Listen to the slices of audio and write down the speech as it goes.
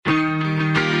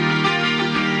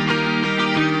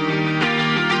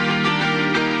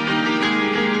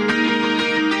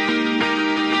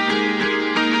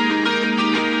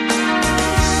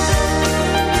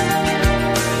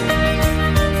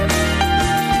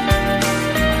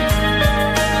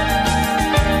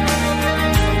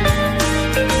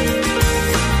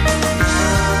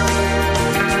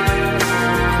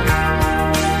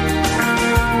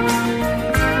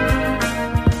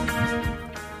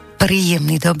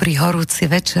Príjemný, dobrý, horúci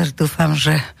večer. Dúfam,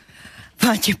 že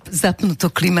máte zapnutú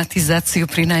klimatizáciu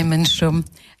pri najmenšom,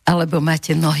 alebo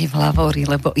máte nohy v lavori,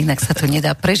 lebo inak sa to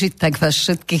nedá prežiť. Tak vás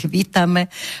všetkých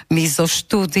vítame. My zo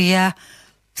štúdia,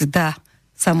 teda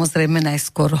samozrejme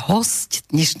najskôr hosť,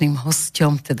 dnešným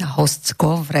hosťom, teda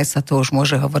hostkou, vraj sa to už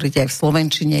môže hovoriť aj v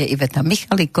slovenčine, je Iveta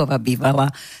Michalíková,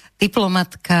 bývalá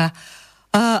diplomatka,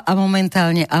 a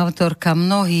momentálne autorka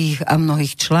mnohých a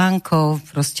mnohých článkov,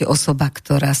 proste osoba,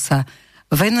 ktorá sa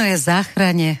venuje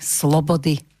záchrane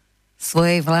slobody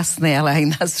svojej vlastnej, ale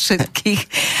aj nás všetkých.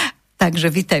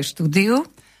 Takže vítaj v štúdiu.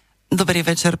 Dobrý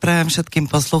večer prajem všetkým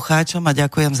poslucháčom a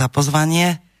ďakujem za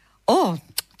pozvanie.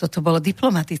 Toto bolo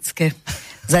diplomatické.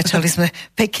 Začali sme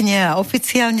pekne a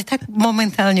oficiálne, tak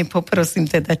momentálne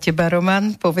poprosím teda teba,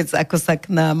 Roman, povedz, ako sa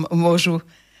k nám môžu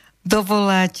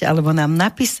dovolať, alebo nám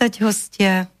napísať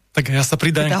hostia. Tak ja sa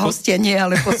pridám. Teda hostia nie,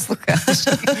 ale poslucháč.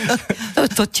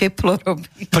 To teplo robí.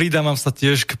 Pridávam sa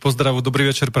tiež k pozdravu. Dobrý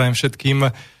večer prajem všetkým.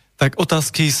 Tak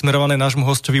otázky smerované nášmu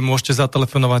hostovi môžete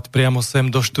zatelefonovať priamo sem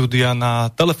do štúdia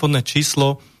na telefónne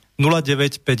číslo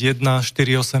 0951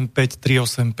 485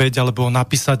 385 alebo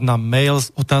napísať na mail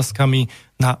s otázkami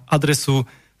na adresu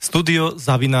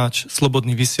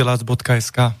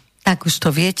studio@slobodnyvysielac.sk. Tak už to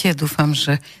viete, dúfam,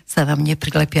 že sa vám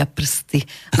neprilepia prsty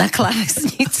na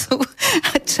klávesnicu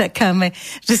a čakáme,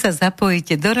 že sa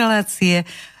zapojíte do relácie.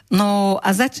 No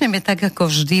a začneme tak ako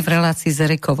vždy v relácii s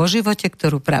Erikou o živote,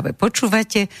 ktorú práve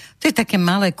počúvate. To je také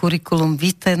malé kurikulum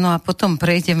vitae, no a potom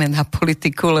prejdeme na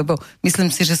politiku, lebo myslím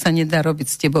si, že sa nedá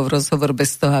robiť s tebou rozhovor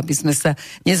bez toho, aby sme sa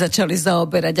nezačali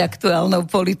zaoberať aktuálnou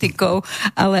politikou,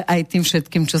 ale aj tým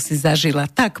všetkým, čo si zažila.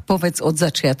 Tak povedz od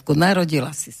začiatku, narodila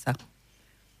si sa.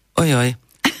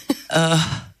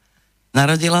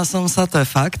 Narodila som sa, to je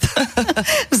fakt.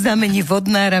 V znamení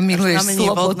vodnára miluješ slobodu. V znamení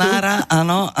vodnára,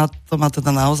 áno, a to ma teda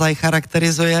naozaj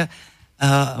charakterizuje.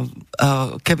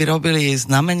 Keby robili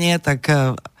znamenie, tak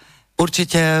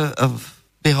určite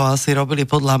by ho asi robili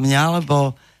podľa mňa,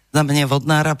 lebo znamenie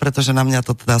vodnára, pretože na mňa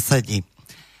to teda sedí.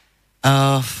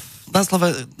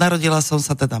 Narodila som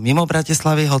sa teda mimo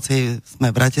Bratislavy, hoci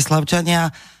sme Bratislavčania,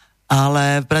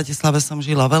 ale v Bratislave som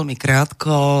žila veľmi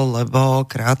krátko, lebo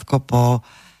krátko po...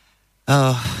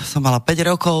 som mala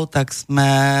 5 rokov, tak sme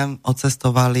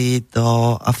odcestovali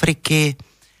do Afriky,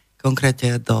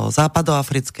 konkrétne do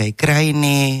západoafrickej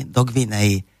krajiny, do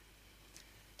Gvineji.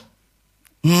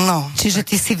 No. Čiže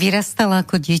ty si vyrastala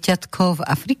ako dieťatko v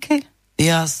Afrike?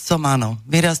 Ja som, áno,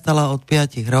 vyrastala od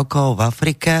 5 rokov v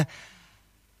Afrike.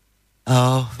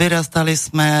 Vyrastali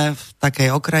sme v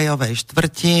takej okrajovej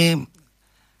štvrti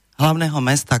hlavného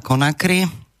mesta Conakry.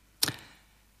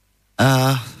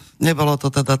 Nebolo to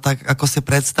teda tak, ako si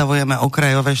predstavujeme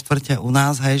okrajové štvrte u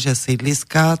nás, hej, že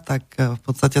sídliska, tak v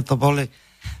podstate to boli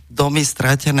domy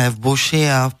stratené v buši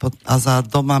a za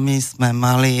domami sme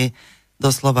mali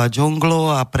doslova džunglu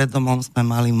a pred domom sme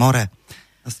mali more.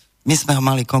 My sme ho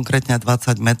mali konkrétne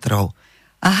 20 metrov.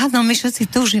 Aha, no my všetci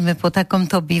túžime po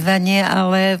takomto bývanie,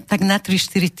 ale tak na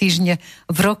 3-4 týždne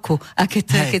v roku. Aké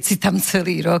to je, keď si tam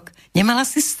celý rok? Nemala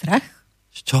si strach?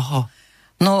 Z čoho?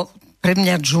 No, pre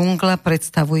mňa džungla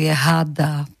predstavuje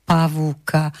hada,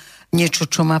 pavúka, niečo,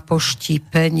 čo ma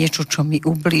poštípe, niečo, čo mi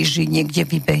ublíži, niekde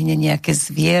vybehne nejaké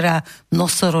zviera,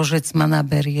 nosorožec ma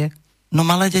naberie. No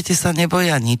malé deti sa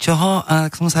neboja ničoho a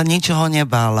som sa ničoho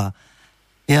nebála.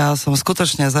 Ja som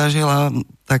skutočne zažila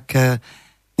také...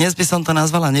 Dnes by som to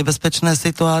nazvala nebezpečné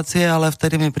situácie, ale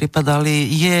vtedy mi pripadali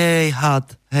had,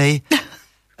 hej.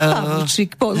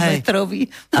 Pavúčik polmetrový.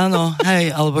 Áno,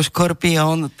 hej, alebo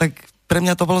škorpión, tak pre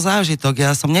mňa to bol zážitok.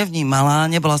 Ja som nevnímala,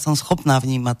 nebola som schopná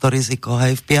vnímať to riziko,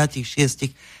 hej, v 5, 6,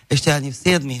 ešte ani v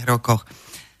 7 rokoch.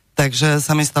 Takže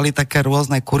sa mi stali také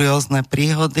rôzne kuriózne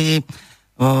príhody,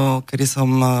 kedy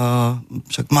som,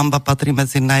 však mamba patrí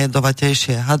medzi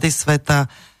najjedovatejšie hady sveta,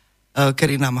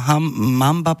 kedy nám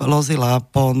mamba lozila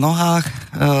po nohách.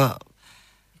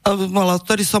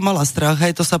 Vtedy som mala strach,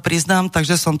 hej, to sa priznám,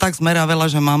 takže som tak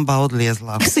zmeravela, že mamba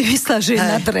odliezla. Si myslela, že je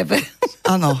na dreve.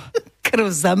 Áno.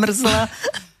 Krv zamrzla.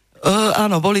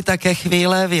 Áno, boli také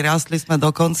chvíle, vyrástli sme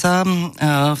dokonca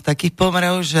v takých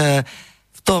pomeroch, že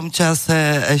v tom čase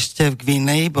ešte v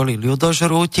Gvineji boli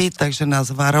ľudožrúti, takže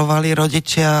nás varovali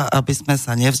rodičia, aby sme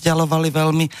sa nevzdialovali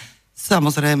veľmi.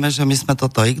 Samozrejme, že my sme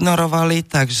toto ignorovali,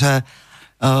 takže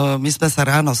my sme sa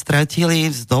ráno stratili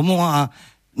z domu a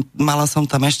mala som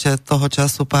tam ešte toho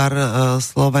času pár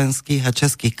slovenských a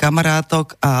českých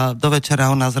kamarátok a do večera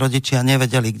u nás rodičia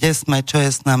nevedeli, kde sme, čo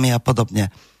je s nami a podobne.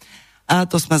 A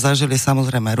to sme zažili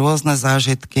samozrejme rôzne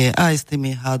zážitky, aj s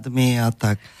tými hadmi a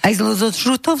tak. Aj z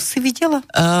ľudožrútov si videla?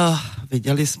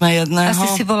 Videli sme jedného. Asi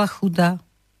si bola chudá.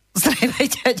 zrejme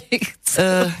ťa nechcú.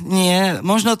 Nie,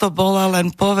 možno to bola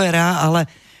len povera,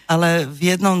 ale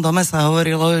v jednom dome sa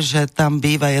hovorilo, že tam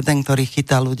býva jeden, ktorý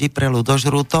chytá ľudí pre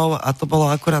ľudožrútov a to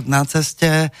bolo akurát na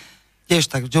ceste, tiež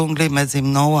tak v džungli medzi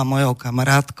mnou a mojou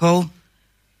kamarátkou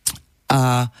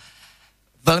a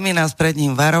veľmi nás pred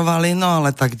ním varovali, no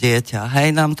ale tak dieťa,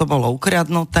 hej, nám to bolo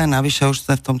ukradnuté, navyše už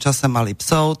sme v tom čase mali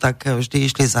psov, tak vždy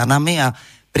išli za nami a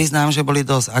priznám, že boli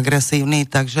dosť agresívni,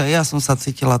 takže ja som sa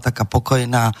cítila taká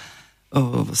pokojná,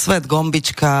 svet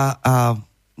gombička a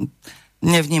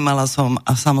nevnímala som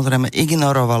a samozrejme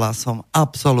ignorovala som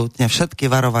absolútne všetky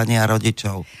varovania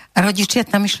rodičov. A rodičia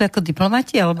tam išli ako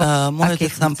diplomati? Alebo môj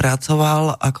otec tam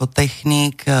pracoval ako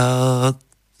technik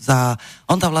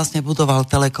on tam vlastne budoval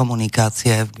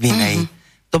telekomunikácie v Gvineji.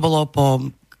 To bolo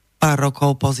po pár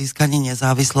rokov po získaní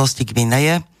nezávislosti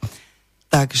Gvineje.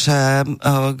 Takže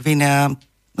Gvinea,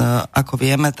 ako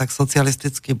vieme, tak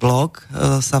socialistický blok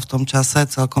sa v tom čase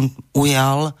celkom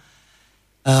ujal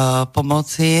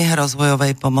pomoci,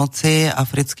 rozvojovej pomoci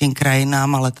africkým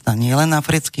krajinám, ale teda nie len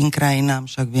africkým krajinám,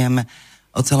 však vieme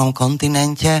o celom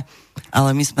kontinente,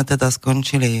 ale my sme teda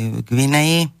skončili v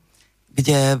Gvineji,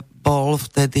 kde bol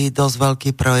vtedy dosť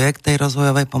veľký projekt tej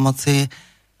rozvojovej pomoci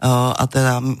a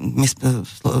teda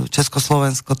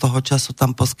Československo toho času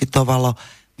tam poskytovalo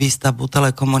výstavbu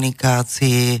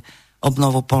telekomunikácií,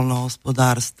 obnovu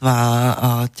poľnohospodárstva,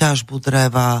 ťažbu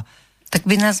dreva. Tak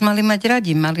by nás mali mať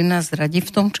radi, mali nás radi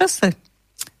v tom čase.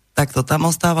 Takto, tam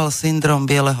ostával syndrom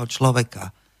bieleho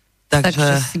človeka.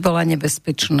 Takže si bola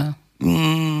nebezpečná.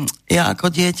 Ja ako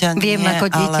dieťa nie. Viem, ako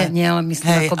dieťa nie, ale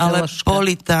myslím ako beložka. Ale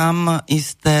boli tam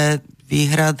isté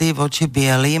výhrady voči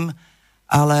bielým,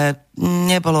 ale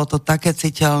nebolo to také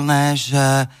citeľné,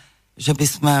 že by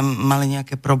sme mali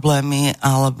nejaké problémy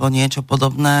alebo niečo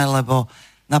podobné, lebo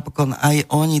napokon aj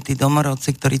oni, tí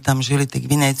domorodci, ktorí tam žili, tí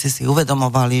Gvinejci si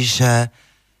uvedomovali, že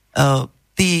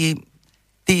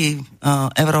tí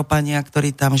Európania, ktorí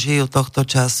tam žijú tohto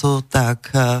času, tak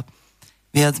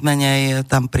viac menej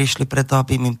tam prišli preto,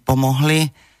 aby im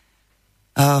pomohli.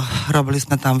 Robili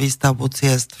sme tam výstavbu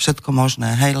ciest, všetko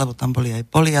možné, hej, lebo tam boli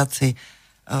aj Poliaci.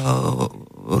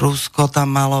 Rusko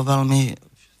tam malo veľmi,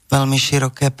 veľmi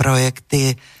široké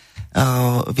projekty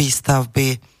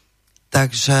výstavby.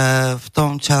 Takže v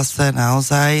tom čase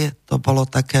naozaj to bolo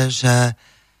také, že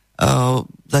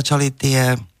začali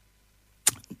tie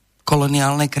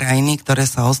koloniálne krajiny, ktoré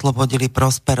sa oslobodili,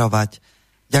 prosperovať.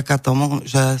 Vďaka tomu,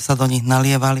 že sa do nich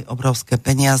nalievali obrovské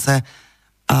peniaze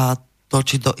a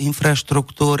točiť do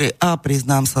infraštruktúry a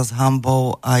priznám sa s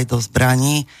hanbou aj do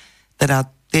zbraní. Teda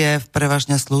tie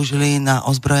prevažne slúžili na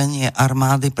ozbrojenie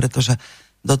armády, pretože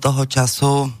do toho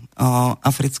času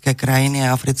africké krajiny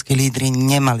a africkí lídri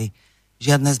nemali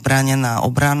žiadne zbranie na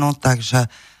obranu, takže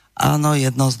áno,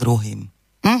 jedno s druhým.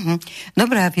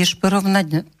 Dobre, a vieš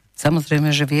porovnať,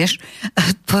 samozrejme, že vieš,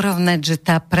 porovnať, že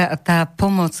tá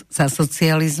pomoc za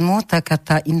socializmu, taká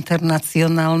tá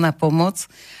internacionálna pomoc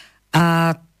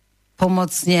a pomoc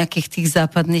nejakých tých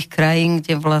západných krajín,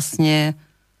 kde vlastne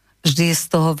vždy je z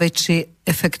toho väčší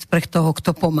efekt pre toho,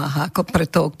 kto pomáha, ako pre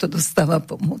toho, kto dostáva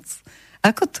pomoc.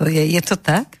 Ako to je? Je to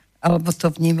tak? Alebo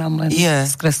to vnímam len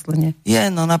skreslenie?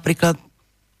 No napríklad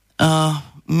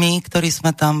my, ktorí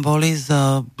sme tam boli z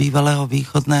bývalého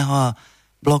východného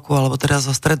bloku, alebo teda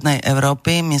zo strednej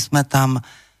Európy, my sme tam,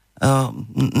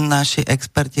 naši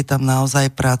experti tam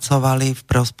naozaj pracovali v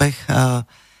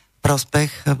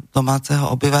prospech domáceho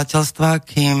obyvateľstva,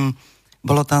 kým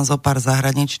bolo tam zo pár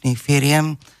zahraničných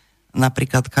firiem,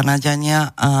 napríklad Kanaďania,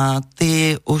 a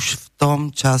tí už v tom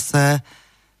čase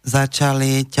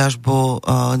začali ťažbu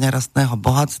nerastného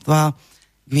bohatstva.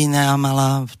 Gvinea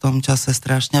mala v tom čase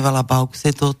strašne veľa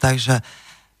bauxitu, takže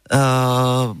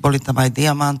boli tam aj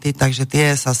diamanty, takže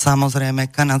tie sa samozrejme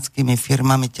kanadskými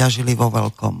firmami ťažili vo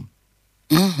veľkom.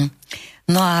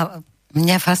 No a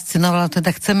mňa fascinovalo,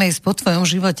 teda chceme ísť po tvojom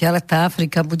živote, ale tá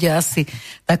Afrika bude asi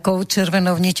takou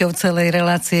červenou niťou celej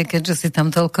relácie, keďže si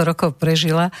tam toľko rokov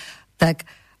prežila. Tak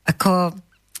ako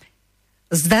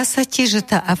zdá sa ti, že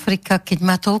tá Afrika, keď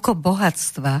má toľko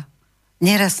bohatstva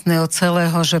nerastného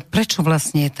celého, že prečo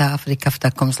vlastne je tá Afrika v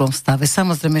takom zlom stave?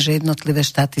 Samozrejme, že jednotlivé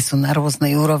štáty sú na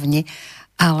rôznej úrovni,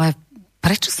 ale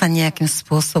prečo sa nejakým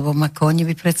spôsobom, ako oni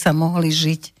by predsa mohli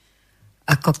žiť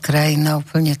ako krajina,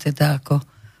 úplne teda ako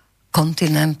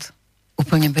kontinent,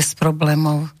 úplne bez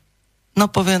problémov? No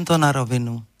poviem to na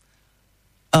rovinu.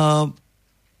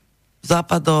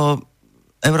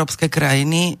 Západoeurópske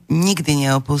krajiny nikdy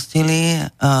neopustili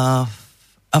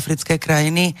africké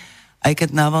krajiny, aj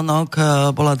keď navonok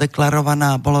bolo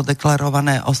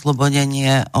deklarované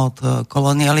oslobodenie od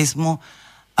kolonializmu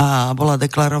a bola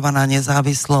deklarovaná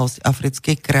nezávislosť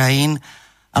afrických krajín,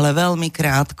 ale veľmi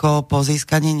krátko po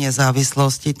získaní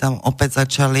nezávislosti tam opäť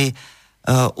začali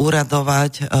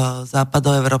úradovať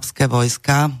západoevropské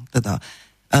vojska, teda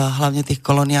hlavne tých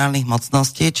koloniálnych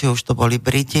mocností, či už to boli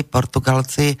Briti,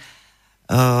 Portugalci,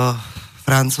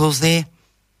 Francúzi,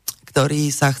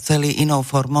 ktorí sa chceli inou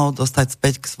formou dostať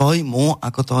späť k svojmu,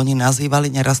 ako to oni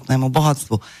nazývali, nerastnému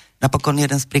bohatstvu. Napokon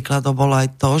jeden z príkladov bolo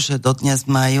aj to, že dodnes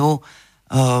majú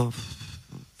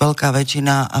veľká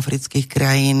väčšina afrických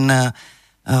krajín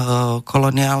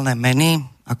koloniálne meny,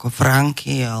 ako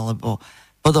franky alebo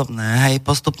podobné. Hej,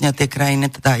 postupne tie krajiny,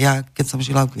 teda ja, keď som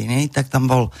žila v Gvineji, tak tam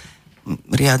bol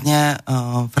riadne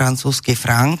francúzsky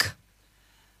frank,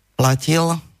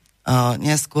 platil.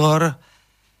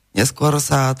 Neskôr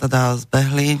sa teda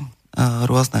zbehli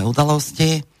rôzne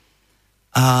udalosti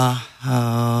a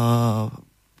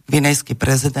gvinejský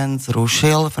prezident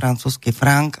zrušil francúzsky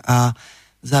frank a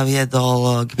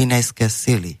zaviedol gvinejské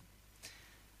sily.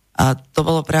 A to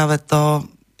bolo práve to,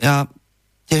 ja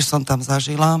tiež som tam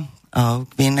zažila v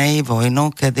Gvineji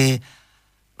vojnu, kedy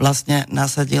vlastne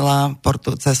nasadila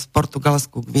cez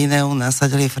portugalskú Gvineu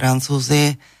nasadili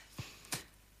Francúzi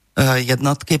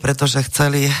jednotky, pretože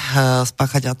chceli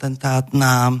spáchať atentát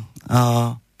na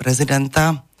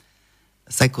prezidenta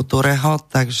Sekutureho,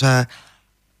 takže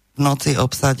v noci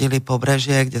obsadili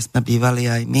pobrežie, kde sme bývali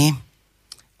aj my.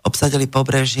 Obsadili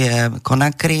pobrežie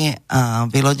Konakry a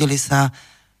vylodili sa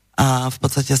a v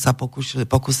podstate sa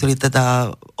pokúsili teda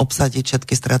obsadiť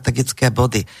všetky strategické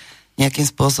body. Nejakým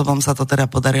spôsobom sa to teda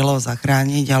podarilo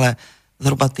zachrániť, ale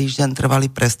zhruba týždeň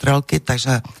trvali prestrelky,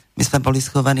 takže my sme boli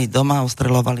schovaní doma,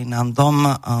 ustreľovali nám dom,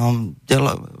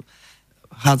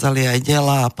 hádzali aj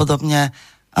diela a podobne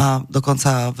a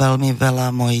dokonca veľmi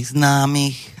veľa mojich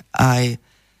známych aj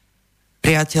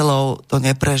priateľov to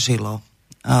neprežilo.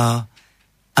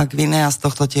 A Gvinea z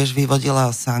tohto tiež vyvodila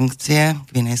sankcie,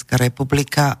 Gvinejská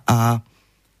republika, a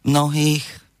mnohých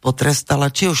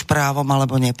potrestala, či už právom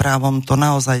alebo neprávom, to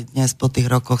naozaj dnes po tých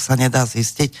rokoch sa nedá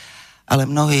zistiť, ale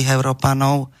mnohých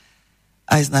Európanov,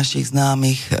 aj z našich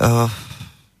známych,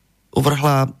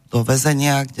 uvrhla do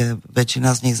väzenia, kde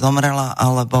väčšina z nich zomrela,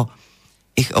 alebo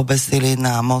ich obesili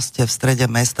na moste v strede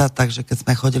mesta, takže keď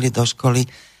sme chodili do školy,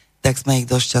 tak sme ich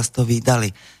dosť často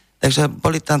vídali. Takže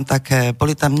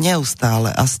boli tam neustále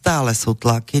a stále sú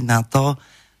tlaky na to,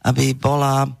 aby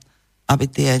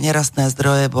tie nerastné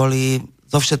zdroje boli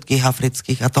zo všetkých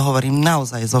afrických, a to hovorím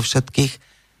naozaj zo všetkých,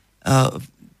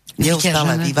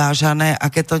 neustále vyvážané, a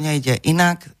keď to nejde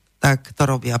inak, tak to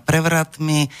robia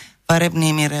prevratmi,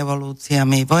 farebnými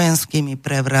revolúciami, vojenskými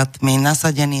prevratmi,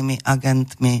 nasadenými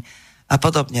agentmi a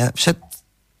podobne.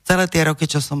 Celé tie roky,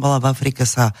 čo som bola v Afrike,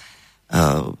 sa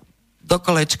do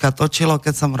kolečka točilo,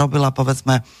 keď som robila,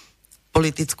 povedzme,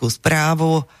 politickú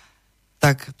správu,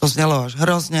 tak to znelo až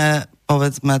hrozne,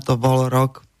 povedzme, to bol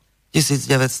rok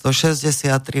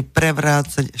 1963,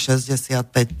 prevrat,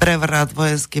 65 prevrat,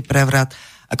 vojenský prevrat.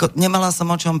 Ako nemala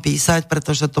som o čom písať,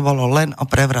 pretože to bolo len o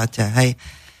prevrate, hej.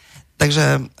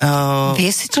 Takže...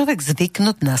 Vie si človek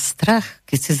zvyknúť na strach,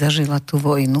 keď si zažila tú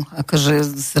vojnu? Akože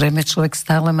zrejme človek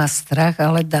stále má strach,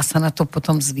 ale dá sa na to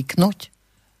potom zvyknúť?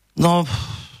 No...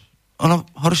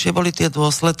 horšie boli tie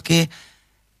dôsledky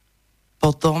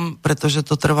potom, pretože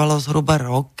to trvalo zhruba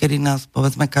rok, kedy nás,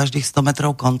 povedzme, každých 100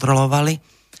 metrov kontrolovali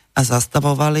a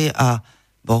zastavovali, a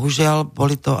bohužiaľ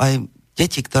boli to aj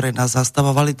deti, ktoré nás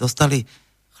zastavovali, dostali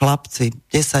chlapci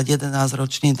 10-11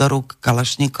 roční do rúk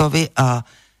kalašníkovi a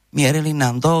mierili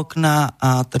nám do okna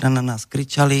a teda na nás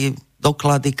kričali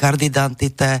doklady, carte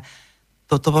d'identité.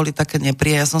 Toto boli také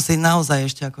nepríjemné. Ja som si naozaj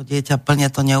ešte ako dieťa plne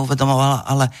to neuvedomovala,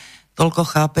 ale toľko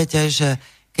chápete, že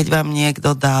keď vám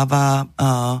niekto dáva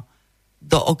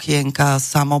do okienka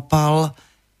samopal,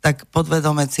 tak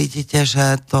podvedome cítite,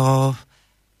 že to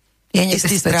je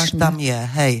istý strach tam je,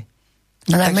 hej.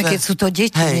 No najmä keď sú to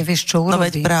deti, hej, nevieš, čo urobí. No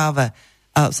veď práve.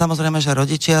 A samozrejme, že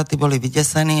rodičia, tí boli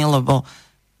vydesení, lebo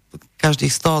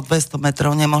každých 100-200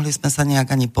 metrov nemohli sme sa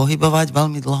nejak ani pohybovať.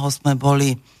 Veľmi dlho sme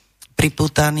boli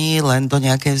pripútaní len do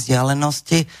nejakej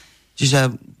vzdialenosti,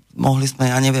 čiže mohli sme,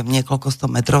 ja neviem, niekoľko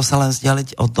 100 metrov sa len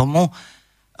vzdialiť od domu.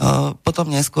 Potom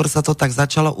neskôr sa to tak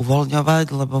začalo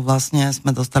uvoľňovať, lebo vlastne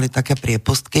sme dostali také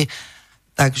priepustky,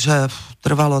 takže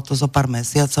trvalo to zo pár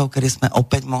mesiacov, kedy sme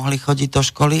opäť mohli chodiť do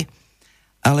školy,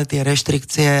 ale tie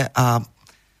reštrikcie a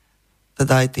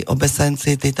teda aj tí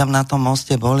obesenci, tí tam na tom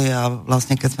moste boli, a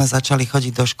vlastne keď sme začali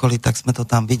chodiť do školy, tak sme to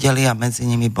tam videli a medzi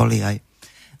nimi boli aj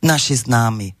naši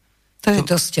známi. To je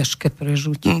dosť ťažké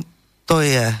prežiť.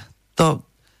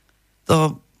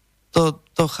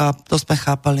 To sme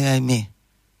chápali aj my.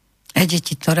 A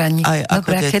deti to raní.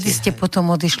 Dobre, a kedy ste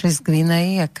potom odišli z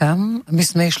Gvineji a kam? My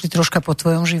sme išli troška po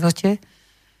tvojom živote.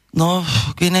 No,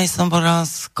 v Gvineji som bola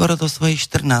skoro do svojich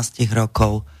 14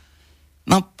 rokov.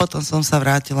 No, potom som sa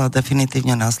vrátila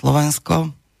definitívne na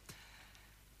Slovensko.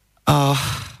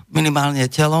 Minimálne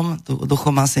telom,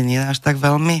 duchom asi nie až tak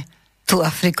veľmi. Tú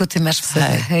Afriku ty máš v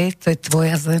sebe, hej? To je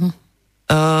tvoja zem.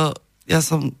 Ja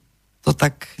som to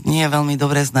tak nie veľmi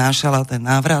dobre znášala, ten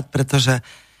návrat, pretože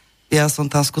ja som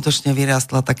tam skutočne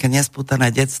vyrástla také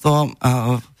nespútané detstvo,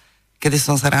 kedy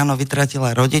som sa ráno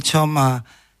vytratila rodičom a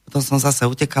potom som zase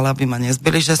utekala, aby ma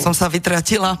nezbili, že som sa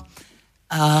vytratila.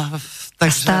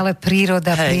 Takže, stále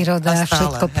príroda, stále,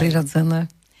 všetko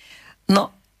prirodzené.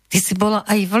 No, ty si bola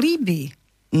aj v Líbii.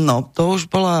 No, to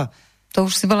už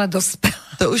si bola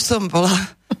dospelá. To už som bola,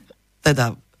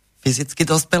 teda fyzicky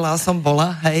dospelá som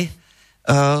bola, hej.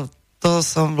 To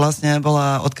som vlastne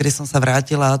bola, odkedy som sa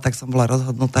vrátila, tak som bola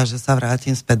rozhodnutá, že sa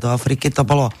vrátim späť do Afriky. To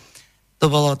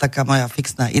bolo taká moja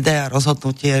fixná idea,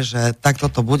 rozhodnutie, že takto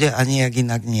to bude a nijak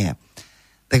inak nie.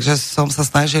 Takže som sa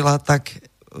snažila tak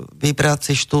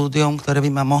vybrať si štúdium, ktoré by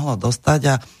ma mohlo dostať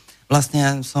a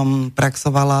vlastne som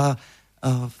praxovala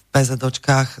v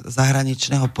PZDčkách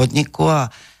zahraničného podniku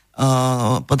a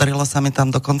podarilo sa mi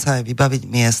tam dokonca aj vybaviť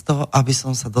miesto, aby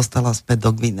som sa dostala späť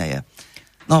do Gvineje.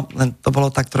 No, len to bolo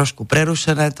tak trošku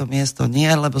prerušené, to miesto nie,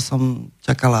 lebo som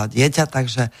čakala dieťa,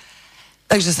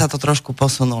 takže sa to trošku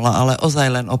posunulo, ale ozaj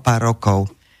len o pár rokov.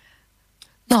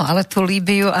 No, ale tú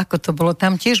Líbiu, ako to bolo?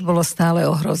 Tam tiež bolo stále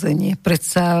ohrozenie.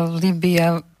 Predsa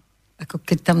Líbia, ako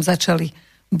keď tam začali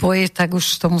boje, tak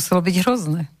už to muselo byť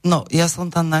hrozné. No, ja som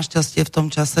tam našťastie v tom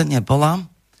čase nebola.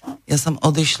 Ja som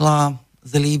odišla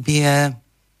z Líbie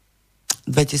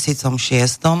v 2006.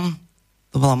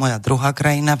 To bola moja druhá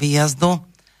krajina výjazdu.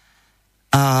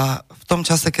 A v tom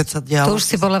čase, keď sa dialo... To už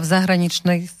si bola v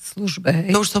zahraničnej službe,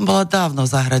 hej? To už som bola dávno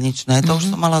zahraničnej. To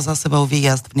už som mala za sebou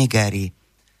výjazd v Nigérii.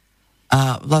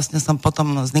 A vlastne som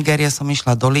potom z Nigérie som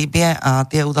išla do Líbie a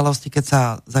tie udalosti, keď sa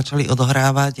začali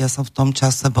odohrávať, ja som v tom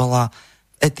čase bola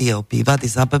v Etiópii, v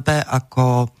Addis Abebe,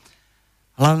 ako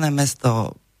hlavné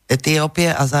mesto Etiópie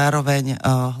a zároveň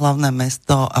hlavné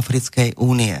mesto Africkej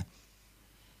únie.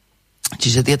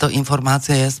 Čiže tieto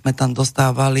informácie sme tam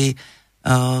dostávali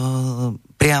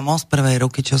priamo z prvej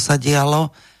ruky, čo sa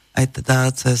dialo, aj teda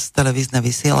cez televízne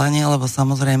vysielanie, lebo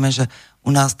samozrejme, že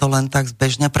u nás to len tak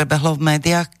zbežne prebehlo v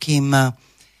médiách,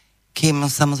 kým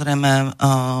samozrejme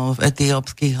v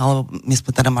etiópskych, alebo my sme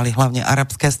teda mali hlavne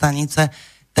arabské stanice,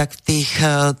 tak v tých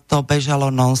to bežalo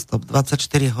non-stop. 24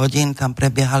 hodín tam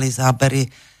prebiehali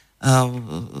zábery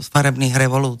z farebných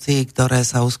revolúcií, ktoré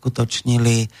sa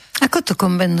uskutočnili. Ako to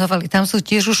kombinovali? Tam sú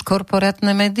tiež už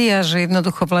korporátne médiá, že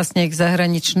jednoducho vlastne ich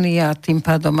zahraničný a tým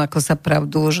pádom ako sa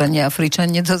pravdu už ani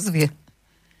Afričan nedozvie.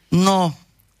 No,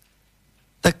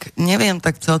 tak neviem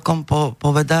tak celkom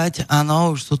povedať.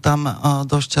 Áno, už sú tam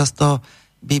dosť často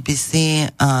BBC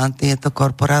a tieto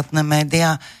korporátne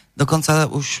médiá. Dokonca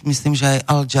už myslím, že aj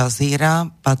Al Jazeera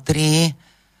patrí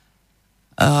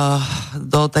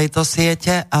do tejto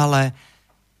siete, ale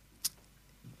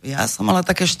ja som mala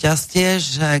také šťastie,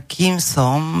 že kým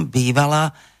som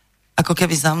bývala, ako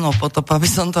keby za mnou potop, aby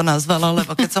som to nazvala,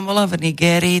 lebo keď som bola v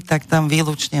Nigérii, tak tam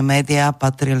výlučne médiá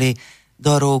patrili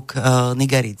do rúk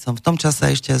Nigerícom. V tom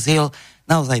čase ešte žil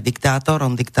naozaj diktátor,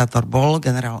 on diktátor bol,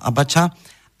 generál Abacha,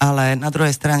 ale na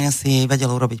druhej strane si vedel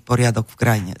urobiť poriadok v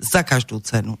krajine. Za každú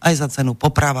cenu, aj za cenu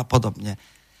poprav a podobne.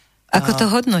 Ako to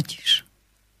hodnotíš?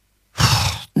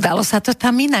 Dalo sa to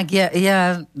tam inak.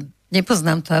 Ja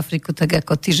nepoznám tú Afriku tak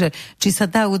ako ty, že či sa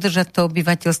dá udržať to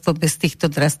obyvateľstvo bez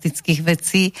týchto drastických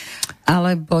vecí,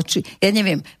 alebo či... Ja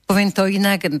neviem, poviem to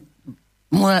inak,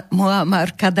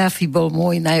 Muammar Kaddáfi bol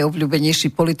môj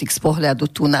najobľúbenejší politik z pohľadu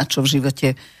tu, na čo v živote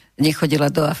nechodila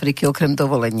do Afriky okrem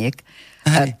dovoleniek.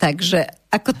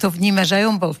 Takže ako to vnímaš, aj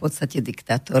on bol v podstate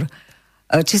diktátor.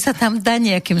 Či sa tam dá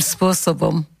nejakým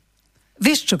spôsobom...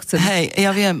 Vieš, čo chcem? Hej,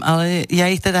 ja viem, ale ja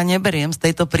ich teda neberiem z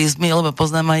tejto prízmy, lebo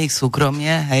poznám aj ich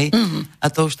súkromie, hej, a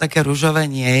to už také ružové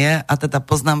nie je, a teda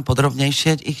poznám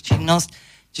podrobnejšie ich činnosť,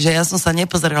 čiže ja som sa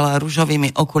nepozerala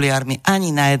ružovými okuliármi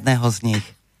ani na jedného z nich.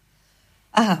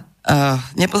 Aha.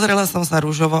 Nepozerala som sa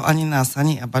ružovo ani na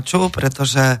Sani Abachu,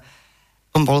 pretože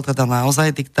on bol teda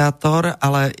naozaj diktátor,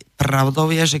 ale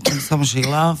pravdou je, že keď som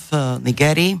žila v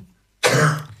Nigérii,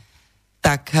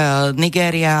 tak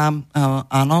Nigéria,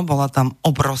 áno, bola tam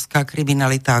obrovská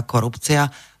kriminalita a korupcia,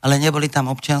 ale neboli tam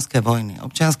občianske vojny.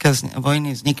 Občianske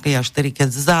vojny vznikli až vtedy,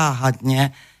 keď záhadne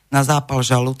na zápal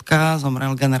žalúdka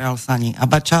zomrel generál Sani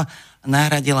Abacha a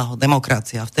nahradila ho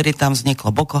demokracia. Vtedy tam vzniklo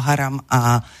Boko Haram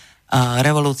a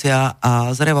revolúcia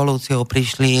a s revolúciou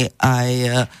prišli aj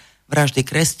vraždy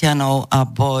kresťanov a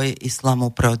boj islamu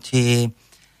proti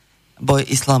boj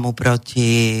islamu proti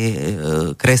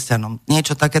kresťanom.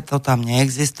 Niečo takéto tam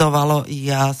neexistovalo.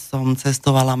 Ja som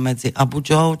cestovala medzi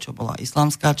Abudžou, čo bola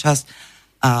islamská časť,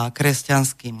 a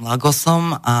kresťanským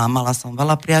Lagosom a mala som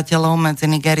veľa priateľov medzi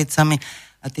Nigericami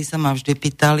a tí sa ma vždy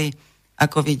pýtali,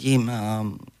 ako vidím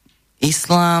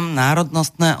islám,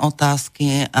 národnostné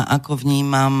otázky a ako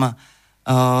vnímam.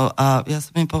 A ja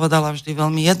som im povedala vždy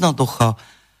veľmi jednoducho.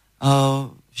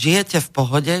 Žijete v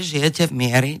pohode, žijete v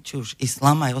miery, či už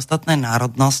islám aj ostatné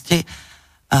národnosti,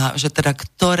 a že teda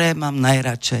ktoré mám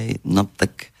najradšej. No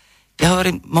tak ja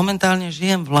hovorím, momentálne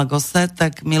žijem v Lagose,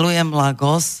 tak milujem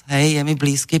Lagos, hej, je mi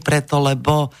blízky preto,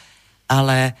 lebo,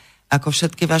 ale ako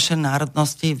všetky vaše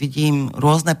národnosti vidím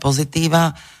rôzne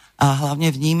pozitíva a hlavne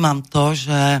vnímam to,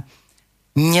 že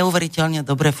neuveriteľne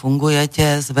dobre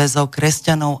fungujete s väzou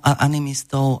kresťanov a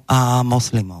animistov a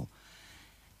moslimov.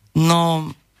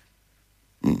 No,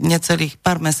 necelých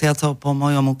pár mesiacov po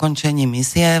mojom ukončení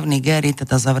misie v Nigérii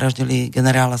teda zavraždili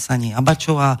generála Sani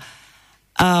Abaču a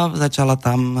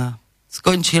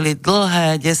skončili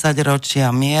dlhé 10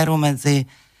 ročia mieru medzi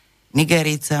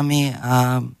Nigerícami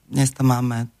a dnes tam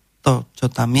máme to,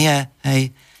 čo tam je.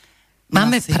 Hej.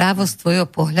 Máme právo z tvojho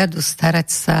pohľadu starať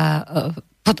sa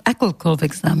pod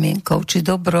akoukoľvek znamienkou, či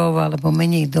dobrou alebo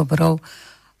menej dobrou,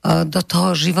 do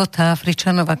toho života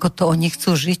Afričanov, ako to oni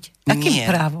chcú žiť? Akým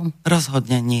právom?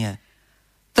 Rozhodne nie.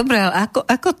 Dobre, ale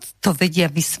ako to vedia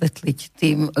vysvetliť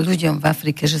tým ľuďom v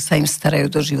Afrike, že sa im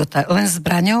starajú do života? Len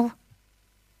zbraňou?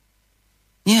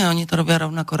 Nie, oni to robia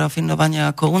rovnako rafinovane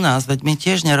ako u nás, veď my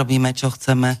tiež nerobíme, čo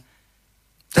chceme.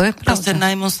 To je pravda. Proste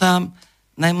najmú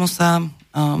sa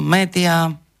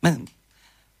médiá,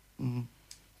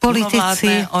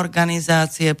 politici,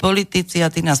 organizácie, politici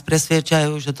a tí nás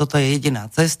presviečajú, že toto je jediná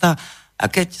cesta a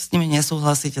keď s nimi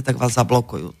nesúhlasíte, tak vás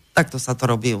zablokujú. Takto sa to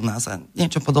robí u nás. A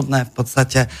niečo podobné v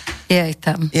podstate je aj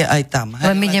tam. Hej,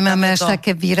 ale my nemáme až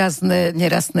také výrazné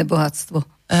nerastné bohatstvo.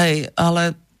 Hej,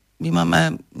 ale my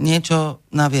máme niečo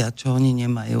naviac, čo oni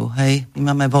nemajú. Hej,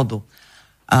 my máme vodu.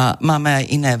 A máme aj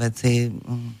iné veci.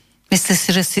 Myslíš si,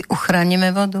 že si uchránime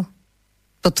vodu?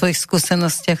 Po tvojich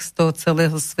skúsenostiach z toho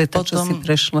celého sveta, čo si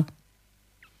prešla?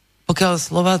 Pokiaľ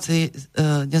Slováci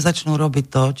nezačnú robiť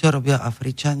to, čo robia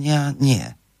Afričania, nie.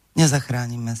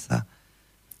 Nezachránime sa.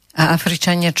 A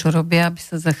Afričania čo robia, aby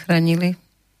sa zachránili?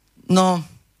 No,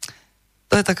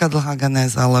 to je taká dlhá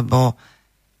genéza, lebo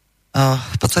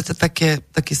v podstate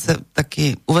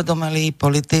taký uvedomelý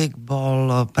politik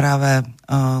bol práve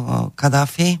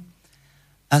Kadáfi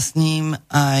a s ním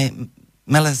aj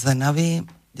Meles Zenawi,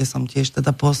 kde som tiež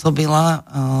teda pôsobila,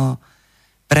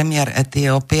 premiér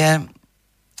Etiópie.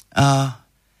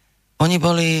 Oni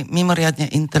boli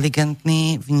mimoriadne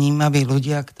inteligentní, vnímaví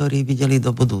ľudia, ktorí videli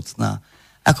do budúcna.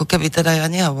 Ako keby teda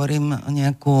ja nehovorím o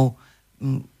nejakú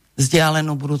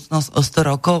vzdialenú budúcnosť o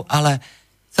 100 rokov, ale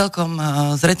celkom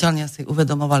zreteľne si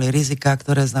uvedomovali rizika,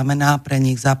 ktoré znamená pre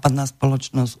nich západná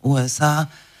spoločnosť USA.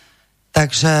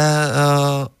 Takže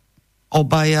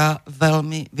obaja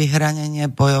veľmi vyhranene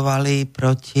bojovali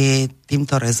proti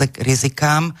týmto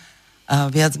rizikám a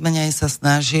viac menej sa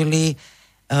snažili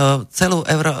celú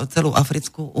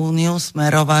Africkú úniu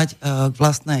smerovať k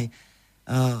vlastnej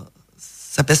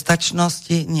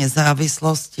sebestačnosti,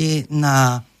 nezávislosti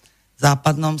na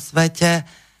západnom svete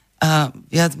a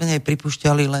viac menej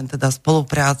pripúšťali len teda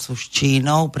spoluprácu s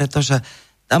Čínou, pretože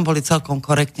tam boli celkom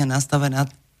korektne nastavené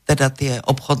teda tie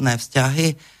obchodné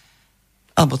vzťahy,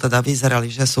 alebo teda vyzerali,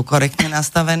 že sú korektne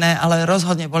nastavené, ale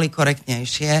rozhodne boli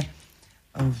korektnejšie.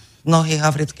 V mnohých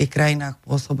afrických krajinách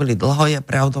pôsobili dlho, je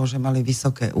pravdou, že mali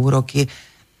vysoké úroky.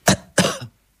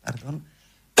 Pardon.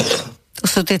 To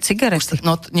sú tie cigarety.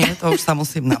 Nie, to už sa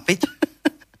musím napiť.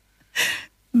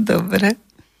 Dobre.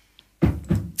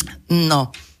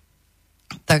 No,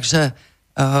 takže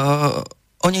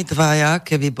oni dvaja,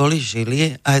 keby boli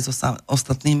žili aj so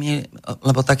ostatnými,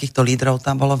 lebo takýchto lídrov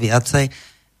tam bolo viacej,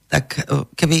 tak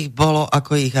keby ich bolo,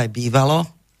 ako ich aj bývalo,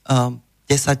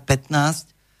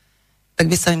 10-15, tak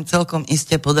by sa im celkom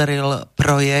iste podaril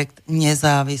projekt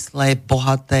nezávislej,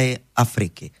 bohatej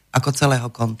Afriky, ako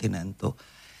celého kontinentu.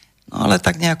 No ale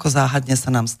tak nejako záhadne sa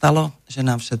nám stalo, že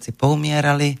nám všetci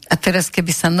poumierali. A teraz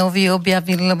keby sa noví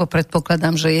objavili, lebo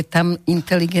predpokladám, že je tam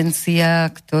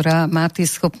inteligencia, ktorá má tie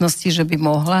schopnosti, že by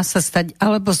mohla sa stať,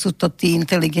 alebo sú to tí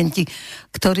inteligenti,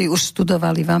 ktorí už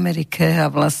študovali v Amerike a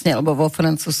vlastne, alebo vo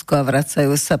Francúzsku a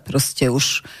vracajú sa proste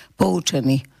už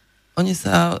poučení. Oni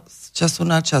sa z času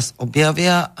na čas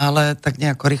objavia, ale tak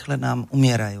nejako rýchle nám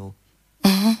umierajú.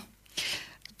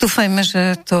 Dúfajme,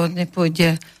 že to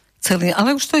nepôjde celý,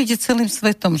 ale už to ide celým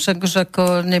svetom, však už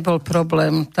ako nebol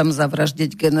problém tam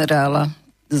zavraždiť generála.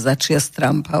 začias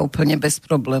Trumpa úplne bez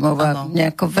problémov a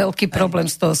nejako veľký problém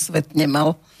z toho svet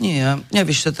nemal. Nie,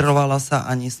 nevyšetrovala sa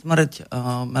ani smrť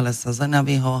Melesa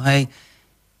Zenaviho, hej.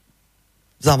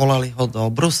 Zavolali ho do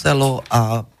Bruselu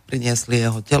a priniesli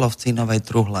jeho telo v cínovej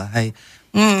truhle, hej.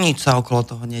 Nič sa okolo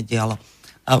toho nedialo.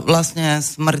 A vlastne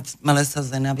smrť Melesa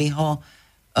Zenaviho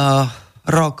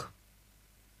rok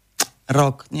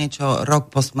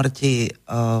po smrti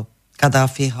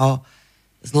Kadáfiho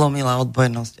zlomila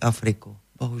odbojnosť Afriku.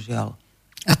 Bohužiaľ.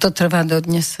 A to trvá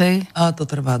dodnes, hej? A to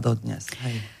trvá dodnes,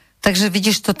 hej. Takže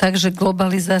vidíš to tak, že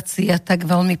globalizácia tak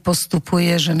veľmi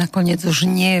postupuje, že nakoniec už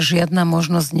nie je žiadna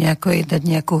možnosť nejako jej dať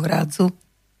nejakú hrádzu?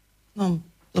 No,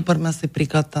 zoberme si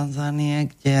príklad Tanzánie,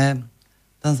 kde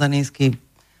tanzánijský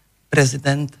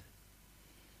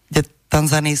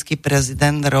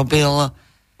prezident robil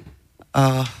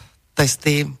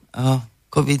testy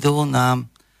covidu na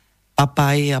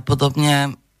papaji a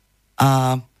podobne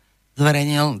a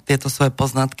zverejnil tieto svoje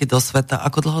poznatky do sveta.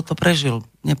 Ako dlho to prežil?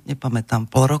 Nepamätám,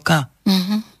 pol roka?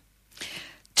 Mm-hmm.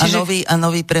 Čiže... A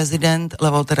nový prezident,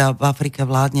 lebo teda v Afrike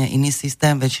vládne iný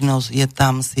systém, väčšinou je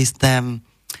tam systém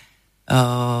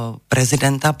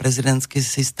prezidentský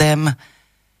systém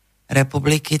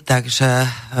republiky, takže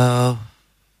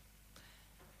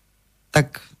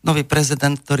tak nový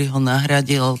prezident, ktorý ho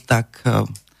nahradil, tak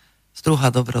strúha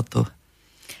dobrotu.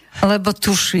 Alebo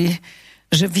tuší,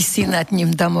 že visí nad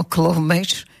ním Damoklov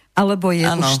meč, alebo je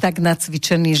už tak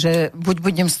nacvičený, že buď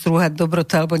budem strúhať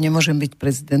dobrotu, alebo nemôžem byť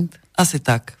prezident. Asi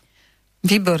tak.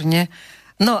 Výborne.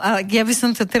 No a ja by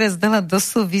som to teraz dala do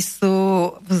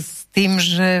súvisu s tým,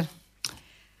 že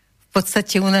v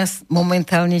podstate u nás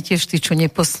momentálne tiež tí, čo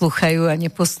neposlúchajú a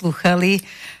neposlúchali,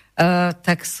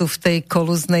 tak sú v tej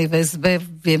kolúznej väzbe.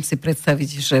 Viem si predstaviť,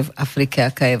 že v Afrike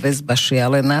aká je väzba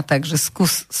šialená, takže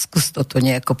skús toto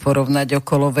nejako porovnať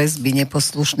okolo väzby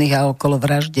neposlušných a okolo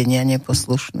vraždenia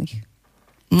neposlušných.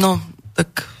 No,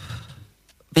 tak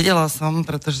videla som,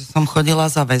 pretože som chodila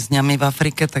za väzňami v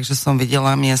Afrike, takže som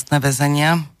videla miestne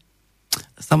väzenia.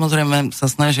 Samozrejme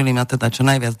sa snažili ma teda čo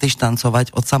najviac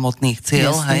dištancovať od samotných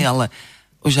cieľ, hej, ale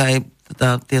už aj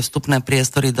teda tie vstupné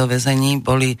priestory do väzení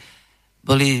boli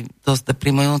dosť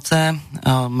deprimujúce.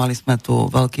 Mali sme tu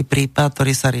veľký prípad,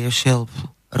 ktorý sa riešil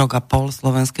rok a pol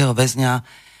slovenského väzňa,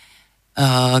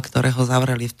 ktorého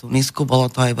zavreli v Tunisku. Bolo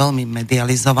to aj veľmi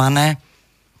medializované.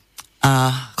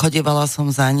 A chodievala som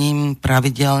za ním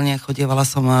pravidelne, chodievala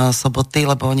som soboty,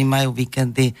 lebo oni majú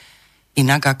víkendy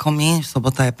inak ako my.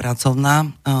 Sobota je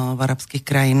pracovná v arabských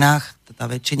krajinách, teda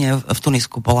väčšine v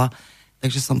Tunisku bola.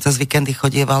 Takže som cez víkendy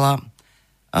chodievala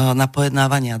na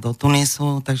pojednávania do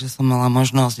Tunisu, takže som mala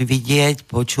možnosť vidieť,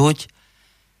 počuť.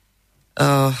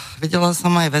 Videla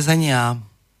som aj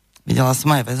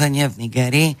väzenie v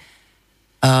Nigérii.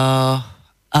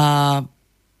 A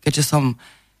keďže som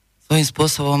svojím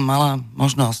spôsobom mala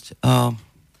možnosť,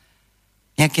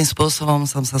 nejakým spôsobom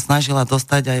som sa snažila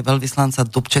dostať aj veľvyslanca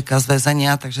Dubčeka z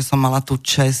väzenia, takže som mala tú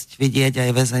česť vidieť aj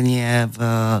väzenie v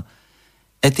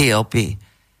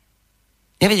Etiópii.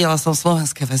 Nevidela som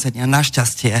slovenské väzenia,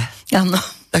 našťastie. Áno.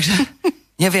 Takže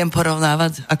neviem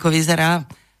porovnávať, ako vyzerá.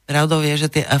 Pravdou je, že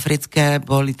tie africké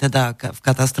boli teda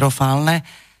katastrofálne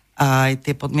a aj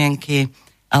tie podmienky,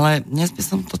 ale dnes by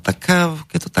som to tak,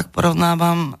 keď to tak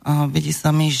porovnávam, vidí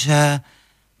sa mi, že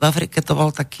v Afrike to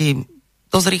bol taký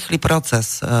dosť rýchly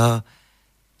proces.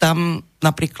 Tam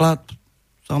napríklad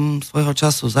som svojho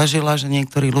času zažila, že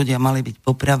niektorí ľudia mali byť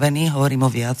popravení, hovorím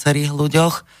o viacerých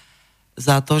ľuďoch,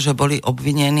 za to, že boli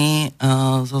obvinení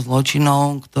zo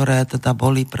zločinov, ktoré teda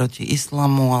boli proti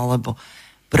islamu alebo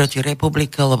proti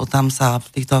republike, lebo tam sa v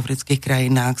týchto afrických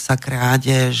krajinách sa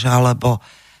krádež alebo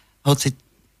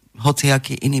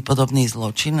hociaký iný podobný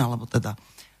zločin, alebo teda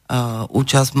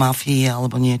účasť mafii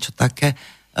alebo niečo také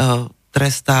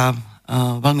trestá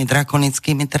veľmi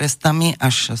drakonickými trestami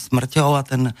až smrťou a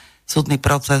ten súdny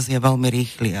proces je veľmi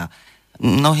rýchly a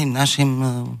mnohým našim,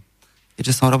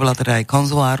 keďže som robila teda aj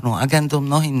konzulárnu agendu,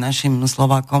 mnohým našim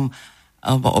Slovákom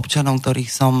alebo občanom,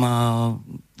 ktorých som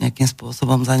nejakým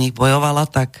spôsobom za nich bojovala,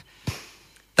 tak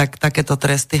takéto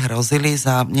tresty hrozili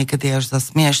za niekedy až za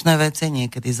smiešné veci,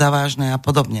 niekedy za vážne a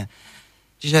podobne.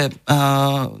 Čiže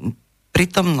pri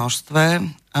tom množstve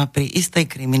a pri istej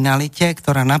kriminalite,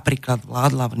 ktorá napríklad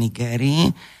vládla v Nigérii,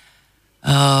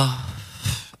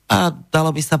 a dalo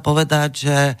by sa povedať,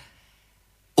 že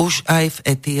už aj v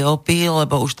Etiópii,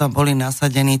 lebo už tam boli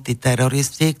nasadení tí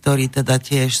teroristi, ktorí teda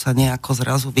tiež sa nejako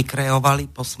zrazu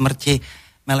vykreovali po smrti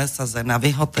Melesa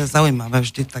Zenaviho. To je zaujímavé,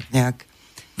 vždy tak nejak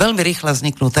veľmi rýchle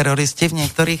vzniknú teroristi v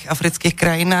niektorých afrických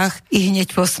krajinách. I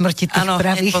hneď po smrti tých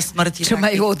pravých, po smrti čo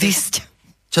majú odísť.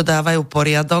 Čo dávajú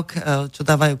poriadok, čo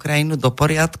dávajú krajinu do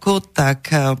poriadku, tak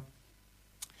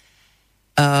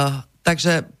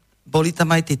Takže boli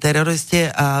tam aj tí teroristi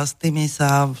a s tými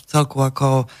sa v celku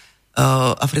ako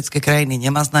africké krajiny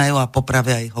nemaznajú a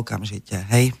popravia ich okamžite,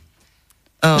 hej?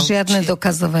 Žiadne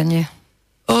dokazovanie.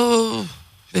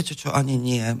 Viete čo, ani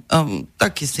nie.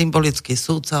 Taký symbolický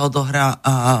súd sa odohrá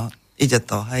a ide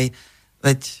to, hej?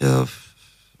 Veď v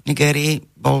Nigérii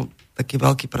bol taký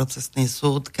veľký procesný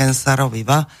súd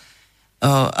Kensaroviva,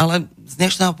 ale z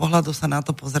dnešného pohľadu sa na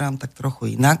to pozerám tak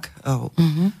trochu inak.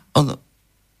 On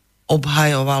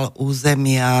obhajoval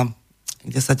územia,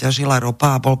 kde sa ťažila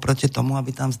ropa a bol proti tomu, aby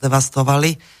tam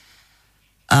zdevastovali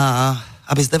a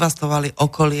aby zdevastovali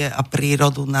okolie a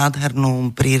prírodu, nádhernú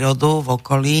prírodu v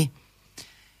okolí.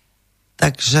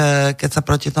 Takže keď sa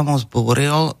proti tomu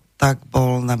zbúril, tak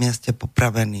bol na mieste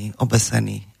popravený,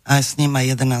 obesený. Aj s ním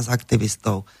aj 11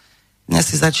 aktivistov. Dnes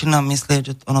si začínam myslieť,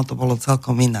 že ono to bolo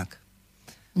celkom inak.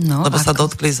 No, lebo sa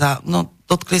dotkli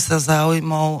sa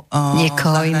záujmov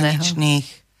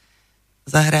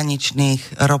zahraničných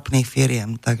ropných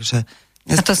firiem, takže...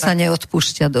 A to sa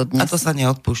neodpúšťa dodnes. A to sa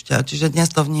neodpúšťa. Čiže dnes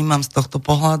to vnímam z tohto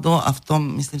pohľadu a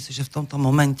myslím si, že v tomto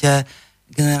momente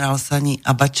generál Sani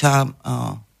Abacha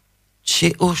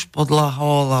či už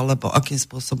podľahol, alebo akým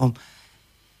spôsobom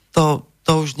to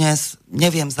už dnes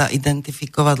neviem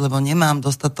zaidentifikovať, lebo nemám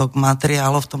dostatok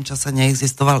materiálov, v tom čase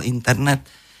neexistoval internet,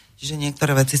 čiže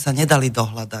niektoré veci sa nedali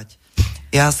dohľadať.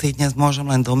 Ja si dnes môžem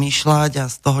len domýšľať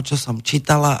a z toho, čo som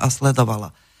čítala a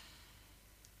sledovala.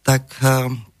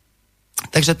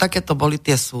 Takže takéto boli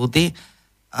tie súdy.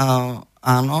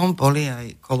 Áno, boli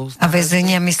aj kolúsne. A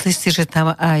väzenia, myslíš si, že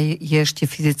tam aj je ešte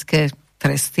fyzické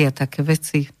tresty a také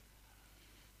veci?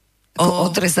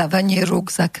 Ako odrezávanie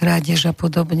rúk za krádež a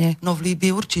podobne? No v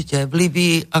Líbii určite. V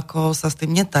Líbii, ako sa s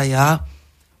tým netajá,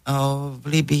 v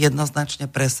Líbii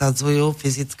jednoznačne presadzujú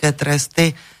fyzické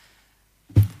tresty.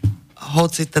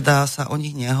 Hoci teda sa o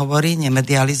nich nehovorí,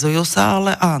 nemedializujú sa,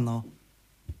 ale áno.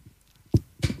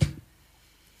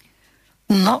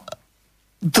 No,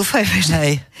 dúfajme,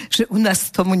 že u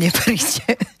nás tomu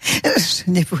nepríde, že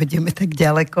nepôjdeme tak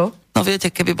ďaleko. No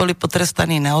viete, keby boli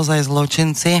potrestaní naozaj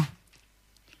zločinci,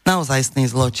 naozajstní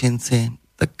zločinci,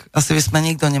 tak asi by sme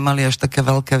nikto nemali až také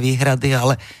veľké výhrady,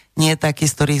 ale nie taký,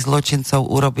 z ktorých zločincov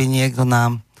urobí niekto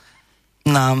nám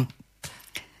k nám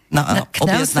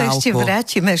sa ešte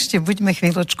vrátime, ešte buďme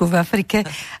chvíľočku v Afrike,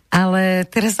 ale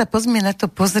teraz sa pozme na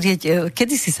to pozrieť,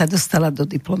 kedy si sa dostala do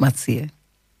diplomacie?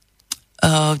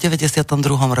 V 92.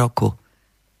 roku.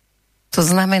 To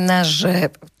znamená,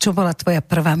 že čo bola tvoja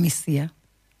prvá misia?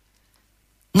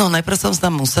 No, najprv som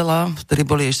tam musela, vtedy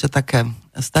boli ešte také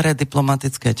staré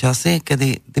diplomatické časy,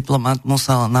 kedy diplomat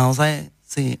musel naozaj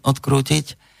si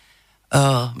odkrútiť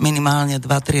minimálne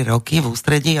 2-3 roky v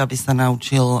ústredí, aby sa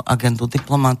naučil agendu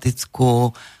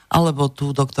diplomatickú, alebo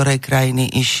tú, do ktorej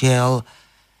krajiny išiel,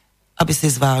 aby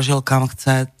si zvážil, kam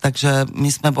chce. Takže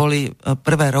my sme boli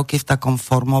prvé roky v takom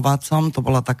formovacom, to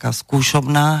bola taká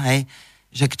skúšobná, hej,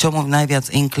 že k čomu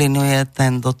najviac inklinuje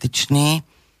ten dotyčný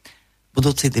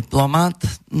budúci diplomat.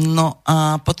 No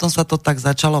a potom sa to tak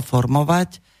začalo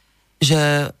formovať,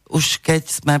 že už keď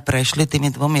sme prešli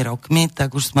tými 2 rokmi,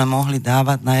 tak už sme mohli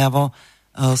dávať najavo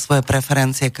svoje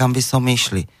preferencie, kam by sme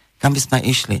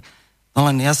išli. No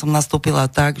len ja som nastúpila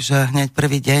tak, že hneď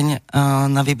prvý deň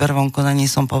na výberovom konaní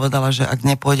som povedala, že ak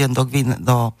nepôjdem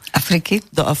do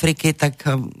Afriky, tak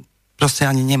proste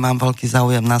ani nemám veľký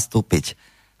záujem nastúpiť.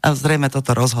 A zrejme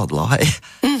toto rozhodlo, hej.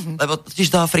 Lebo totiž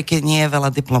do Afriky nie je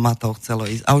veľa diplomatov chcelo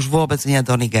ísť. A už vôbec nie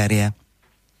do Nigérie.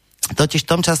 Totiž v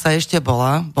tom čase ešte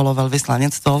bolo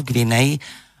veľvyslanectvo v Gvineji,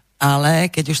 ale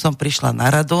keď už som prišla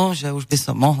na radu, že už by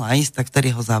som mohla ísť, tak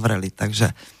vtedy ho zavreli. Takže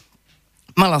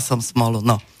mala som smolu,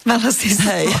 no. Mala si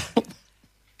smolu.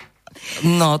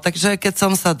 No, takže keď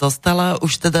som sa dostala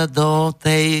už teda do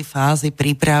tej fázy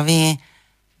prípravy,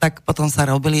 tak potom sa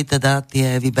robili teda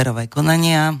tie výberové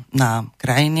konania na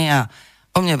krajiny a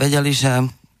o mne vedeli, že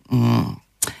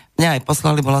mňa aj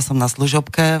poslali, bola som na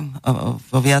služobke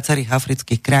vo viacerých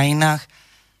afrických krajinách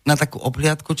na takú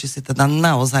obhliadku, či si teda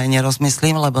naozaj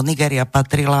nerozmyslím, lebo Nigéria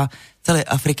patrila celej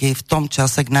Afriky v tom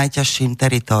čase k najťažším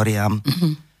teritóriám.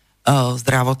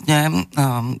 Zdravotne,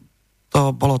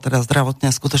 to bolo teda zdravotne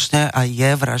skutočne aj je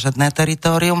vražedné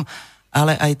teritórium,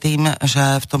 ale aj tým,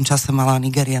 že v tom čase mala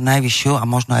Nigéria najvyššiu a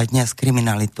možno aj dnes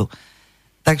kriminalitu.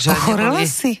 Takže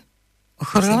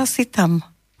Ochorela si tam?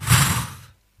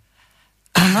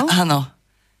 Áno? Áno,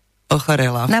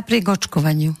 ochorela. Napriek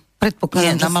očkovaniu?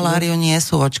 Nie, na maláriu nie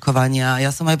sú očkovania.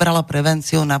 Ja som aj brala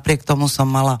prevenciu, napriek tomu som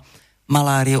mala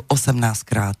maláriu 18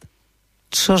 krát.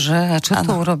 Čože? A čo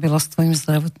to urobilo s tvojim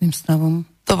zdravotným stavom?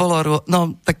 To bolo,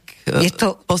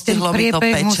 postihlo mi to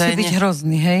pečeň. Musí byť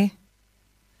hrozný, hej?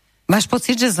 Máš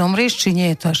pocit, že zomrieš, či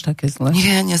nie je to až také zle?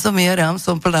 Nie, nezomieram,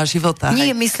 som plná života.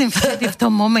 Nie, myslím vtedy v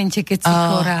tom momente, keď si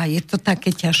chorá. Je to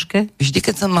také ťažké? Vždy,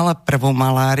 keď som mala prvú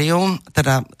maláriu,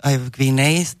 teda aj v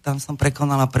Gvineji, tam som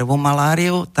prekonala prvú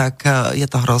maláriu, tak je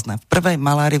to hrozné. V prvej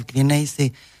malárii v Gvineji si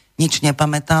nič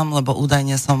nepamätám, lebo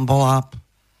údajne som bola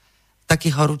v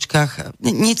takých horúčkach,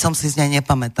 nič som si z nej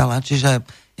nepamätala, čiže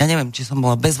ja neviem, či som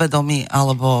bola bezvedomý,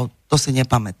 alebo to si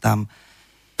nepamätám.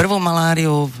 Prvú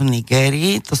maláriu v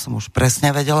Nigérii, to som už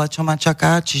presne vedela, čo ma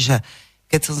čaká, čiže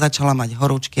keď som začala mať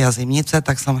horúčky a zimnice,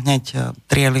 tak som hneď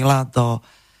trielila do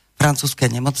francúzskej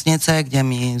nemocnice, kde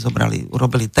mi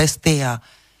urobili testy a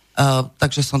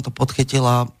takže som to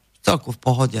podchytila celku v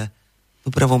pohode,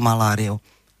 tú prvú maláriu.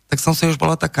 Tak som si už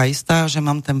bola taká istá, že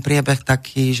mám ten priebeh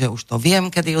taký, že už to viem,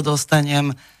 kedy ju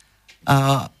dostanem.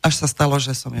 Až sa stalo,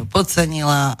 že som ju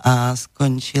podcenila a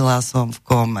skončila som v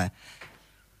kóme.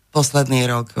 Posledný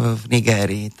rok v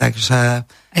Nigérii, takže...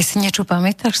 Aj si niečo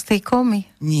pamätáš z tej komy?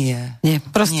 Nie.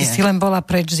 Proste si len bola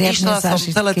preč, žiadne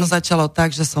zážitky. Celé to začalo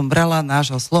tak, že som brala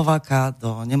nášho Slováka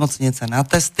do nemocnice na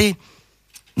testy,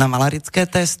 na malarické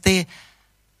testy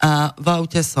a v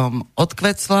aute som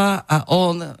odkvecla a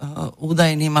on,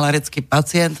 údajný malarický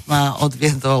pacient, ma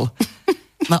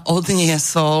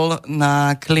odniesol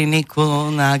na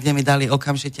kliniku, kde mi dali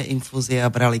okamžite infúzie a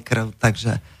brali krv,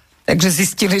 Takže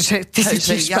zistili, že ty si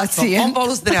tiež pacient. On bol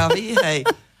zdravý, hej.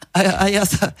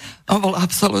 On bol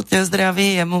absolútne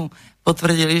zdravý, jemu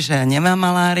potvrdili, že nemá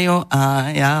maláriu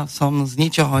a ja som z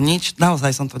ničoho nič,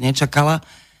 naozaj som to nečakala.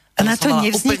 A na to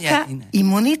nevzniká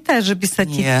imunita, že by sa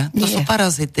ti... Nie, to sú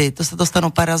parazity, to sa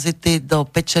dostanú parazity do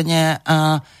pečenia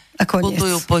a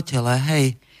putujú po tele,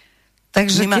 hej.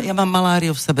 Takže ja mám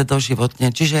maláriu v sebe doživotne,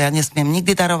 čiže ja nesmiem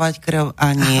nikdy darovať krv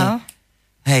ani... Aha.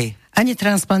 Hej. Ani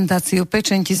transplantáciu,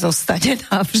 pečeň ti zostane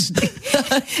navždy.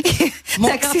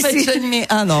 Moja pečeň mi,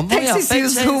 áno, moja pečeň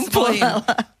svojím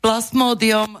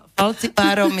plasmódiom,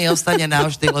 falcipárom mi ostane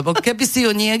navždy, lebo keby si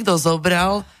ju niekto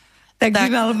zobral, tak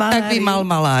by mal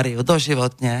maláriu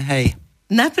doživotne, hej.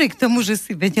 Napriek tomu, že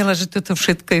si vedela, že toto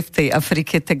všetko je v tej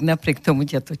Afrike, tak napriek tomu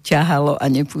ťa to ťahalo a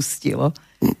nepustilo.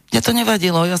 Mne to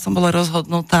nevadilo, ja som bola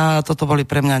rozhodnutá a toto boli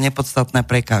pre mňa nepodstatné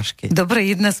prekážky. Dobre,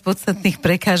 jedna z podstatných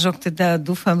prekážok, teda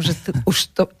dúfam, že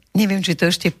už to, neviem, či to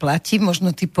ešte platí,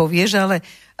 možno ty povieš, ale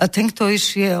ten, kto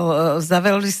išiel za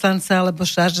veľvyslanca alebo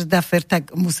charge d'affaires, tak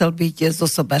musel byť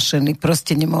zosobašený,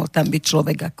 proste nemohol tam byť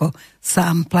človek ako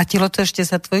sám. Platilo to ešte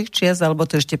za tvojich čias, alebo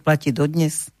to ešte platí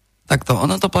dodnes? Takto,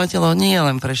 ono to platilo nie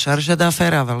len pre charge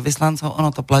d'affaires a veľvyslancov,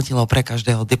 ono to platilo pre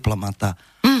každého diplomata.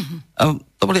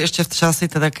 To boli ešte v časy,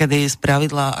 teda, kedy z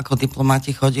pravidla ako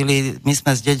diplomati chodili, my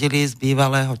sme zdedili z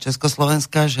bývalého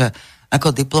Československa, že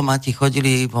ako diplomati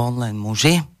chodili von len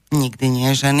muži, nikdy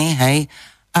nie ženy, hej.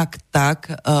 Ak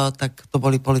tak to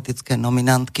boli politické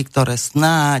nominantky, ktoré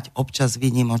snáď občas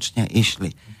výnimočne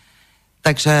išli.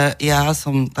 Takže ja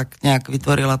som tak nejak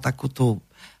vytvorila takú tú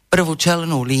prvú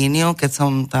čelnú líniu, keď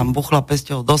som tam buchla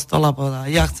pesťou do stola,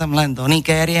 povedala, ja chcem len do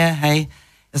Nigérie, hej.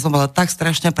 Ja som bola tak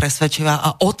strašne presvedčivá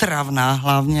a otravná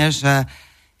hlavne, že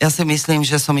ja si myslím,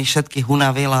 že som ich všetkých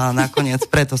unavila a nakoniec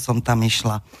preto som tam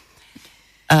išla.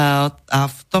 A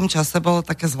v tom čase bolo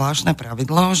také zvláštne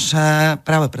pravidlo, že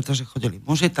práve preto, že chodili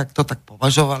muži, tak to tak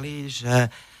považovali, že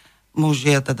muž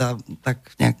je teda tak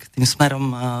nejak tým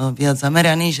smerom viac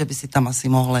zameraný, že by si tam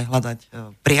asi mohli hľadať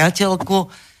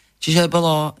priateľku. Čiže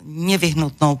bolo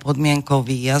nevyhnutnou podmienkou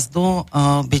výjazdu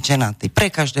byť ženatý pre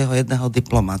každého jedného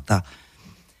diplomata.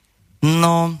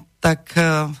 No, tak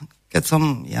keď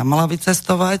som ja mala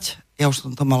vycestovať, ja už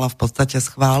som to mala v podstate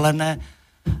schválené,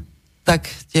 tak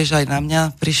tiež aj na mňa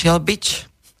prišiel bič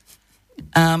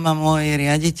a ma môj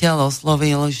riaditeľ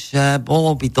oslovil, že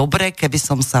bolo by dobre, keby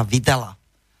som sa vydala.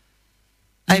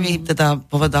 Aj mi teda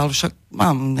povedal, však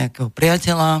mám nejakého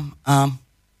priateľa a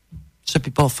že by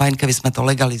bolo fajn, keby sme to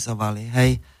legalizovali,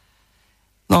 hej.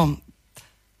 No,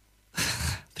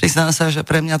 priznám sa, že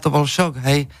pre mňa to bol šok,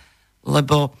 hej,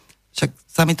 lebo však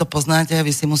sami to poznáte,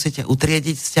 vy si musíte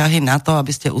utriediť vzťahy na to, aby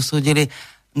ste usúdili.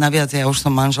 Naviac ja už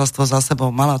som manželstvo za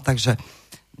sebou mala, takže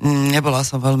nebola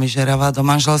som veľmi žeravá do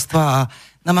manželstva a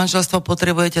na manželstvo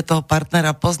potrebujete toho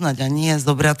partnera poznať a nie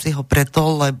zobrať si ho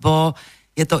preto, lebo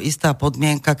je to istá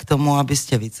podmienka k tomu, aby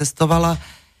ste vycestovala.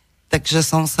 Takže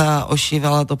som sa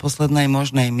ošívala do poslednej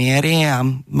možnej miery a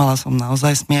mala som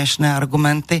naozaj smiešné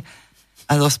argumenty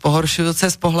a dosť pohoršujúce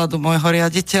z pohľadu môjho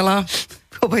riaditeľa.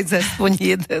 Povedz aspoň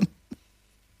jeden.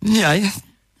 Nie,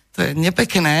 to je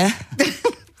nepekné.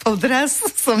 Odraz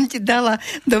som ti dala.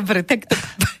 Dobre, tak to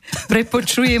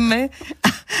prepočujeme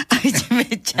a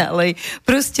ideme ďalej.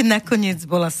 Proste nakoniec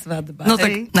bola svadba. No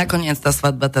hej? Tak nakoniec tá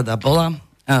svadba teda bola.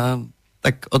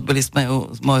 tak odbili sme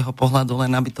ju z môjho pohľadu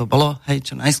len, aby to bolo, hej,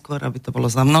 čo najskôr, aby to bolo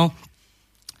za mnou.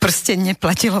 Prsteň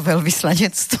neplatilo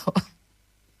veľvyslanectvo.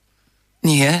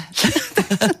 Nie.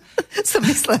 Som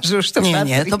myslela, že už to patrí.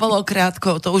 Nie, to bolo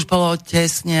krátko, to už bolo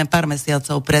tesne pár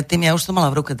mesiacov predtým. Ja už som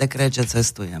mala v ruke dekret, že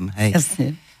cestujem, hej.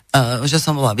 Jasne. Že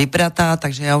som bola vypratá,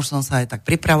 takže ja už som sa aj tak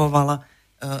pripravovala.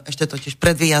 Ešte totiž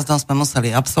pred výjazdom sme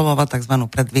museli absolvovať tzv.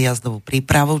 Predvýjazdovú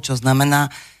prípravu, čo znamená,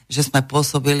 že sme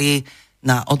pôsobili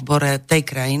na odbore tej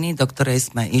krajiny, do ktorej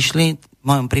sme išli. V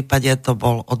mojom prípade to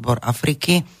bol odbor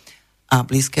Afriky a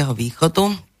Blízkeho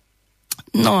východu.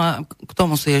 No a k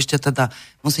tomu si ešte teda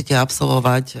musíte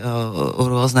absolvovať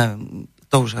rôzne,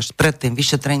 to už až predtým,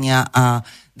 vyšetrenia a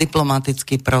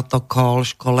diplomatický protokol,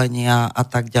 školenia a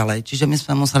tak ďalej. Čiže my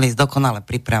sme museli ísť dokonale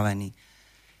pripravení.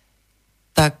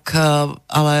 Tak,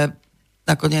 ale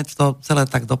nakoniec to celé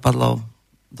tak dopadlo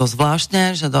dosť zvláštne,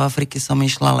 že do Afriky som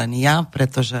išla len ja,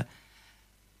 pretože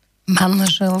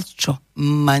manžel čo?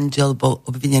 Manžel bol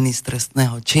obvinený z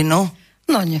trestného činu.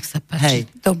 No, nech sa páči. Hej.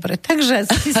 Dobre, takže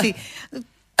si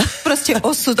proste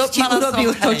osud ti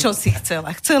urobil to, čo si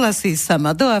chcela. Chcela si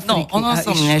sama do Afriky. No,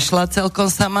 som nešla celkom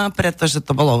sama, pretože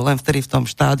to bolo len vtedy v tom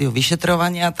štádiu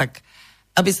vyšetrovania, tak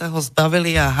aby sa ho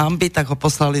zbavili a hanby, tak ho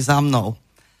poslali za mnou.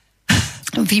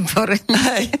 Výborne.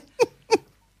 Hej.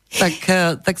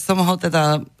 Tak som ho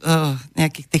teda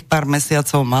nejakých tých pár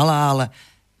mesiacov mala, ale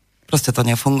proste to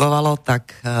nefungovalo,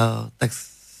 tak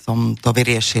som to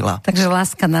vyriešila. Takže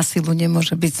láska na silu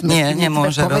nemôže byť smrť. Nie,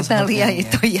 nemôže, povedali a je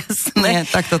to jasné. Nie,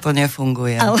 takto to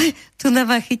nefunguje. Ale tu na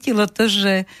ma chytilo to,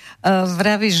 že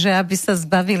vravíš, že aby sa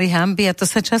zbavili hanby, a to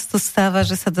sa často stáva,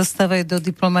 že sa dostávajú do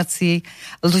diplomácií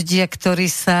ľudia,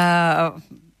 ktorí sa...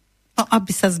 No,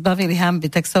 aby sa zbavili hanby,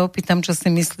 tak sa opýtam, čo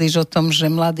si myslíš o tom, že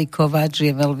mladý Kováč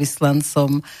je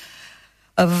veľvyslancom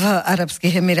v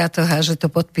Arabských Emirátoch a že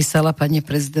to podpísala pani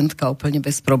prezidentka úplne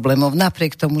bez problémov,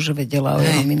 napriek tomu, že vedela o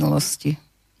jeho minulosti.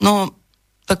 No,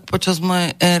 tak počas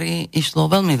mojej éry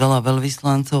išlo veľmi veľa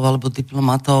veľvyslancov alebo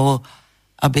diplomatov,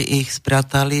 aby ich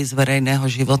spratali z verejného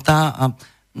života a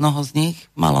mnoho z nich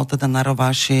malo teda na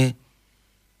rováši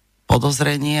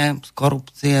podozrenie z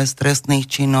korupcie, z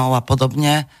trestných činov a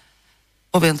podobne.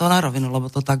 Poviem to na rovinu, lebo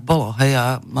to tak bolo. Hej,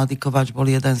 a mladý Kováč bol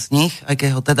jeden z nich, aj keď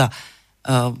ho teda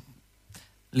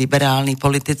liberálni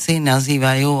politici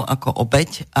nazývajú ako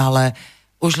obeť, ale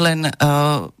už len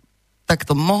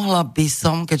takto mohla by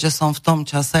som, keďže som v tom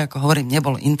čase, ako hovorím,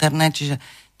 nebol internet, čiže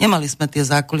nemali sme tie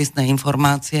zákulisné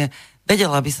informácie,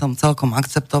 vedela by som celkom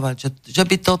akceptovať, že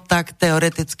by to tak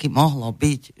teoreticky mohlo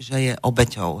byť, že je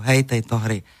obeťou, hej, tejto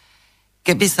hry.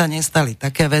 Keby sa nestali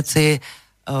také veci,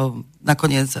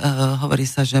 nakoniec hovorí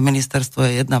sa, že ministerstvo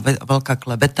je jedna veľká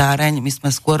klebetáreň. My sme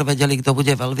skôr vedeli, kto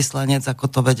bude veľvyslanec, ako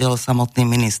to vedel samotný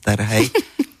minister, hej.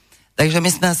 Takže my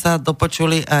sme sa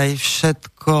dopočuli aj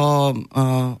všetko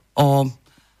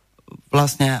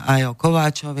vlastne aj o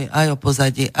Kováčovi, aj o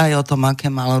pozadí, aj o tom,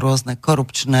 aké mal rôzne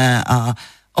korupčné a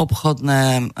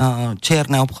obchodné,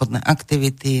 čierne obchodné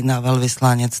aktivity na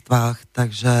veľvyslanectvách,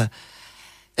 takže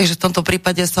v tomto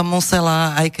prípade som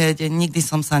musela, aj keď nikdy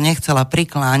som sa nechcela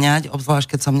prikláňať,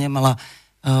 obzvlášť keď som nemala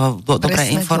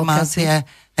dobré informácie,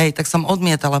 tak som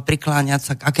odmietala prikláňať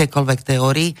sa k akejkoľvek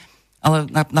teórii, ale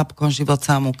napokon život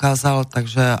sám ukázal,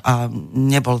 takže a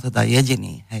nebol teda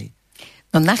jediný, hej.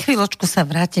 No na chvíľočku sa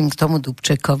vrátim k tomu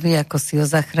Dubčekovi, ako si ho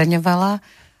zachraňovala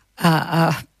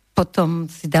a potom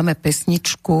si dáme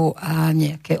pesničku a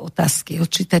nejaké otázky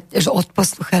od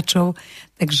poslucháčov,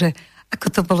 takže ako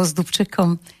to bolo s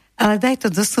Dubčekom. Ale daj to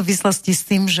do súvislosti s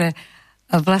tým, že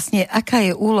vlastne aká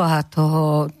je úloha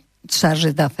toho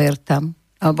charge d'affaires tam,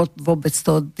 alebo vôbec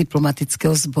toho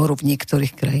diplomatického zboru v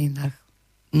niektorých krajinách.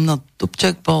 No,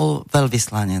 Dubček bol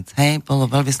veľvyslanec, hej?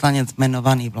 Bol veľvyslanec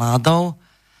menovaný vládou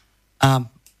a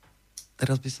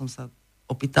teraz by som sa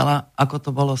opýtala, ako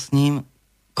to bolo s ním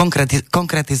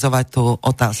konkretizovať tú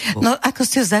otázku. No, ako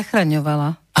si ho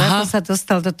zachraňovala? Ako sa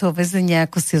dostal do toho väzenia,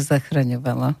 ako si ho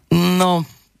zachraňovala? No,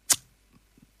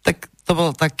 tak to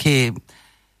bol taký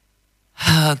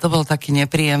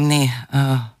nepríjemný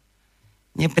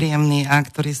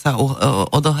akt, ktorý sa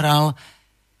odohral.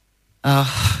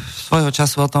 Svojho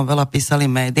času o tom veľa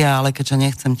písali médiá, ale keďže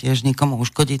nechcem tiež nikomu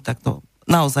uškodiť, tak to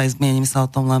naozaj zmiením sa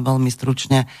o tom len veľmi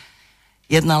stručne.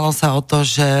 Jednalo sa o to,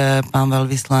 že pán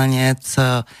veľvyslanec,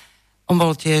 on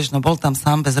bol tiež, bol tam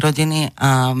sám bez rodiny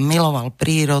a miloval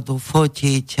prírodu,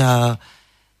 fotiť,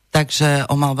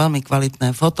 takže on mal veľmi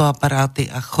kvalitné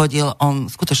fotoaparáty a chodil, on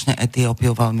skutočne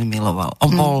Etiópiu veľmi miloval.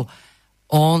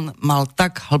 On mal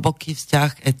tak hlboký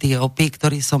vzťah k Etiópii,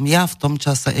 ktorý som ja v tom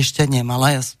čase ešte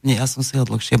nemala, ja som si ho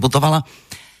dlhšie budovala,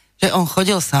 že on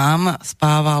chodil sám,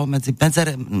 spával medzi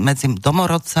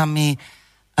domorodcami,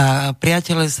 a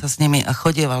priateľil sa s nimi a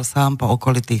chodieval sám po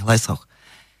okolitých lesoch.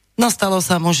 No stalo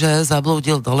sa mu, že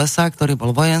zablúdil do lesa, ktorý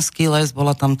bol vojenský les,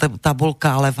 bola tam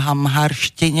tabulka, ale v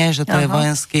amharštine, že to je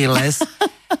vojenský les.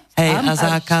 Hej, a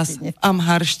zákaz v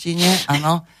amharštine,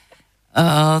 áno.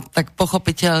 Tak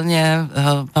pochopiteľne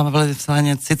pán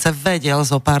veľvyslanec síce vedel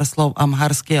zo pár slov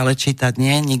amharsky, ale čítať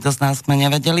nie, nikto z nás sme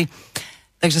nevedeli.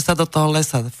 Takže sa do toho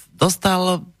lesa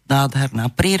dostal, nádherná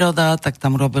príroda, tak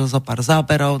tam robil zo pár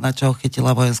záberov, na čo ho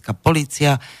chytila vojenská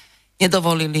polícia.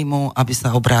 Nedovolili mu, aby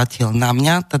sa obrátil na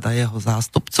mňa, teda jeho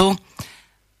zástupcu,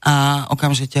 a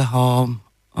okamžite ho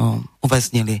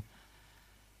uväznili.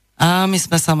 A my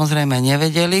sme samozrejme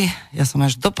nevedeli, ja som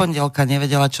až do pondelka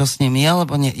nevedela, čo s ním je,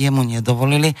 lebo jemu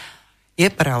nedovolili. Je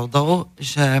pravdou,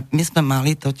 že my sme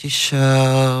mali totiž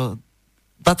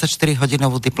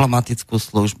 24-hodinovú diplomatickú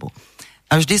službu.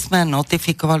 A vždy sme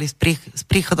notifikovali s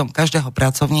príchodom každého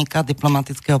pracovníka,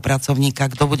 diplomatického pracovníka,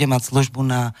 kto bude mať službu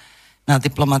na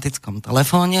diplomatickom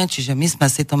telefóne, čiže my sme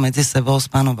si to medzi sebou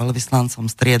s pánom veľvyslancom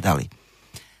striedali.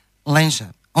 Lenže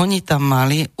oni tam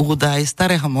mali údaj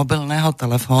starého mobilného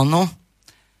telefónu,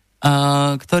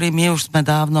 ktorý my už sme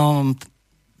dávno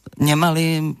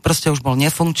nemali, proste už bol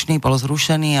nefunkčný, bol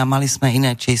zrušený a mali sme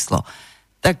iné číslo.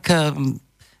 Tak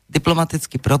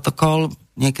diplomatický protokol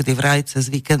niekedy vraj cez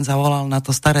víkend zavolal na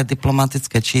to staré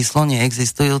diplomatické číslo,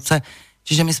 neexistujúce.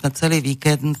 Čiže my sme celý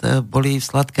víkend boli v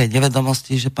sladkej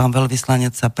nevedomosti, že pán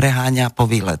veľvyslanec sa preháňa po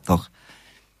výletoch.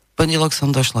 V pondelok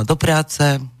som došla do práce,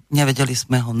 nevedeli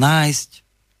sme ho nájsť,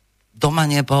 doma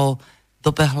nebol,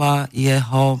 dobehla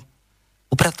jeho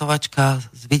upratovačka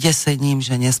s vydesením,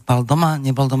 že nespal doma,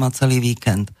 nebol doma celý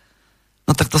víkend.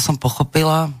 No tak to som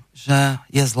pochopila, že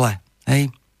je zle, hej.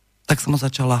 Tak som ho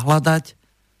začala hľadať.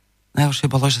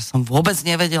 Najhoršie bolo, že som vôbec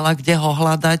nevedela, kde ho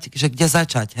hľadať, že kde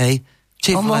začať, hej.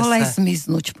 Či on mohol aj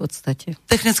zmiznúť v podstate.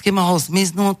 Technicky mohol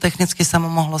zmiznúť, technicky sa mu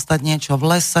mohlo stať niečo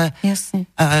v lese. Jasne.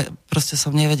 A proste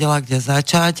som nevedela, kde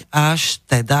začať, až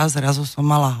teda zrazu som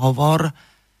mala hovor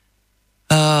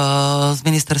z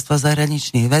ministerstva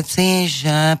zahraničných vecí,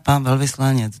 že pán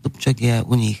veľvyslanec Dubček je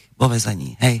u nich vo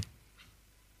väzení, hej.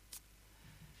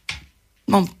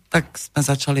 No, tak sme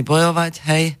začali bojovať,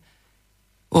 hej.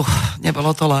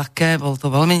 Nebolo to ľahké, bolo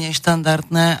to veľmi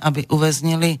neštandardné, aby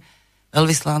uväznili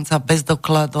veľvyslanca bez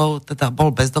dokladov, teda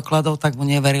bol bez dokladov, tak mu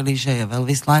neverili, že je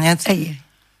veľvyslanec.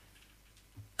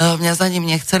 Mňa za ním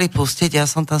nechceli pustiť, ja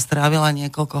som tam strávila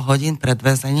niekoľko hodín pred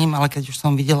väzením, ale keď už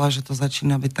som videla, že to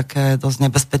začína byť také dosť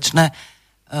nebezpečné,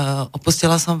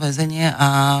 opustila som väzenie a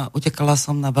utekala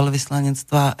som na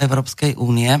veľvyslanectva Európskej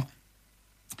únie,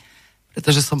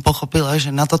 pretože som pochopila,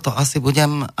 že na toto asi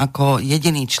budem ako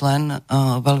jediný člen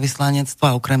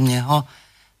veľvyslanectva okrem neho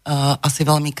asi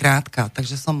veľmi krátka.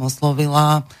 Takže som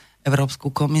oslovila Európsku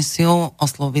komisiu,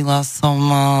 oslovila som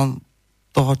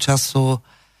toho času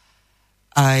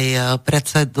aj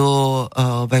predsedu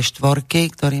V4,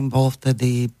 ktorým bol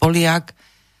vtedy Poliak,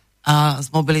 a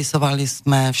zmobilizovali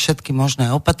sme všetky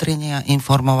možné opatrenia,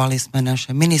 informovali sme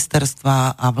naše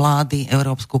ministerstva a vlády,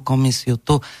 Európsku komisiu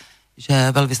tu,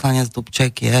 že veľvyslanec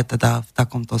Dubček je teda v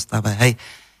takomto stave, hej.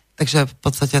 Takže v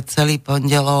podstate celý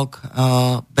pondelok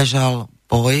bežal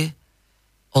boj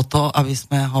o to, aby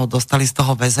sme ho dostali z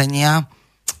toho väzenia.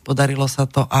 Podarilo sa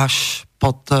to až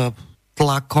pod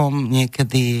tlakom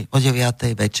niekedy o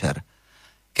 9:00 večer.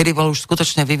 Kedy bol už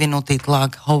skutočne vyvinutý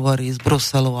tlak, hovorí z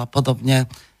Bruselu a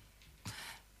podobne.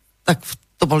 Tak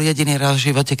to bol jediný raz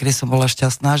v živote, kedy som bola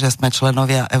šťastná, že sme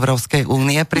členovia Európskej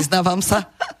únie, priznávam sa.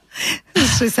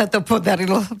 Že sa to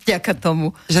podarilo vďaka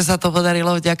tomu. Že sa to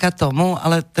podarilo vďaka tomu,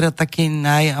 ale teda taký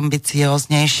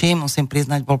najambicioznejší, musím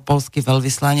priznať, bol poľský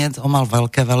veľvyslanec. On mal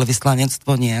veľké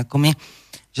veľvyslanectvo, nie ako my,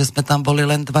 že sme tam boli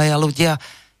len 2 ľudia.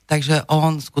 Takže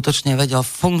on skutočne vedel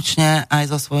funkčne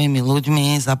aj so svojimi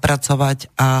ľuďmi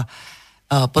zapracovať a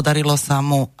podarilo sa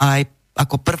mu aj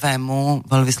ako prvému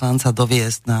veľvyslanca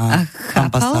doviesť na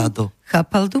ambasádu.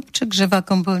 Chápal Dubček, že v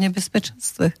akom bol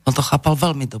nebezpečenstve? On to chápal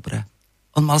veľmi dobre.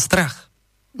 On mal strach.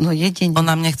 No jedine. On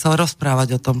nám nechcel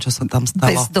rozprávať o tom, čo sa tam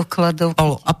stalo. Bez dokladov.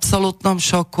 Bol v absolútnom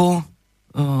šoku,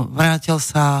 vrátil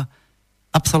sa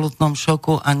v absolútnom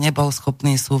šoku a nebol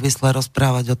schopný súvisle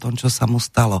rozprávať o tom, čo sa mu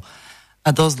stalo. A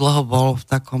dosť dlho bol v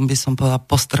takom, by som povedala,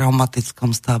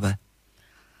 posttraumatickom stave.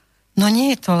 No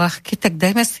nie je to ľahké, tak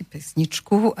dajme si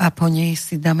pesničku a po nej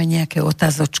si dáme nejaké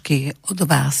otázočky od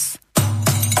vás.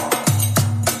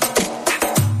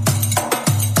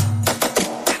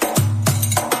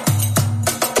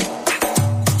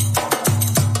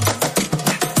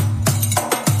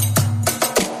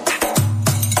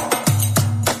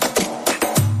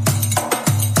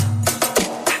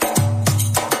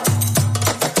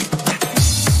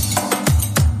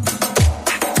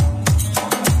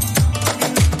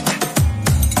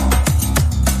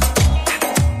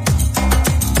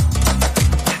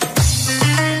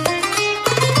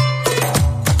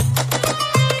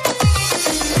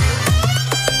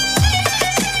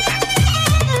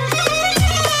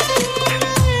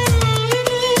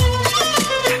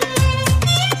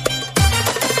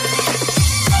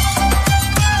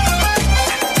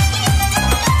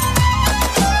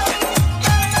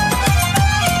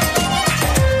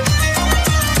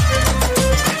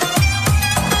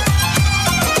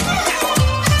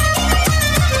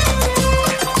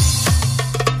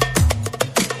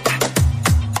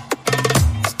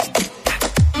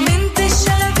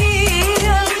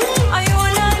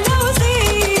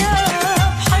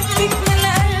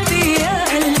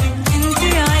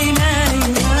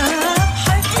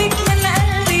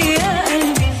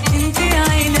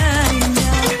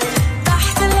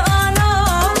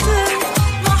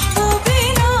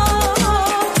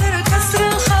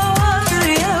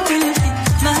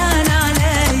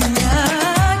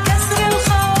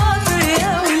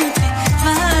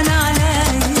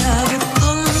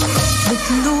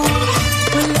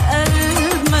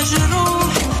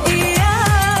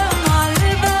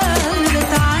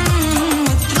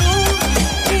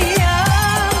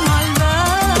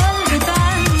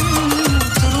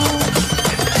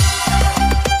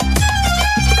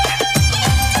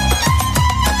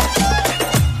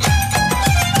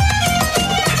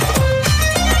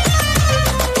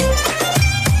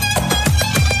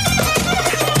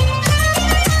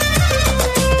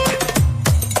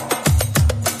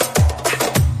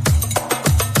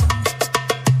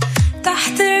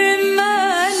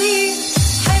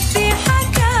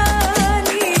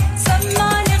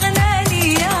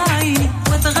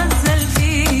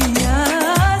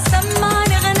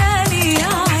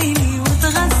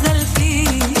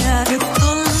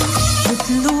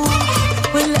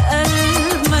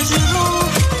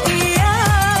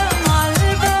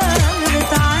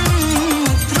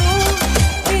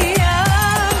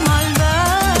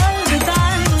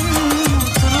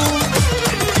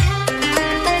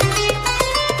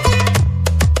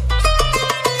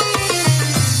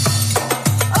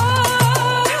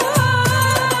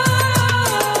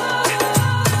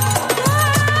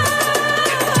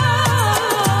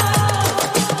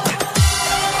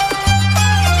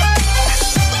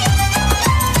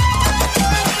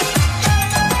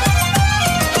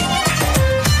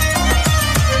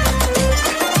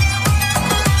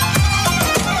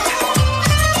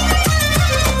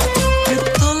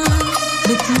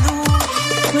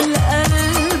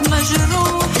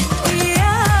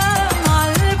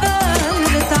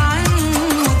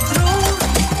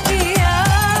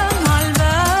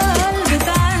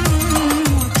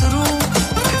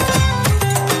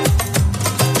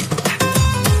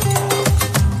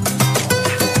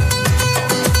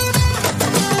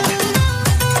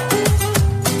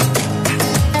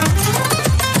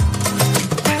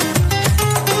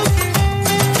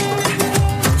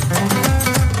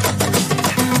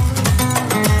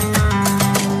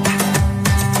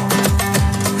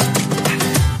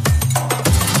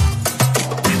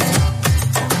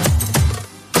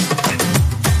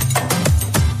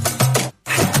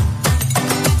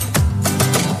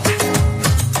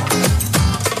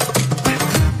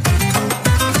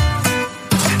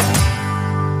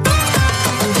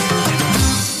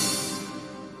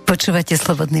 Počúvate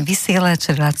Slobodný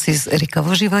vysielač, reláciu s Erikou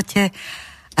v živote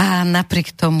a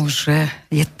napriek tomu, že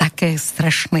je také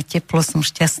strašné teplo, som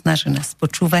šťastná, že nás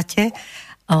počúvate,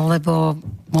 lebo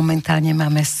momentálne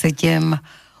máme 7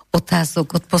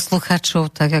 otázok od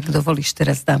posluchačov, tak ak dovolíš,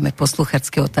 teraz dáme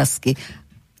posluchačské otázky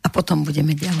a potom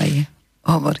budeme ďalej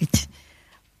hovoriť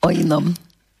o inom.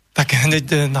 Tak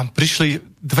hneď nám prišli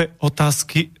 2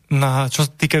 otázky,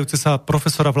 čo týkajúce sa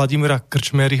profesora Vladimíra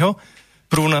Krčméryho.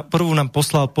 Prvú nám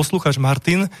poslal posluchač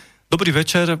Martin. Dobrý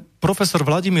večer. Profesor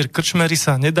Vladimír Krčméry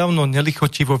sa nedávno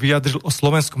nelichotivo vyjadril o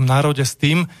slovenskom národe s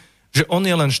tým, že on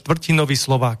je len štvrtinový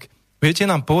Slovák. Viete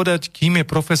nám povedať, kým je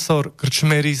profesor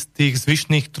Krčméry z tých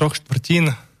zvyšných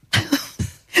 3/4?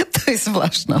 To je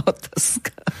zvláštna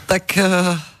otázka. Tak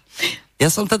ja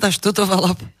som teda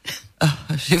študovala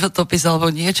životopis alebo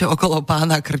niečo okolo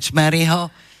pána Krčméryho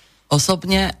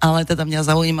osobne, ale teda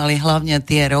mňa zaujímali hlavne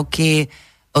tie roky,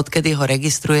 odkedy ho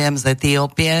registrujem z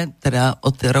Etiópie, teda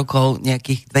od rokov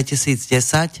nejakých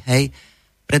 2010, hej.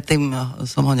 Predtým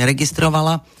som ho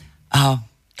neregistrovala.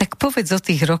 Tak povedz o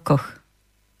tých rokoch.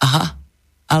 Aha,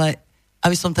 ale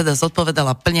aby som teda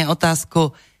zodpovedala plne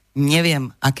otázku,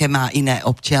 neviem, aké má iné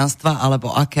občianstva,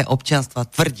 alebo aké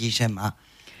občianstva tvrdí, že má.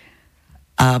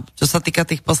 A čo sa týka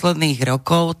tých posledných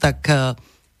rokov, tak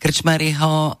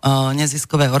Krčméryho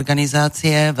neziskové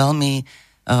organizácie veľmi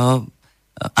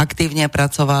aktívne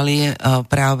pracovali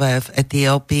práve v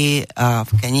Etiópii a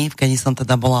v Kenii. V Kenii som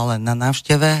teda bola len na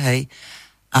návšteve, hej.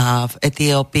 A v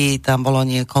Etiópii tam bolo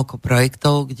niekoľko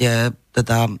projektov, kde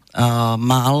teda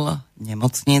mal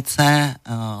nemocnice,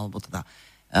 alebo teda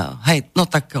hej, no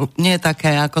tak nie je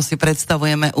také, ako si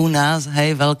predstavujeme u nás,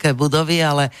 hej, veľké budovy,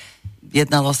 ale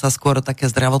jednalo sa skôr o také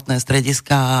zdravotné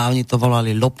strediska a oni to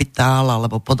volali l'hôpital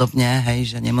alebo podobne,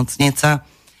 hej, že nemocnica.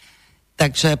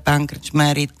 Takže pán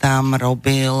Krčméry tam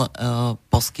robil,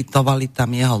 poskytovali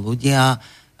tam jeho ľudia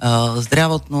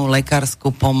zdravotnú,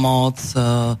 lekárskú pomoc,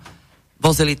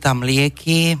 vozili tam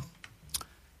lieky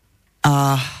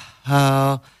a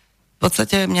v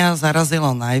podstate mňa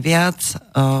zarazilo najviac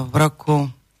v roku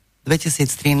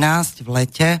 2013 v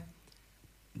lete,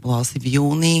 bolo asi v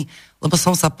júni, lebo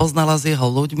som sa poznala s jeho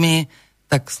ľuďmi,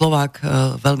 tak Slovák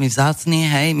veľmi vzácny,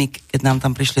 hej, my keď nám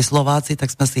tam prišli Slováci, tak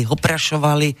sme si ich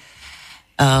oprašovali,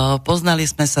 poznali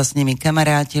sme sa s nimi,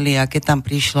 kamarátili a keď tam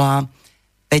prišla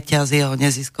Peťa z jeho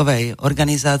neziskovej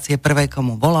organizácie, prvé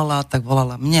komu volala, tak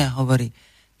volala mne, hovorí,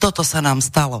 toto sa nám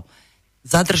stalo.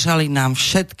 Zadržali nám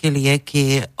všetky lieky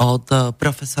od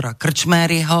profesora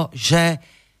Krčméryho, že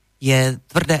je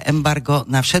tvrdé embargo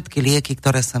na všetky lieky,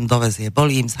 ktoré sem dovezie.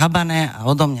 Boli im zhabané a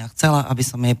odo mňa chcela, aby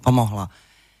som jej pomohla.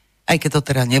 Aj keď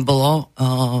to teda nebolo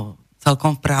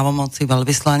celkom v právomoci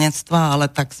veľvyslanectva, ale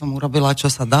tak som urobila, čo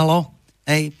sa dalo.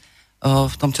 Hej.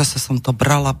 V tom čase som to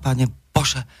brala, Pane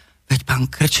Bože, veď pán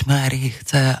Krčméry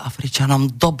chce Afričanom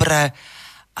dobre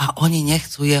a oni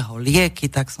nechcú jeho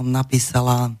lieky, tak som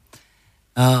napísala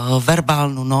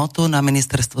verbálnu notu na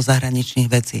ministerstvo zahraničných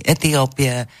vecí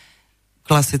Etiópie.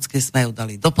 Klasicky sme ju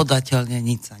dali do podateľne,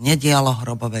 nič sa nedialo,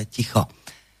 hrobové ticho.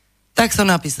 Tak som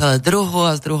napísala druhú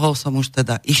a s druhou som už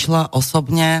teda išla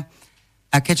osobne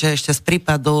a keďže ešte z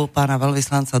prípadu pána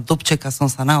veľvyslanca Dubčeka som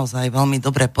sa naozaj veľmi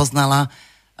dobre poznala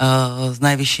s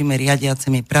najvyššími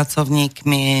riadiacimi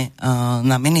pracovníkmi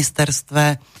na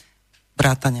ministerstve,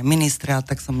 vrátane ministra,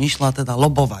 tak som išla teda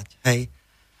lobovať, hej.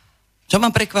 Čo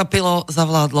ma prekvapilo,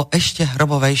 zavládlo ešte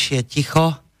hrobovejšie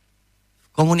ticho v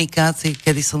komunikácii,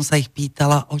 kedy som sa ich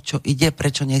pýtala, o čo ide,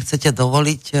 prečo nechcete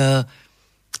dovoliť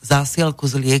zásielku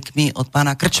s liekmi od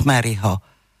pána Krčméryho.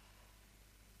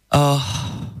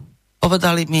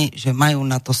 Povedali mi, že majú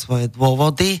na to svoje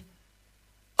dôvody,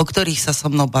 o ktorých sa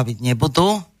so mnou baviť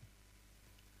nebudú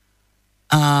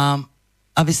a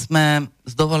aby sme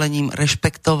s dovolením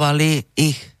rešpektovali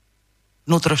ich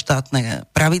vnútroštátne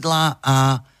pravidlá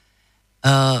a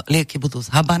lieky budú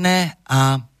zhabané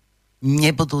a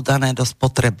nebudú dané do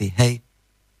spotreby, hej.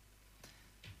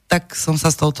 Tak som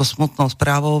sa s touto smutnou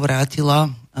správou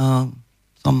vrátila,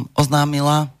 som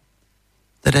oznámila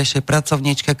tedajšej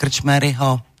pracovníčke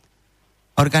Krčméryho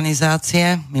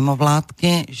organizácie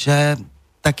mimovládky, že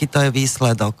takýto je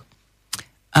výsledok.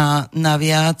 A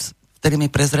naviac, vtedy mi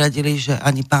prezradili, že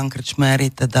ani pán Krčméry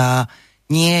teda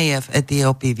nie je v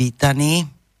Etiópii vítaný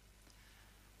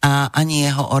a ani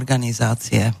jeho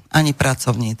organizácie, ani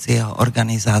pracovníci jeho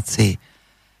organizácií.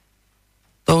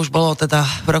 To už bolo teda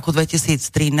v roku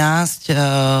 2013,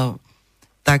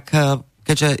 tak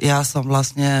keďže ja som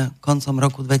vlastne koncom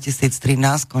roku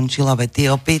 2013 skončila v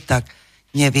Etiópii, tak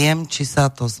neviem, či sa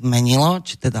to zmenilo,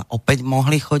 či teda opäť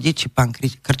mohli chodiť, či pán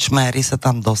Krčméry sa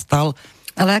tam dostal.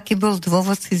 Ale aký bol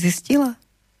dôvod, si zistila?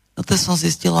 No to som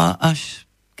zistila až...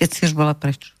 Keď si už bola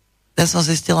preč. Ja som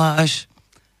zistila až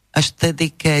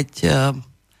vtedy, keď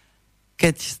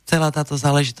celá táto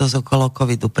záležitosť okolo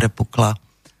covidu prepukla.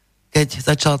 Keď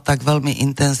začal tak veľmi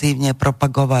intenzívne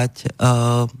propagovať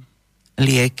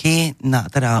lieky,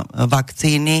 teda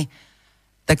vakcíny,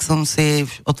 tak som si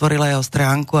otvorila jeho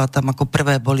stránku a tam ako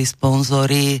prvé boli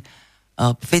sponzori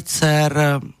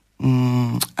Pfizer,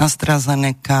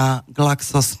 AstraZeneca,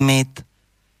 GlaxoSmith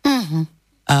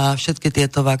a všetky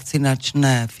tieto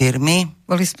vakcinačné firmy.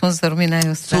 Boli sponzormi na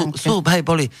jeho stránke.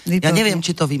 Boli. Ja neviem,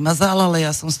 či to vymazala, ale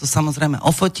ja som to samozrejme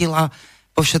ofotila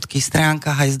po všetkých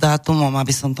stránkach aj s dátumom,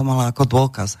 aby som to mala ako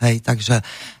dôkaz, hej. Takže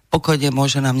pokojne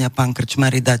môže na mňa pán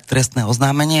Krčmery dať trestné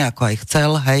oznámenie, ako aj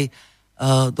chcel, hej.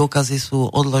 Dôkazy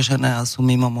sú odložené a sú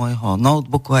mimo môjho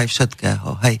notebooku aj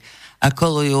všetkého, hej. A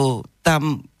kolujú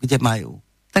tam, kde majú.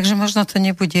 Takže možno to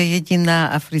nebude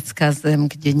jediná africká zem,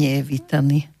 kde nie je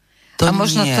vítaný. A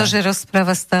možno to, že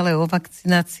rozpráva stále o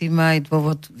vakcinácii, má aj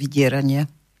dôvod vydierania.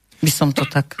 By som to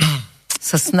tak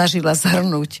sa snažila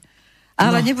zhrnúť.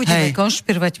 Ale nebudeme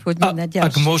konšpirovať, poďme na ďalšie.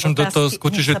 Ak môžem do toho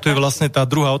skočiť, že to je vlastne tá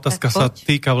druhá otázka, sa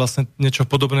týka vlastne niečo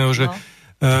podobného, že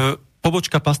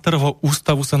pobočka Pasterovho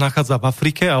ústavu sa nachádza v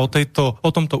Afrike a o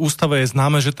tomto ústave je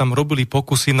známe, že tam robili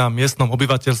pokusy na miestnom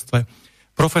obyvateľstve.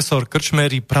 Profesor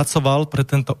Krčmery pracoval pre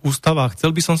tento ústav a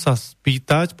chcel by som sa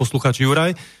spýtať, posluchač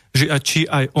Juraj, že či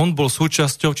aj on bol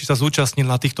súčasťou, či sa zúčastnil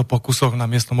na týchto pokusoch na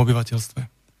miestnom obyvateľstve.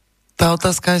 Tá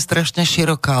otázka je strašne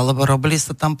široká, lebo robili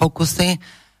sa tam pokusy,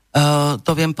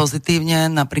 to viem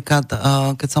pozitívne, napríklad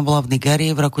keď som bola v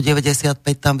Nigérii, v roku 95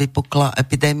 tam vypukla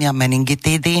epidémia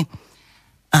meningitídy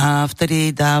a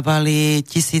vtedy dávali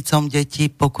 1000 detí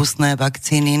pokusné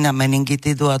vakcíny na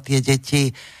meningitídu a tie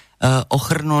deti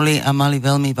ochrnuli a mali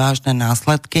veľmi vážne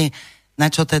následky,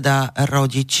 na čo teda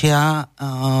rodičia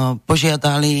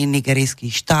požiadali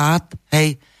nigerijský štát,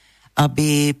 hej,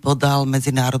 aby podal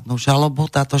medzinárodnú žalobu.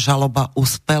 Táto žaloba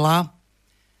uspela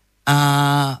a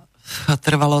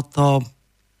trvalo to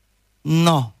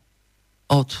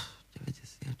od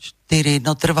 94,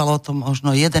 trvalo to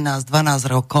možno 11-12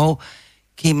 rokov,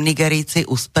 kým Nigeríci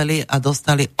uspeli a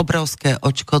dostali obrovské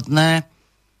odškodné,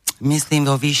 myslím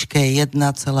vo výške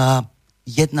 1,1,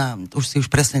 už si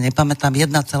už presne nepamätám, 1,1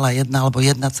 alebo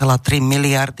 1,3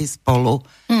 miliardy spolu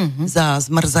za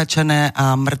zmrzačené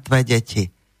a mŕtve deti.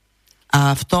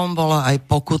 A v tom bola aj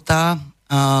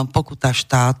pokuta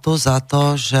štátu za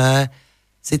to, že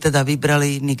si teda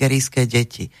vybrali nigerijské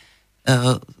deti.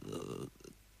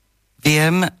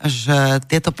 Viem, že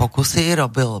tieto pokusy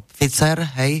robil Pfizer,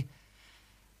 hej.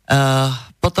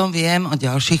 Potom viem o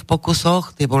ďalších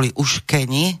pokusoch, tie boli už v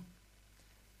Kenii.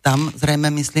 Tam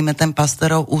zrejme myslíme ten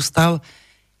Pasteurov ústav.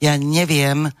 Ja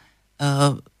neviem,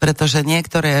 pretože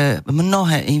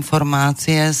mnohé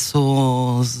informácie sú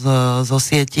zo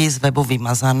sieti, z webu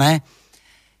vymazané,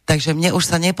 takže mne už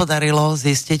sa nepodarilo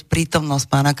zistiť prítomnosť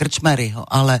pána Krčmeryho,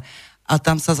 a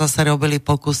tam sa zase robili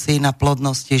pokusy na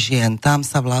plodnosti žien. Tam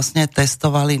sa vlastne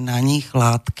testovali na nich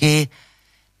látky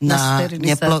na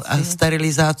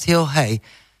sterilizáciu, hej.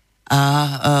 A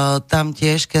tam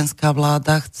tiež kenská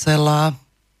vláda chcela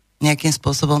nejakým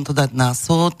spôsobom to dať na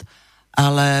súd,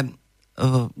 ale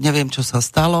neviem, čo sa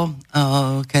stalo.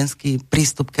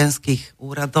 Prístup kenských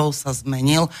úradov sa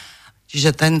zmenil,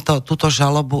 čiže túto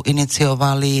žalobu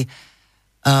iniciovali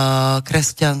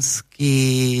kresťanskí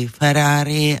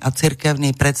farári a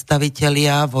cirkevní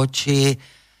predstavitelia voči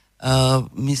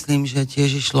myslím, že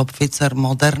tiež išlo Pfizer,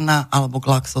 Moderna alebo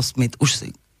GlaxoSmith, už si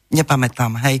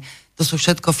nepamätám, hej. To sú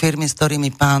všetko firmy, s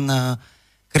ktorými pán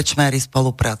Krčmery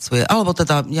spolupracuje. Alebo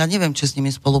teda, ja neviem, či s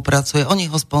nimi spolupracuje, oni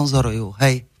ho sponzorujú,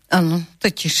 hej. Áno, to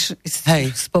tiež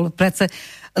spolupráce.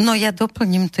 No ja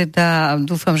doplním teda,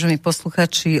 dúfam, že mi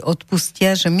posluchači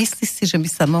odpustia, že myslí si, že by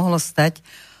sa mohlo stať,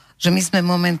 že my sme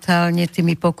momentálne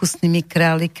tými pokusnými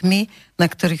králikmi, na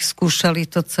ktorých skúšali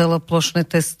to celoplošné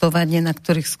testovanie, na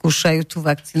ktorých skúšajú tú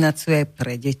vakcináciu aj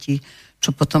pre deti,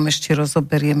 čo potom ešte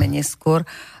rozoberieme neskôr.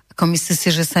 Ako myslí si,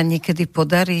 že sa niekedy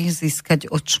podarí získať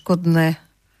odškodné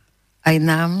aj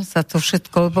nám za to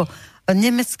všetko? Lebo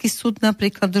nemecký súd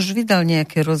napríklad už vydal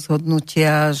nejaké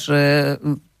rozhodnutia, že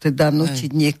teda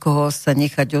nútiť niekoho sa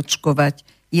nechať očkovať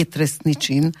je trestný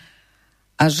čin.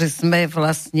 A že sme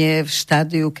vlastne v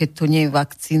štádiu, keď to nie je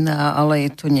vakcína, ale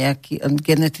je to nejaká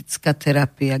genetická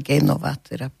terapia, génová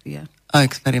terapia. A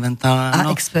experimentálna.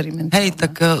 Hej,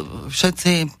 tak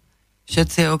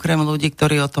všetci okrem ľudí,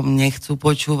 ktorí o tom nechcú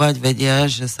počúvať, vedia,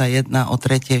 že sa jedná o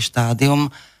tretie štádium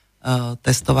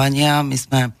testovania. My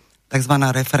sme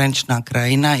takzvaná referenčná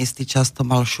krajina, istý čas to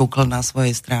mal Šukl na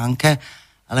svojej stránke,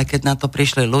 ale keď na to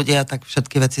prišli ľudia, tak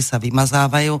všetky veci sa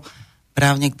vymazávajú.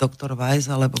 právnik doktor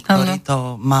Weiss, alebo ktorý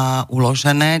to má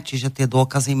uložené, čiže tie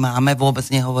dôkazy máme, vôbec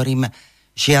nehovoríme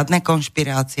žiadne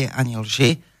konšpirácie ani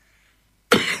lži.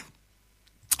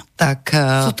 Tak,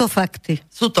 sú to fakty.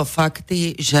 Sú to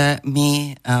fakty, že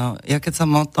my, ja keď som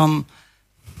o tom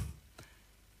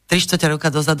 3/4 roka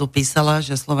dozadu písala,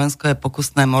 že Slovensko je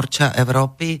pokusné morča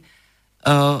Európy,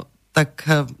 tak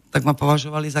ma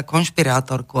považovali za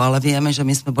konšpirátorku, ale vieme, že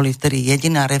my sme boli vtedy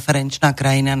jediná referenčná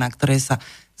krajina, na ktorej sa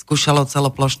skúšalo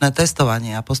celoplošné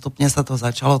testovanie a postupne sa to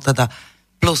začalo teda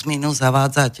plus minus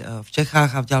zavádzať v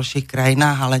Čechách a v ďalších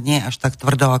krajinách, ale nie až tak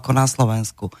tvrdo ako na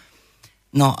Slovensku.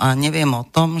 No a neviem o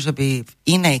tom, že by v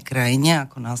inej krajine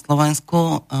ako na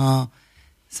Slovensku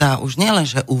sa už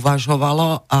nielenže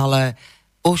uvažovalo, ale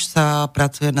už sa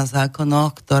pracuje na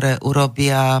zákonoch, ktoré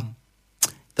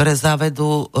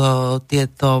zavedú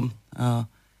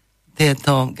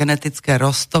tieto genetické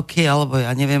roztoky, alebo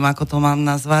ja neviem, ako to mám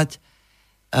nazvať,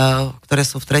 ktoré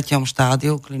sú v 3.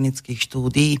 štádiu klinických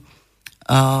štúdií,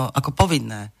 ako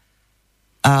povinné.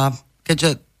 A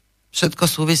keďže všetko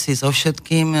súvisí so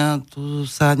všetkým, tu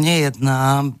sa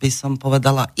nejedná, by som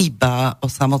povedala, iba o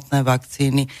samotné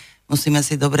vakcíny. Musíme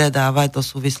si dobre dávať do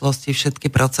súvislosti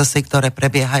všetky procesy, ktoré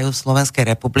prebiehajú v Slovenskej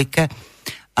republike.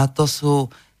 A to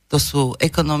sú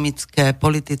ekonomické,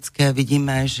 politické.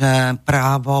 Vidíme, že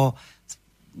právo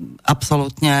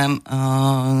absolútne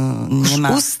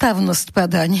nemá... Ústavnosť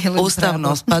padá, nie len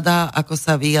ústavnosť padá, ako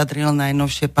sa vyjadril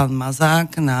najnovšie pán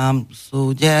Mazák na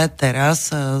súde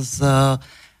teraz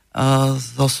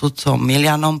so sudcom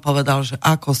Milianom, povedal, že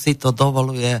ako si to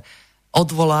dovoluje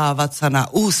odvolávať sa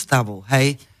na ústavu,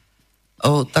 hej?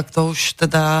 Tak to už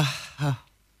teda...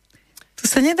 Tu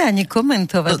sa nedá ani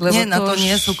komentovať, lebo nie, na to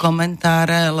nie sú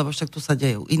komentáre, lebo však tu sa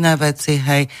dejú iné veci,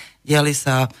 hej, diali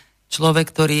sa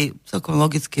človek, ktorý celkom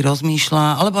logicky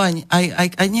rozmýšľa, alebo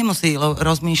aj nemusí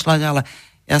rozmýšľať, ale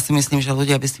ja si myslím, že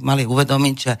ľudia by si mali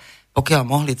uvedomiť, že pokiaľ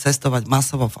mohli cestovať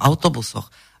masovo v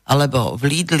autobusoch, alebo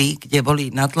v Lidli, kde boli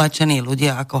natlačení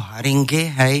ľudia ako haringy,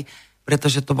 hej,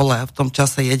 pretože to bola v tom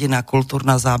čase jediná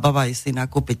kultúrna zábava ísť si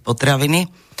nakúpiť potraviny.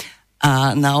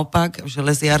 A naopak v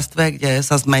železiarstve, kde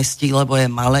sa zmestí, lebo je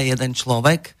malé jeden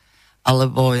človek,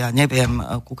 alebo ja neviem,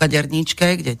 ku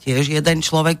kaderníčke, kde tiež jeden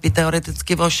človek by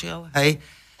teoreticky vošiel, hej,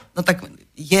 no tak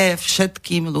je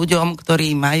všetkým ľuďom,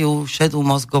 ktorí majú šedú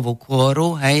mozgovú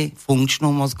kôru, hej,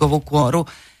 funkčnú mozgovú kôru,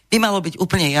 by malo byť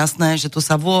úplne jasné, že tu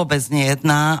sa vôbec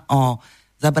nejedná o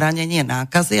zabránenie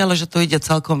nákazy, ale že to ide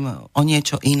celkom o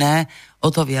niečo iné, o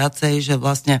to viacej, že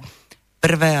vlastne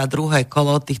prvé a druhé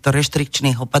kolo týchto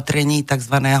reštrikčných opatrení,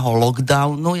 takzvaného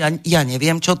lockdownu, ja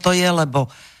neviem, čo to je, lebo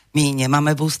my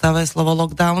nemáme v ústave slovo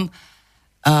lockdown,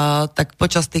 tak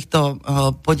počas týchto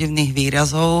podivných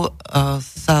výrazov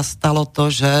sa stalo to,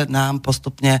 že nám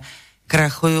postupne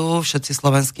krachujú všetci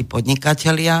slovenskí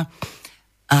podnikatelia,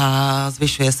 a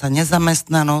zvyšuje sa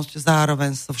nezamestnanosť.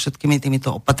 Zároveň so všetkými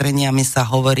týmito opatreniami sa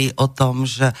hovorí o tom,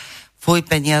 že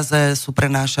peniaze sú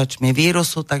prenášačmi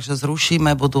vírusu, takže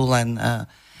zrušíme, budú len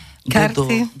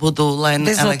karty, budú len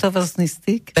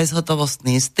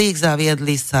bezhotovostný styk,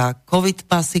 zaviedli sa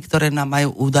COVID pasy, ktoré nám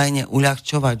majú údajne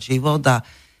uľahčovať život a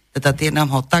teda tie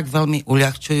nám ho tak veľmi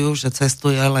uľahčujú, že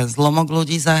cestuje len zlomok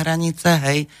ľudí za hranice,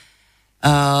 hej.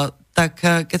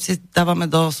 Tak keď si dávame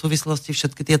do súvislosti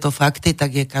všetky tieto fakty,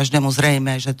 tak je každému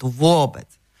zrejmé, že tu vôbec,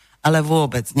 ale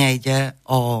vôbec nejde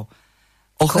o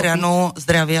ochranu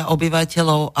zdravia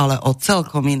obyvateľov, ale o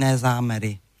celkom iné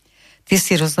zámery. Tie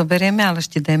si rozoberieme, ale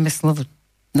ešte dajme slovo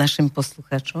našim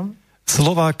posluchačom.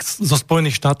 Slovák zo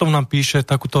Spojených štátov nám píše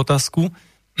takúto otázku.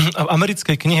 V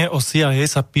americkej knihe o CIA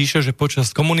sa píše, že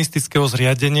počas komunistického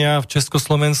zriadenia v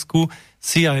Československu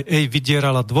CIA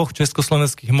vydierala 2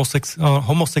 československých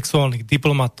homosexuálnych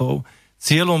diplomatov.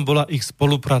 Cieľom bola ich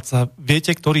spolupráca.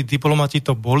 Viete, ktorí diplomati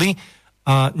to boli?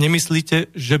 A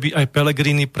nemyslíte, že by aj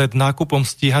Pellegrini pred nákupom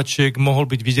stíhačiek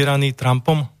mohol byť vydieraný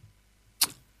Trumpom?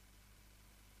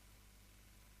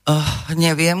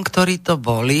 Neviem, ktorí to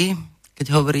boli, keď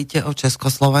hovoríte o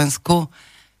Československu,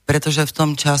 pretože v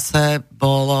tom čase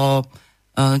bolo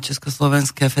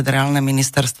Československé federálne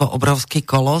ministerstvo obrovský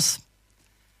kolos.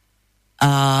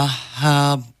 A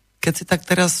keď si tak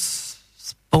teraz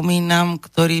spomínam,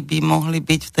 ktorí by mohli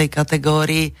byť v tej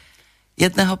kategórii,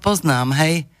 jedného poznám,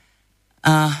 hej,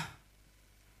 a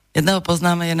jedného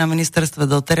poznáme, je na ministerstve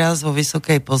doteraz vo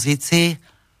vysokej pozícii.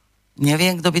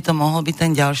 Neviem, kto by to mohol byť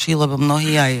ten ďalší, lebo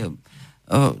mnohí aj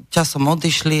časom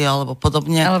odišli, alebo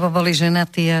podobne. Alebo boli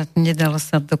ženatí a nedalo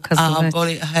sa dokazovať. A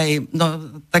boli, hej,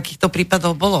 no takýchto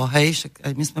prípadov bolo, hej, však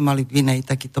aj my sme mali v inej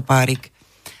takýto párik.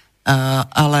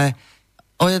 Ale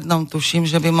O jednom tuším,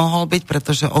 že by mohol byť,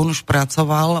 pretože on už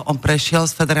pracoval, on prešiel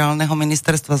z Federálneho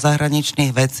ministerstva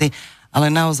zahraničných vecí, ale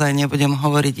naozaj nebudem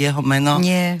hovoriť jeho meno.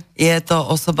 Nie. Je to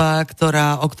osoba,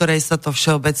 o ktorej sa to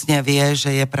všeobecne vie,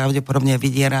 že je pravdepodobne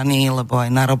vydieraný, lebo aj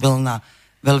narobil na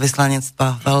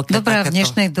veľvyslanectvách veľké. Dobrá, v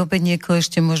dnešnej dobe niekoho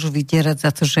ešte môžu vydierať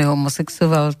za to, že je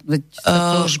homosexuál. Veď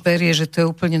sa to už berie, že to je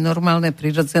úplne normálne,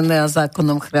 prirodzené a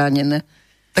zákonom chránené.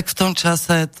 Tak v tom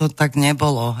čase to tak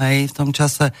nebolo, hej. V tom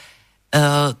čase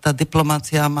tá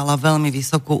diplomacia mala veľmi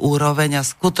vysokú úroveň a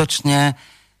skutočne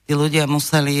tí ľudia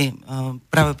museli,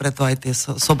 práve preto aj tie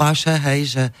sobáše, hej,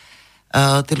 že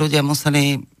tí ľudia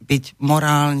museli byť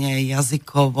morálne,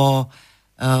 jazykovo,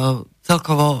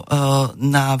 celkovo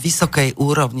na vysokej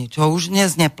úrovni, čo už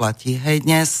dnes neplatí. Hej,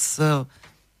 dnes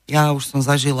ja už som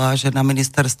zažila, že na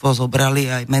ministerstvo zobrali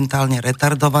aj mentálne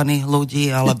retardovaných ľudí,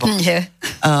 alebo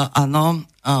áno,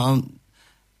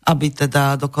 aby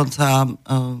teda dokonca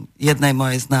jednej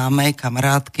mojej známej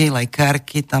kamarátky,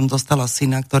 lekárky, tam dostala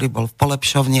syna, ktorý bol v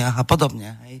polepšovniach a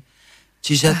podobne. Hej.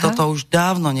 Čiže toto už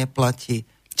dávno neplatí.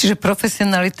 Čiže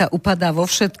profesionalita upadá vo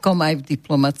všetkom, aj v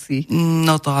diplomácii.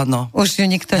 No to áno. Už ju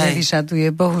nikto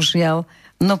nevyžaduje, bohužiaľ.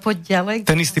 No poď ďalej.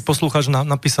 Ten istý poslucháč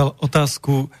napísal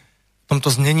otázku v tomto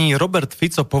znení. Robert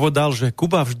Fico povedal, že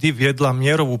Kuba vždy viedla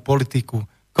mierovú politiku.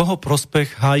 Koho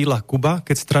prospech hájila Kuba,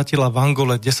 keď stratila v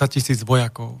Angole 10 000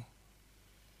 vojakov?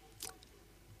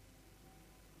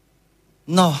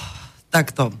 No,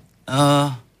 takto.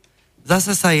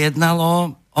 Zase sa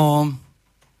jednalo o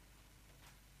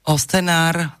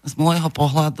scenár z môjho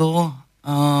pohľadu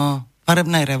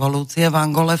farebnej revolúcie v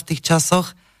Angole v tých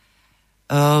časoch.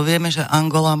 Vieme, že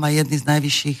Angola má jedny z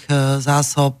najvyšších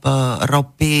zásob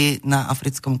ropy na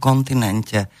africkom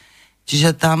kontinente.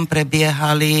 Čiže tam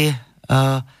prebiehali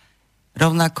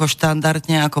rovnako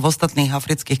štandardne ako v ostatných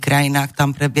afrických krajinách,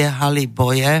 tam prebiehali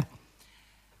boje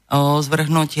o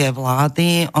zvrhnutie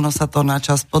vlády. Ono sa to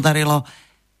načas podarilo.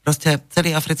 Proste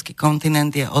celý africký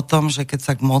kontinent je o tom, že keď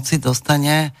sa k moci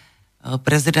dostane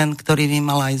prezident, ktorý by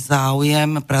mal aj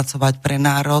záujem pracovať pre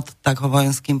národ, tak ho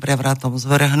vojenským prevratom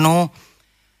zvrhnú.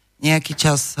 Nejaký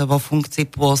čas vo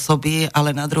funkcii pôsobí,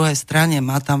 ale na druhej strane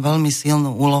má tam veľmi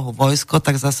silnú úlohu vojsko,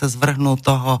 tak zase zvrhnú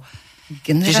toho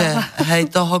generála. Čiže hej,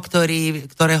 toho,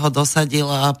 ktorého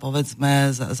dosadila,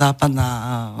 povedzme, západná...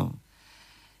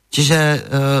 Čiže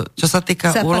čo sa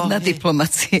týka západná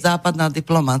diplomacia. Západná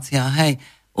diplomacia, hej.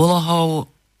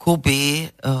 Úlohou Kuby,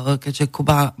 keďže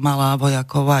Kuba mala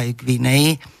vojakov aj v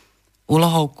Gvineji,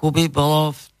 úlohou Kuby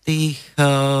bolo v tých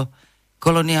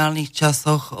koloniálnych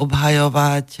časoch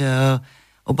obhajovať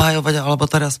alebo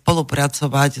teda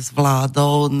spolupracovať s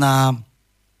vládou na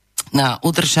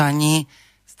udržaní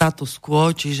status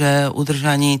quo, čiže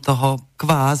udržaní toho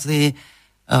kvázi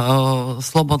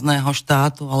slobodného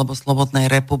štátu alebo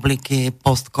slobodnej republiky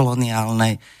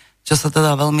postkoloniálnej. Čo sa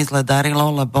teda veľmi zle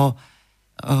darilo, lebo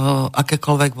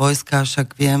akékoľvek vojska,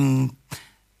 však viem,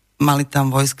 mali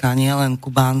tam vojska nielen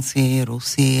Kubánci,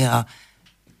 Rusi a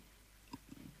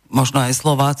možno aj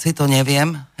Slováci, to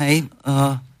neviem, hej.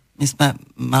 My sme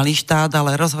malý štát,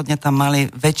 ale rozhodne tam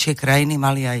mali väčšie krajiny,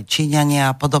 mali aj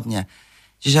Číňania a podobne.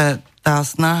 Čiže tá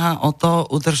snaha o to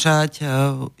udržať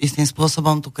istým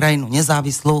spôsobom tú krajinu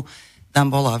nezávislú tam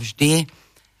bola vždy,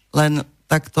 len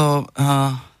takto...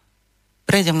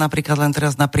 Prejdem napríklad len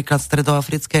teraz napríklad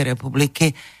Stredoafrickej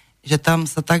republiky, že tam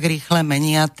sa tak rýchle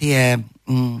menia tie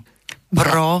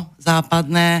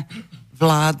prozápadné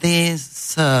vlády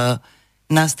s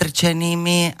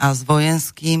nastrčenými a s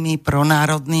vojenskými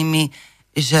pronárodnými,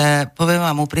 že poviem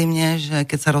vám úprimne, že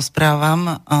keď sa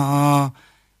rozprávam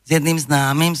s jedným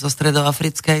známym zo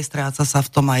Stredoafrickej, stráca sa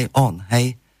v tom aj on,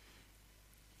 hej?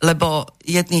 Lebo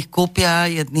jedných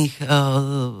kúpia, jedných...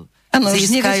 Áno,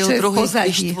 získajú, druhý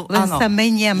ištvu. Len sa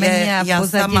menia a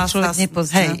pozadie človek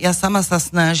nepozná. Hej, ja sama sa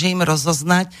snažím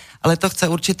rozoznať, ale to chce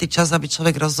určitý čas, aby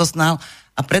človek rozoznal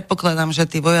a predpokladám, že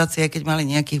tí vojaci, keď mali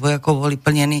nejakých vojakov,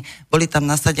 boli tam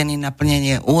nasadení na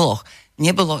plnenie úloh.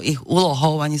 Nebolo ich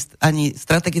úlohou ani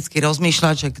strategicky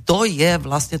rozmýšľať, že kto je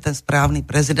vlastne ten správny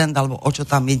prezident alebo o čo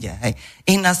tam ide. Hej.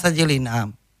 Ich nasadili na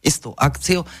istú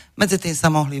akciu. Medzi tým sa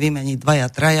mohli vymeniť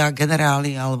 2-3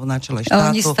 generáli alebo na čele štátu.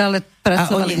 A oni stále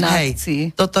pracovali na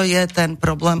akcii. Toto je ten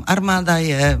problém. Armáda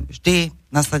je vždy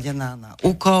nasadená na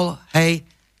úkol, hej.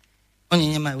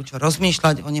 Oni nemajú čo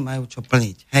rozmýšľať, oni majú čo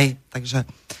plniť, hej. Takže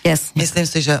myslím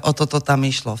si, že o toto tam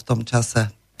išlo v tom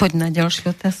čase. Poď na ďalšiu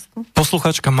otázku.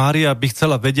 Posluchačka Mária by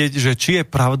chcela vedieť, že či je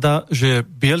pravda, že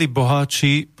bieli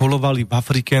boháči polovali v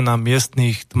Afrike na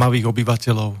miestnych tmavých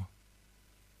obyvateľov.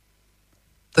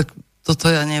 Tak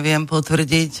toto ja neviem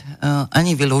potvrdiť,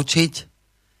 ani vylúčiť.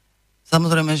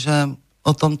 Samozrejme, že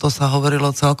o tomto sa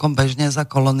hovorilo celkom bežne za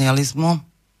kolonializmu.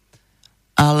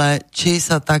 Ale či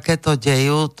sa takéto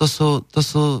dejú, to sú...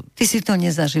 Ty si to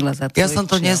nezažila za to. Ja som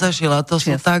to nezažila. To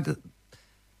sú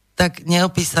tak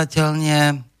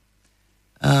neopísateľne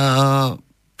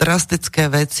drastické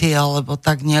veci, alebo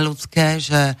tak neľudské,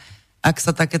 že ak sa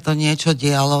takéto niečo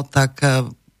dialo, tak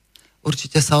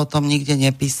určite sa o tom nikde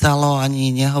nepísalo,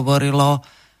 ani nehovorilo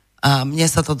a mne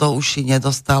sa to do uší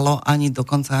nedostalo, ani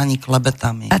dokonca ani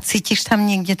klebetami. A cítiš tam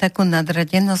niekde takú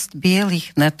nadradenosť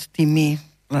bielých nad tými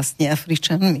vlastne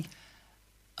Afričanmi?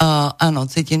 Áno,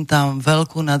 cítim tam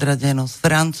veľkú nadradenosť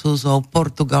Francúzov,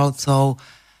 Portugalcov,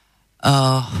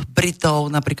 Britov,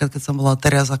 napríklad keď som bola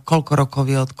teraz za koľko rokov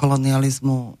od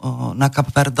kolonializmu na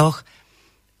Kapverdoch,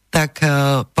 tak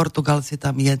Portugalci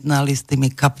tam jednali s tými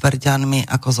Kapverďanmi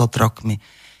ako s otrokmi.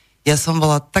 Ja som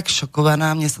bola tak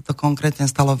šokovaná, mne sa to konkrétne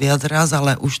stalo viac raz,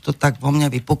 ale už to tak vo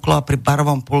mne vypuklo a pri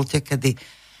barovom pulte, kedy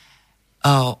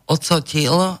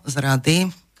odsotil z rady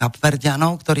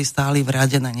Kapverďanov, ktorí stáli v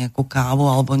rade na nejakú kávu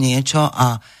alebo niečo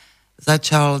a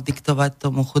začal diktovať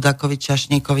tomu chudákovi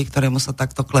čašníkovi, ktorému sa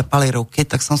takto klepali ruky,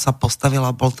 tak som sa postavila,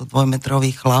 bol to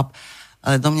 2-metrový chlap,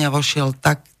 ale do mňa vošiel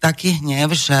taký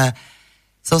hnev, že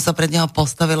som sa pred neho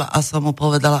postavila a som mu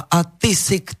povedala, a ty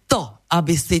si kto,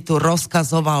 aby si tu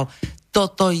rozkazoval?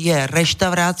 Toto je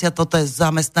reštaurácia, toto je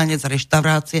zamestnanec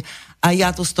reštaurácie a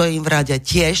ja tu stojím v rade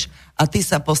tiež a ty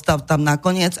sa postav tam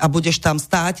nakoniec a budeš tam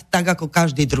stáť tak ako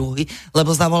každý druhý,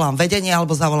 lebo zavolám vedenie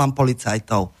alebo zavolám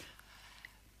policajtov.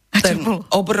 Ten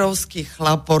obrovský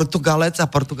chlap, Portugalec, a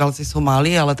Portugalci sú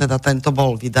malí, ale teda tento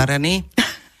bol vydarený,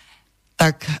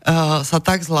 tak sa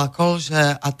tak zlakol, že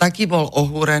a taký bol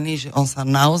ohúrený, že on sa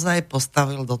naozaj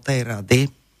postavil do tej rady.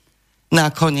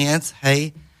 Nakoniec,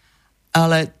 hej,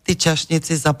 ale tí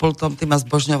čašníci za pultom, tí ma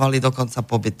zbožňovali do konca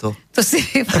pobytu. To si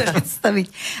viem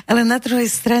predstaviť. Ale na druhej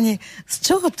strane, z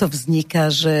čoho to vzniká?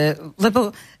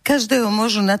 Lebo každého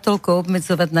môžu natoľko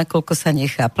obmedzovať, nakoľko sa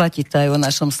nechá. Platí to aj o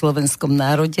našom slovenskom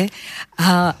národe.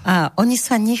 A oni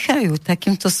sa nechajú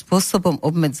takýmto spôsobom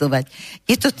obmedzovať.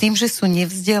 Je to tým, že sú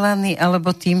nevzdelaní,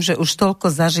 alebo tým, že už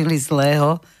toľko zažili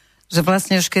zlého, že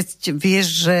vlastne už keď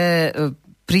vieš, že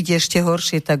príde ešte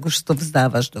horšie, tak už to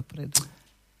vzdávaš dopredu.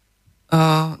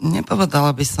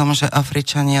 Nepovedala by som, že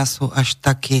Afričania sú až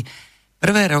takí.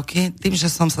 Prvé roky, tým,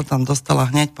 že som sa tam dostala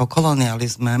hneď po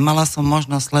kolonializme, mala som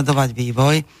možnosť sledovať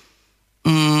vývoj.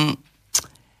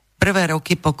 Prvé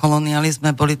roky po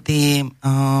kolonializme boli tí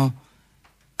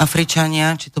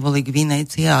Afričania, či to boli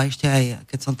Gvinejci, a ešte aj,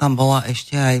 keď som tam bola,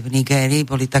 ešte aj v Nigérii,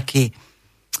 boli takí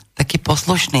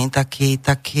poslušní, takí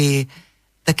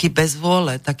bez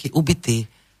vôle, takí ubití.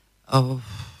 V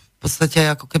podstate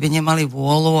ako keby nemali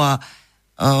vôľu a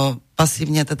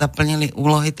pasívne teda plnili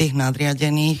úlohy tých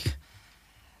nadriadených.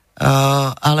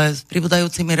 Ale s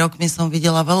pribúdajúcimi rokmi som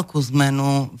videla veľkú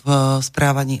zmenu v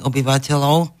správaní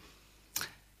obyvateľov,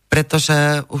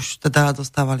 pretože už teda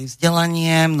dostávali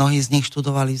vzdelanie, mnohí z nich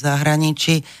študovali v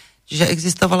zahraničí, čiže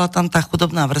existovala tam tá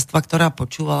chudobná vrstva, ktorá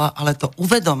počúvala, ale to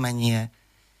uvedomenie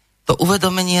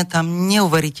tam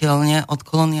neuveriteľne od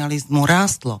kolonializmu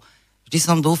rástlo. Vždy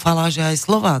som dúfala, že aj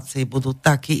Slováci budú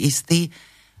takí istí,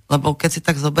 lebo keď si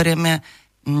tak zoberieme,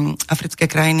 africké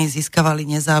krajiny získavali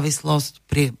nezávislosť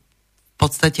v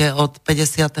podstate od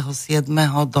 57.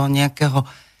 do nejakého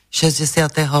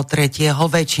 63.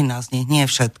 väčšina z nich, nie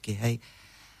všetky, hej.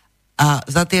 A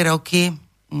za tie roky,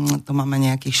 to máme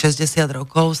nejakých 60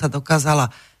 rokov, sa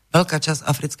dokázala veľká časť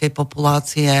africkej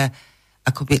populácie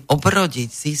akoby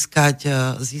obrodiť,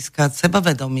 získať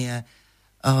sebavedomie,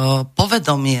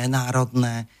 povedomie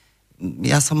národné.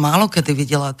 Ja som málo kedy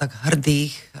videla tak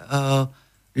hrdých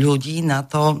ľudí na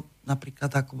to, napríklad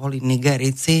ako boli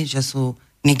Nigerici, že sú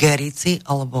Nigerici,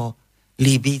 alebo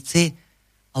Líbíci,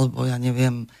 alebo ja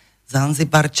neviem,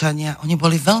 Zanzibarčania. Oni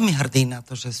boli veľmi hrdí na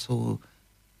to, že sú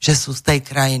z tej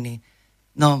krajiny.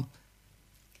 No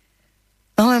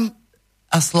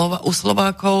a u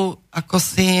Slovákov ako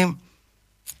si,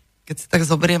 keď si tak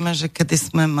zoberieme, že kedy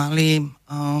sme mali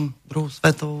druhú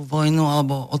svetovú vojnu,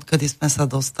 alebo odkedy sme sa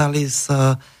dostali z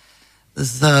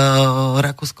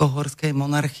rakúsko-horskej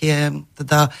monarchie,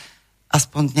 teda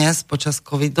aspoň dnes, počas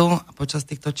covidu a počas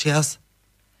týchto čias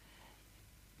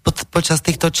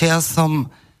som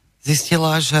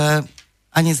zistila, že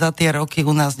ani za tie roky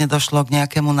u nás nedošlo k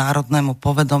nejakému národnému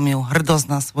povedomiu, hrdosť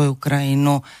na svoju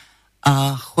krajinu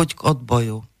a chuť k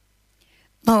odboju.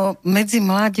 No, medzi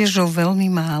mládežou veľmi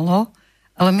málo,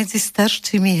 ale medzi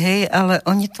staršími, hej, ale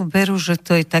oni to berú, že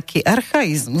to je taký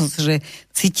archaizmus, že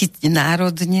cítiť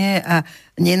národne a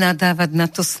nenadávať na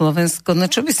to Slovensko. No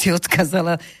čo by si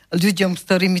odkázala ľuďom, s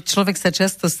ktorými človek sa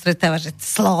často stretáva, že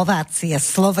Slováci a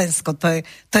Slovensko, to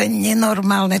je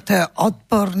nenormálne, to je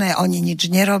odporné, oni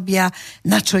nič nerobia,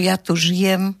 na čo ja tu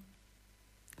žijem?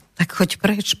 Tak choď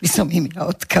preč, by som im ja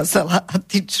odkázala. A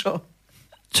ty čo?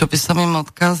 Čo by som im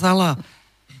odkázala?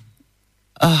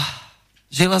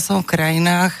 Žila som v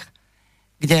krajinách,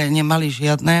 kde nemali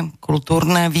žiadne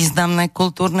významné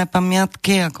kultúrne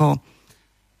pamiatky, ako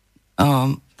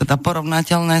teda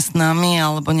porovnateľné s nami,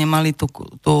 alebo nemali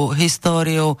tú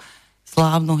históriu,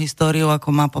 slávnu históriu,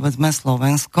 ako má povedzme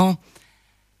Slovensko.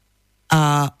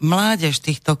 A mládež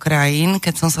týchto krajín,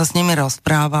 keď som sa s nimi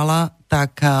rozprávala,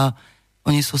 tak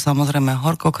oni sú samozrejme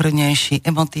horkokrvnejší,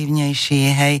 emotívnejší,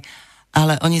 hej,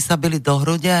 ale oni sa bili do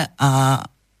hrude a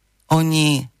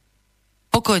oni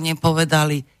pokojne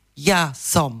povedali, ja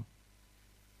som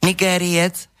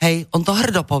Nigériec, hej, on to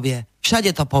hrdo povie, všade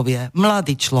to povie,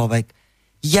 mladý človek,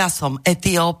 ja som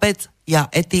Etiópec,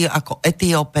 ako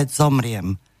Etiópec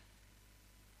zomriem.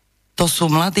 To sú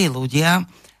mladí ľudia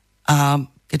a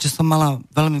keďže som mala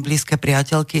veľmi blízke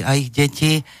priateľky a ich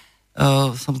deti,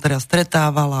 som teraz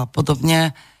stretávala a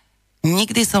podobne,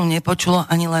 nikdy som nepočula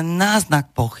ani len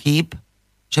náznak pochýb,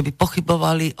 že by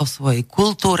pochybovali o svojej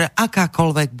kultúre,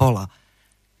 akákoľvek bola.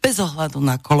 Bez ohľadu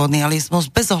na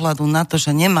kolonializmus, bez ohľadu na to,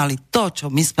 že nemali to, čo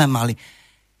my sme mali.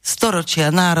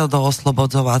 Storočia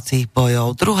národooslobodovacích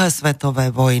bojov, druhé svetové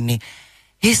vojny,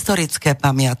 historické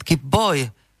pamiatky,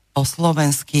 boj o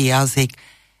slovenský jazyk,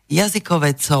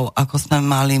 jazykovedcov, ako sme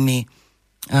mali my,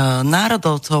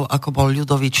 národovcov, ako bol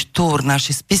Ľudovič Túr, naši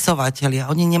spisovatelia,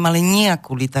 oni nemali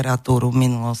nejakú literatúru v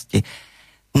minulosti.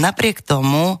 Napriek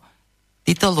tomu,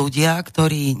 títo ľudia,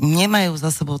 ktorí nemajú za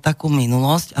sebou takú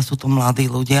minulosť, a sú to mladí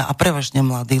ľudia, a prevažne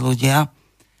mladí ľudia,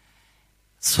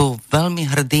 sú veľmi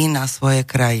hrdí na svoje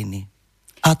krajiny.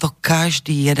 A to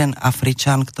každý jeden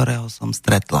Afričan, ktorého som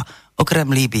stretla, okrem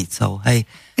Líbícov, hej.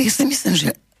 Ja si myslím,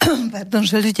 že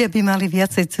ľudia by mali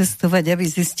viacej cestovať, aby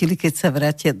zistili, keď sa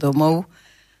vrátia domov,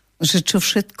 že čo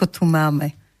všetko tu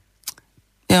máme.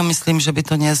 Ja myslím, že by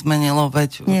to nezmenilo,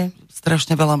 veď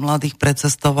strašne veľa mladých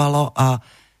precestovalo a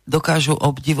dokážu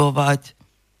obdivovať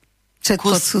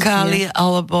kus skaly,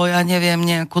 alebo ja neviem,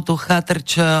 nejakú tú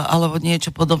chatrč, alebo niečo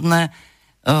podobné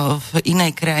v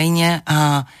inej krajine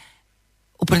a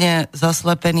úplne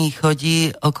zaslepený chodí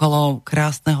okolo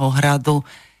krásneho hradu.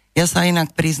 Ja sa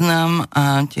inak priznám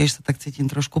a tiež sa tak cítim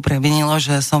trošku previnilo,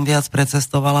 že som viac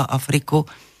precestovala Afriku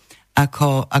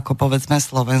ako povedzme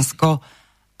Slovensko,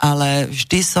 ale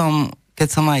vždy som, keď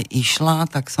som aj išla,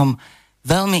 tak som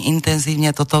veľmi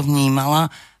intenzívne toto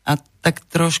vnímala a tak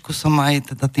trošku som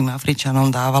aj teda tým Afričanom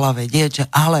dávala vedieť, že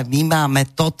ale my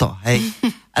máme toto, hej.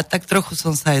 A tak trochu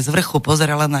som sa aj z vrchu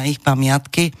pozerala na ich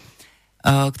pamiatky,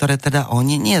 ktoré teda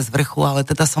oni, nie z vrchu, ale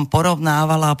teda som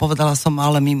porovnávala a povedala som,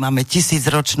 ale my máme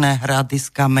 1000-ročné hrady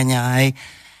z kameňa, hej.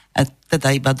 A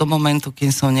teda iba do momentu,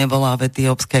 kým som nebola v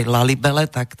etiópskej Lalibele,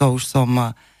 tak to už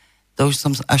som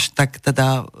až tak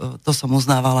teda, to som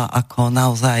uznávala ako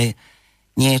naozaj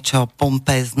niečo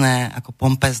pompézne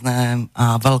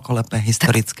a veľkolepé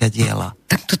historické diela.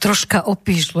 Tak to troška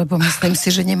opíš, lebo myslím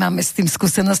si, že nemáme s tým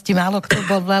skúsenosti, málo kto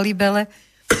bol v Lalibele.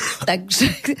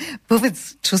 Takže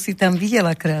povedz, čo si tam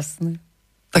videla krásne.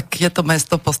 Tak je to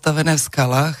mesto postavené v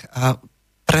skalách a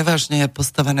prevažne je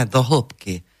postavené do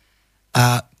hĺbky.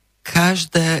 A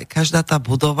každá tá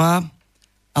budova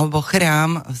alebo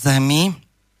chrám v zemi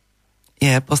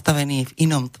je postavený v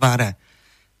inom tvare.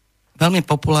 Veľmi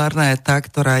populárna je tá,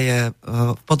 ktorá je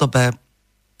v podobe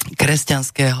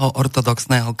kresťanského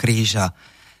ortodoxného kríža.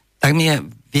 Tak mi je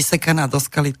vysekaná do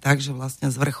skaly tak, že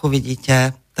vlastne z vrchu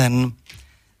vidíte ten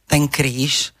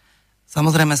kríž.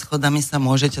 Samozrejme schodami sa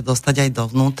môžete dostať aj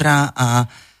dovnútra a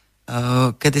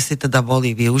kedysi teda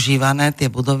boli využívané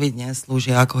tie budovy, dnes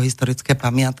slúžia ako historické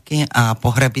pamiatky a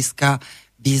pohrebiska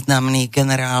významných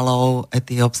generálov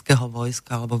etiópskeho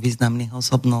vojska alebo významných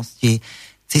osobností,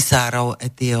 cisárov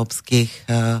etiópskych,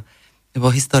 lebo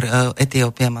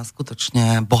Etiópia má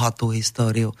skutočne bohatú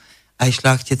históriu, aj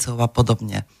šľachticov a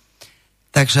podobne.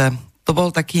 Takže to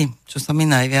bol taký, čo sa mi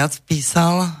najviac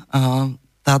písal.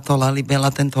 Táto Lalibela,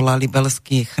 tento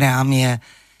lalibelský chrám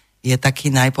je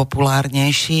taký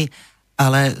najpopulárnejší,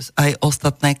 ale aj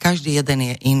ostatné, každý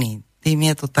jeden je iný. Tým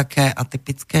je to také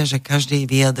atypické, že každý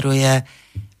vyjadruje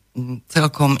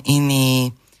celkom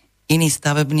iný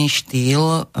stavebný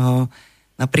štýl.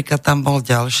 Napríklad tam bol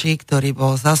ďalší, ktorý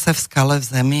bol zase v skale v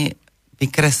zemi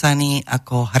vykresaný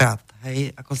ako hrad,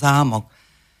 hej, ako zámok.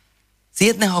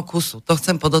 Z jedného kusu, to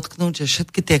chcem podotknúť, že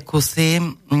všetky tie kusy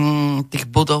tých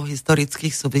budov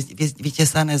historických sú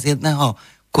vytesané z jedného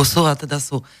kusu a teda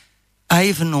sú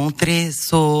aj vnútri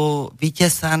sú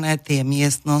vytesané tie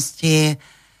miestnosti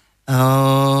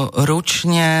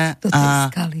ručne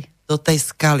do do tej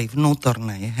skaly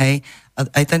vnútornej, hej. A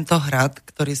aj tento hrad,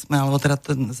 ktorý sme, alebo teda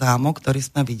ten zámok, ktorý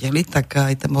sme videli, tak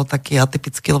aj ten bol taký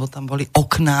atypický, lebo tam boli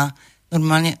okná,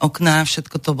 normálne okná,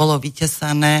 všetko to bolo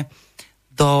vytesané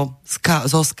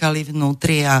zo skaly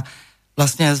vnútri a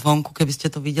vlastne aj zvonku, keby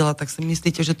ste to videla, tak si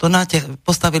myslíte, že to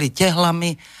postavili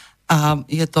tehlami a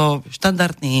je to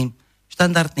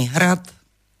štandardný hrad,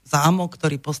 zámok,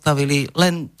 ktorý postavili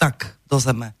len tak do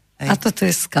zeme. Hej. A toto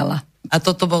je skala. A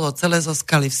toto bolo celé zo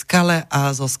skaly v skale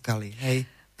a zo skaly, hej.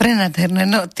 Prenádherné.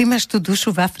 No, ty máš tú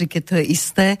dušu v Afrike, to je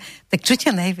isté. Tak čo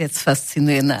ťa najviac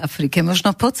fascinuje na Afrike?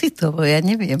 Možno pocitovo, ja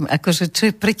neviem. Akože, čo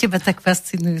je pre teba tak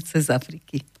fascinujúce z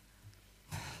Afriky?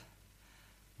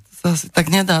 To sa asi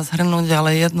tak nedá zhrnúť,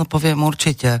 ale jedno poviem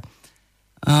určite.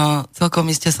 Celkom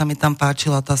iste sa mi tam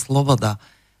páčila tá sloboda.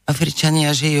 Afričania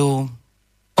žijú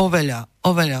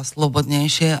oveľa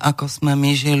slobodnejšie, ako sme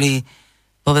my žili,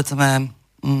 povedzme,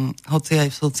 hoci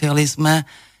aj v socializme,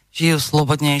 žijú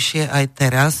slobodnejšie aj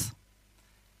teraz.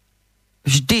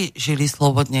 Vždy žili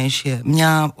slobodnejšie.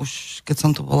 Mňa už, keď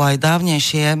som tu bola aj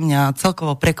dávnejšie, mňa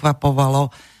celkovo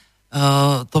prekvapovalo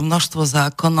to množstvo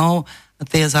zákonov.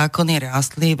 Tie zákony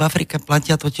rástli. V Afrike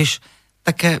platia totiž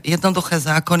také jednoduché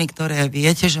zákony, ktoré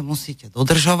viete, že musíte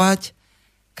dodržovať.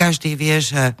 Každý vie,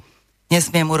 že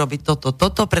nesmiem urobiť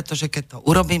toto, pretože keď to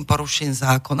urobím, poruším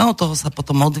zákon. A od toho sa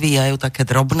potom odvíjajú také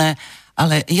drobné,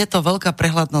 ale je to veľká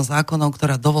prehľadnosť zákonov,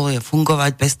 ktorá dovoluje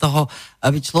fungovať bez toho,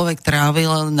 aby človek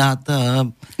trávil nad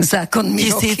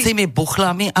tisícimi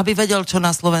buchlami, aby vedel, čo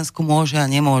na Slovensku môže a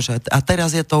nemôže. A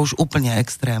teraz je to už úplne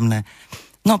extrémne.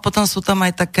 No potom sú tam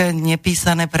aj také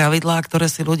nepísané pravidlá, ktoré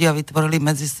si ľudia vytvorili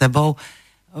medzi sebou.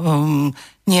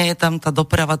 Nie je tam tá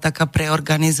doprava taká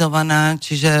preorganizovaná,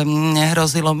 čiže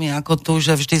nehrozilo mi ako tu,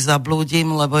 že vždy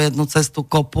zablúdim, lebo jednu cestu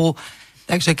kopu.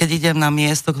 Takže keď idem na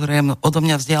miesto, ktoré je odo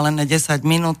mňa vzdialené 10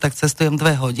 minút, tak cestujem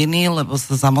 2 hodiny, lebo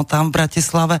sa zamotám v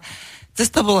Bratislave.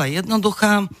 Cesta bola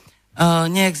jednoduchá,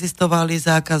 neexistovali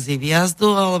zákazy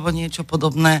vjazdu alebo niečo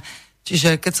podobné.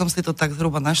 Čiže keď som si to tak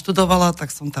zhruba naštudovala,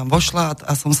 tak som tam vošla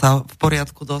a som sa v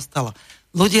poriadku dostala.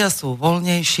 Ľudia sú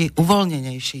voľnejší,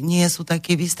 uvoľnenejší, nie sú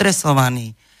takí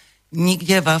vystresovaní.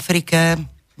 Nikde v Afrike,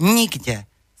 nikde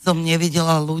som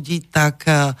nevidela ľudí tak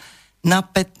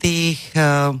napätých,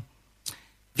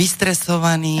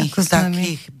 vystresovaných,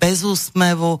 takých bez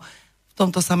úsmevu. V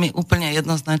tomto sa mi úplne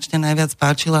jednoznačne najviac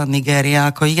páčila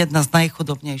Nigéria, ako jedna z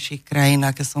najchudobnejších krajín,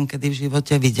 aké som kedy v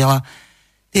živote videla.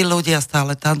 Tí ľudia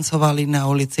stále tancovali na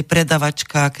ulici,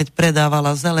 predavačka, keď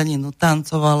predávala zeleninu,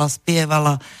 tancovala,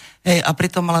 spievala, a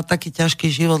pritom mala taký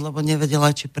ťažký život, lebo nevedela,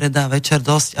 či predá večer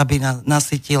dosť, aby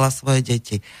nasytila svoje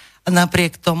deti. A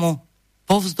napriek tomu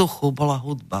po vzduchu bola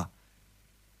hudba.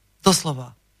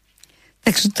 Doslova.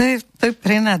 Takže to je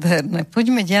prenádherné.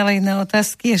 Poďme ďalej na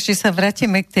otázky. Ešte sa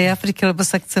vrátime k tej Afrike, lebo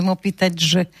sa chcem opýtať,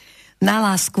 že na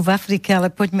lásku v Afrike, ale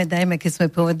poďme, keď sme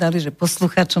povedali, že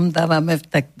poslucháčom dávame,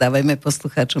 tak dávajme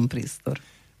poslucháčom prístor.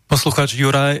 Poslucháč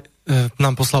Juraj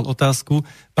nám poslal otázku.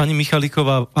 Pani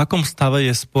Michalíková, v akom stave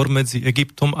je spor medzi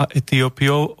Egyptom a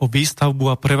Etiópiou o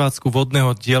výstavbu a prevádzku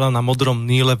vodného diela na Modrom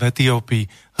Níle v Etiópii?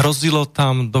 Hrozilo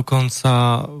tam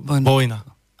dokonca vojna.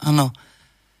 Áno.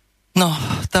 No,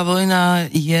 tá vojna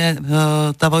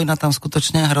tam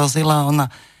skutočne hrozila.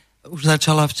 Ona už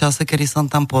začala v čase, kedy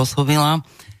som tam pôsobila.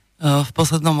 V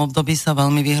poslednom období sa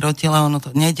veľmi vyhrotila. Ono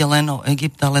to nejde len o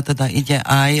Egypt, ale teda ide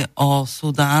aj o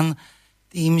Sudán,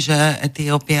 tým, že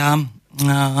Etiópia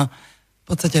v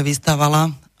podstate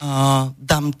vystávala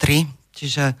Dam 3,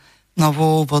 čiže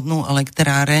novú vodnú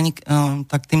elektráreň,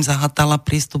 tak tým zahatala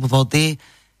prístup vody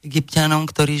Egypťanom,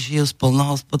 ktorí žijú z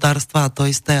poľnohospodárstva, a to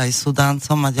isté aj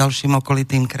Sudáncom a ďalším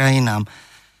okolitým krajinám.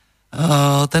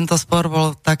 Tento spor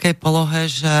bol v takej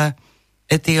polohe, že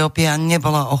Etiópia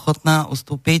nebola ochotná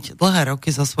ustúpiť dlhé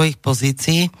roky zo svojich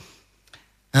pozícií,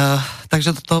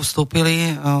 takže do toho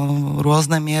vstúpili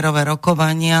rôzne mierové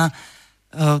rokovania,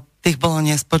 tých bolo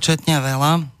nespočetne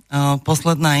veľa.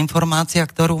 Posledná informácia,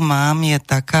 ktorú mám, je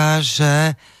taká,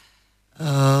 že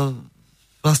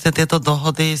vlastne tieto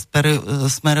dohody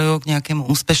smerujú k nejakému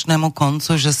úspešnému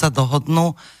koncu, že sa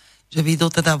dohodnú, že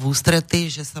vyjdú teda v ústrety,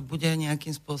 že sa bude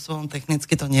nejakým spôsobom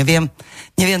technicky, to neviem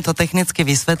to technicky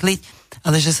vysvetliť,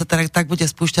 ale že sa teda tak bude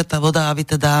spúšťať tá voda, aby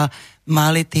teda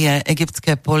mali tie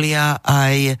egyptské polia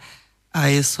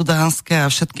aj sudánske a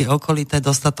všetky okolité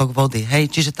dostatok vody. Hej,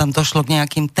 čiže tam došlo k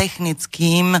nejakým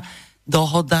technickým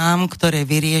dohodám, ktoré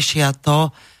vyriešia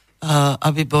to,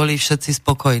 aby boli všetci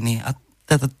spokojní. A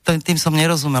tým som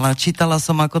nerozumela. Čítala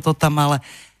som, ako to tam, ale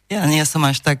ja nie som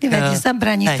až tak...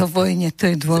 Zabráni to vojne, to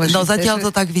je dôležité. No zatiaľ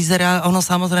to tak vyzerá, ono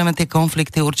samozrejme tie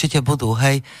konflikty určite budú,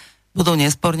 hej. Budú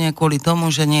nesporne kvôli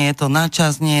tomu, že nie je to na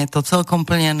čas, nie je to celkom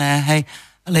plnené, hej.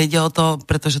 ale ide o to,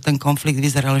 pretože ten konflikt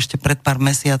vyzeral ešte pred pár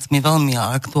mesiacmi veľmi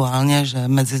aktuálne,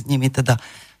 že medzi nimi teda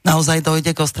naozaj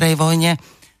dojde k ostrej vojne.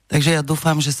 Takže ja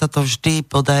dúfam, že sa to vždy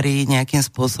podarí nejakým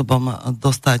spôsobom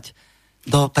dostať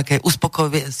do takej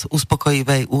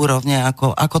uspokojivej úrovne,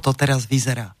 ako to teraz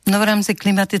vyzerá. No v rámci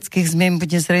klimatických zmien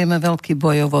bude zrejme veľký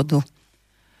boj o vodu.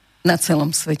 Na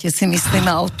celom svete si myslím,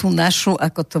 a o tú našu,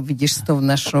 ako to vidíš s tou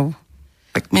našou.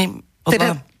 Tak my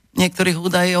podľa niektorých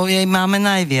údajov jej máme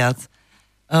najviac.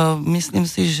 Myslím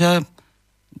si, že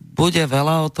bude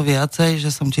veľa, o to viacej,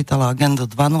 že som čítala agendu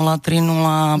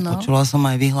 2030, počula som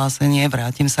aj vyhlásenie,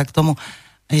 vrátim sa k tomu,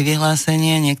 aj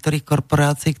vyhlásenie niektorých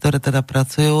korporácií, ktoré teda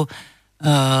pracujú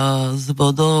s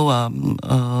vodou a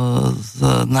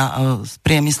s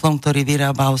priemyslom, ktorý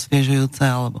vyrába osviežujúce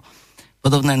alebo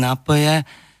podobné nápoje,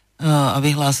 a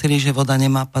vyhlásili, že voda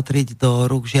nemá patriť do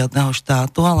rúk žiadneho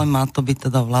štátu, ale má to byť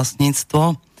teda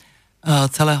vlastníctvo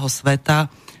celého sveta.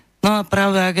 No a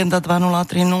práve agenda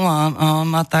 2030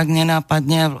 má tak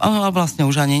nenápadne, ale vlastne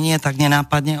už ani nie tak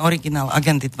nenápadne, originál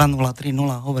agendy 2030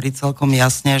 hovorí celkom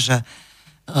jasne, že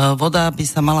voda by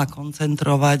sa mala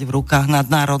koncentrovať v rukách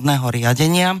nadnárodného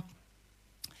riadenia,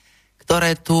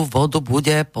 ktoré tú vodu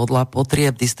bude podľa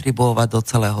potrieb distribuovať do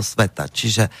celého sveta.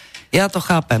 Čiže ja to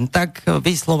chápem, tak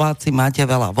vy Slováci máte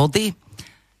veľa vody,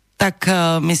 tak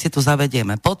my si tu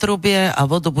zavedieme potrubie a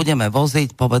vodu budeme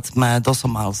voziť, povedzme, do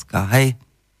Somálska, hej?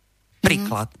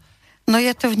 Príklad. No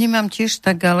ja to vnímam tiež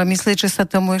tak, ale myslíš, že sa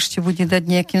tomu ešte bude dať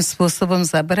nejakým spôsobom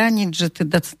zabrániť, že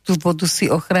teda tú vodu si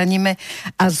ochránime,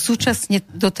 a súčasne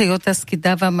do tej otázky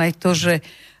dávam aj to, že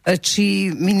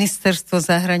či ministerstvo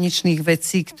zahraničných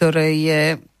vecí, ktoré je,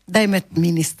 dajme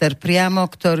minister priamo,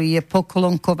 ktorý je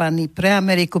poklonkovaný pre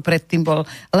Ameriku, predtým bol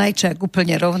Lajčák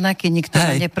úplne rovnaký, nikto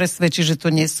ma nepresvedčí, že to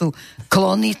nie sú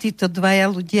klony, títo dvaja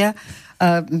ľudia.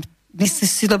 Myslím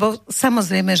si, lebo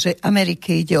samozrejme, že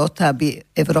Amerike ide o to, aby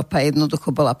Európa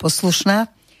jednoducho bola poslušná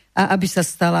a aby sa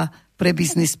stala pre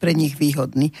biznis pre nich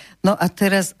výhodný. No a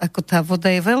teraz, ako tá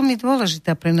voda je veľmi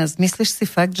dôležitá pre nás, myslíš si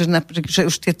fakt, že že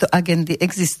už tieto agendy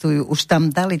existujú, už tam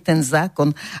dali ten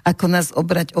zákon, ako nás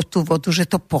obrať o tú vodu, že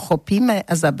to pochopíme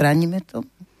a zabránime to?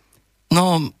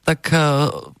 No, tak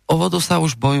o vodu sa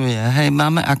už bojuje. Hej,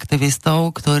 máme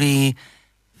aktivistov, ktorí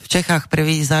v Čechách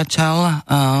prvý začal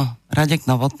Radek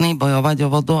Novotný bojovať o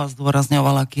vodu a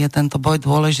zdôrazňoval, aký je tento boj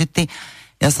dôležitý.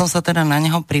 Ja som sa teda na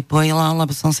neho pripojila,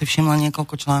 lebo som si všimla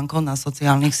niekoľko článkov na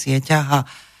sociálnych sieťach a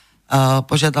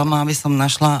požiadal ma, aby som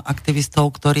našla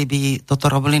aktivistov, ktorí by toto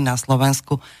robili na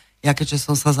Slovensku. Ja keďže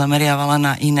som sa zameriavala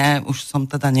na iné, už som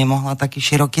teda nemohla taký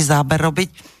široký záber robiť.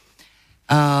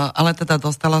 Ale teda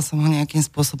dostala som ho nejakým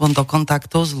spôsobom do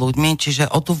kontaktu s ľuďmi, čiže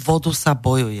o tú vodu sa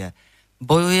bojuje.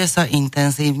 Bojuje sa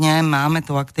intenzívne, máme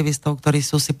tu aktivistov, ktorí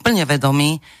sú si plne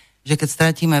vedomí, že keď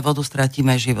stratíme vodu,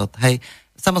 stratíme život, hej.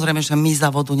 Samozrejme, že my za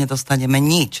vodu nedostaneme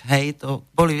nič, hej, to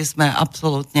boli by sme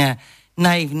absolútne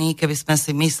naivní, keby sme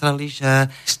si mysleli, že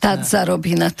štát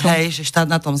zarobí na tom. Hej, že štát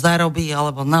na tom zarobí,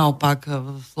 alebo naopak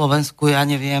v Slovensku, ja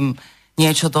neviem,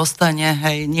 niečo dostane,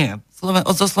 hej, nie.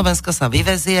 Zo Slovenska sa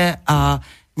vyvezie a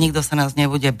nikto sa nás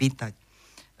nebude pýtať.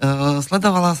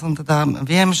 Sledovala som teda,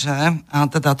 viem, že, a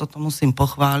teda toto musím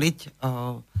pochváliť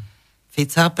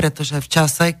Fica, pretože v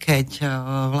čase, keď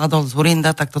vládol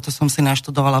Dzurinda, tak toto som si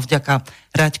naštudovala vďaka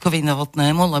Raďkovi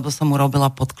Novotnému, lebo som mu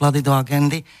robila podklady do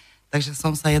agendy, takže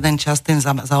som sa jeden čas tým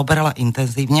zaoberala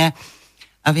intenzívne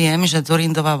a viem, že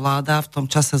Dzurindová vláda v tom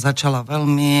čase začala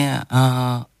veľmi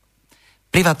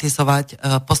privatizovať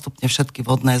postupne všetky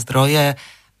vodné zdroje,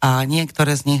 a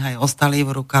niektoré z nich aj ostali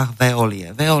v rukách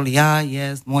Veolie. Veolia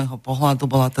je z môjho pohľadu,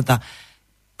 bola teda,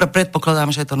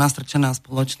 predpokladám, že je to nastrčená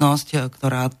spoločnosť,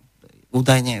 ktorá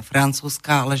údajne je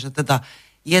francúzska, ale že teda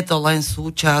je to len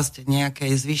súčasť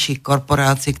nejakej z vyšších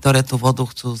korporácií, ktoré tú vodu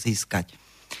chcú získať.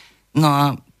 No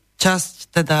a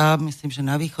časť teda, myslím, že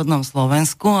na východnom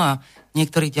Slovensku a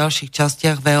niektorých ďalších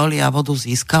častiach Veolia vodu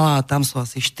získala a tam sú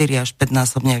asi 4 až 5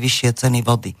 násobne vyššie ceny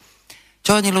vody.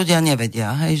 Čo oni ľudia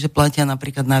nevedia, hej, že platia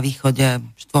napríklad na východe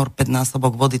 4-5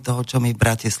 násobok vody toho, čo my v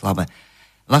Bratislave.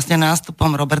 Vlastne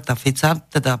nástupom Roberta Fica,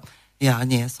 teda ja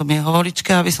nie som jeho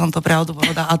volička, aby som to pravdu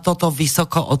povedala, a toto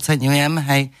vysoko oceňujem,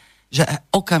 hej, že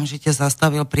okamžite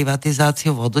zastavil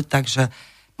privatizáciu vody, takže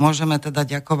môžeme teda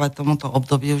ďakovať tomuto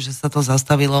obdobiu, že sa to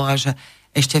zastavilo a že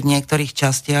ešte v niektorých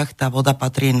častiach tá voda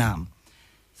patrí nám.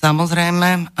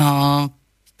 Samozrejme,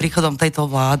 s príchodom tejto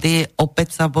vlády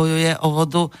opäť sa bojuje o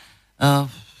vodu.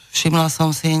 Všimla som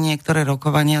si niektoré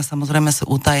rokovania, samozrejme sú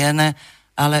utajené,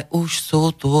 ale už sú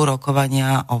tu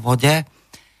rokovania o vode.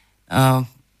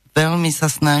 Veľmi sa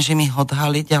snažím ich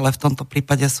odhaliť, ale v tomto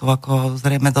prípade sú ako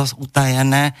zrejme dosť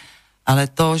utajené Ale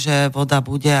to, že voda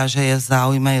bude a že je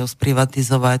záujme ju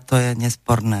sprivatizovať, to je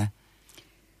nesporné.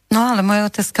 No ale moja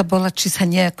otázka bola, či sa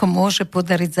nejako môže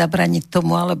podariť zabraniť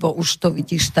tomu, alebo už to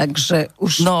vidíš tak, že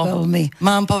už veľmi...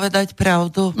 Mám povedať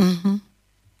pravdu?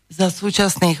 Za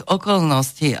súčasných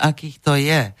okolností, akých to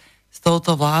je, s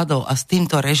touto vládou a s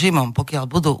týmto režimom, pokiaľ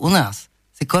budú u nás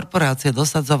si korporácie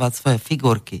dosadzovať svoje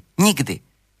figurky. Nikdy.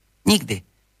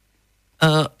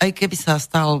 Aj keby sa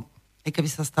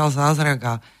stal zázrak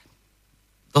a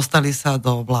dostali sa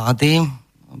do vlády,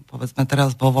 povedzme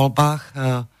teraz vo voľbách.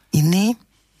 Iný?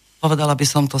 Povedala by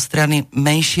som to strany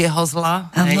menšieho zla.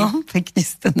 Áno, pekne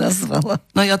si to nazvala.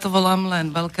 No ja to volám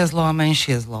len veľké zlo a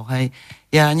menšie zlo. Hej.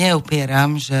 Ja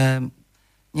neupieram, že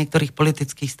v niektorých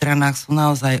politických stranách sú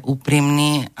naozaj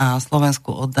úprimní a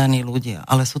Slovensku oddaní ľudia,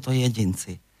 ale sú to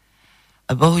jedinci.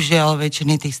 A bohužiaľ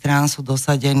väčšiny tých strán sú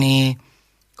dosadení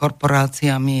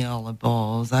korporáciami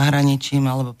alebo zahraničím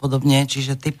alebo podobne,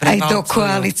 čiže ty prevalcujú... Aj do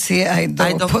koalície, aj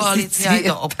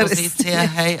do opozície,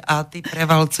 hej, a ty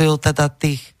prevalcujú teda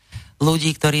tých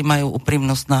ľudí, ktorí majú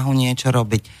úprimnú snahu niečo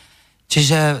robiť.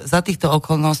 Čiže za týchto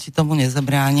okolností tomu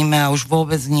nezabránime a už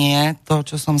vôbec nie to,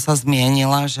 čo som sa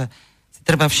zmienila, že si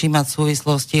treba všímať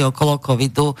súvislosti okolo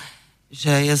covidu,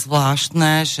 že je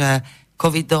zvláštne, že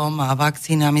covidom a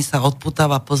vakcínami sa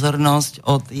odputáva pozornosť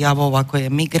od javov, ako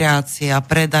je migrácia,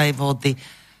 predaj vody,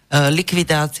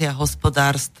 likvidácia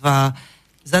hospodárstva.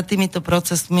 Za týmito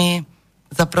procesmi,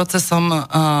 za procesom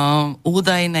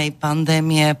údajnej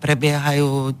pandémie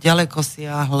prebiehajú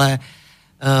ďalekosiahle,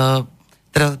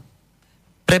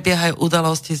 prebiehajú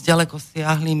udalosti s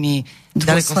ďalekosiahlými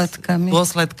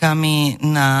dôsledkami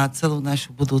na celú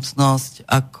našu budúcnosť,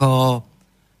 ako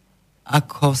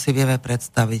si vieme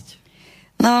predstaviť.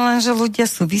 No lenže ľudia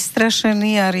sú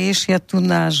vystrašení a riešia tu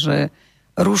že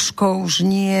rúško už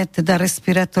nie, teda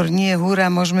respirátor nie, hurá,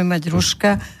 môžeme mať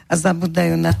rúška a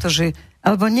zabudajú na to, že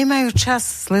alebo nemajú čas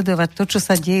sledovať to, čo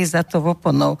sa deje za to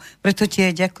oponou. Preto ti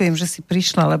aj ďakujem, že si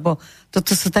prišla, lebo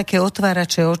toto sú také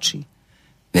otvárače očí.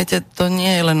 Viete, to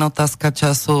nie je len otázka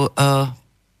času.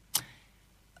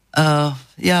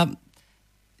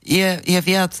 Je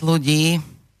viac ľudí,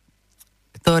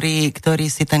 ktorí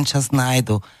si ten čas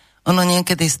nájdu. Ono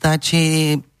niekedy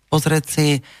stačí pozrieť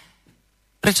si,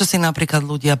 prečo si napríklad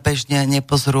ľudia bežne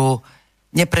nepozrú,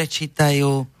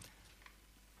 neprečítajú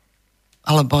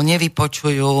alebo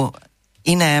nevypočujú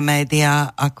iné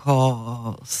médiá ako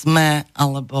SME,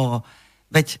 alebo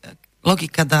veď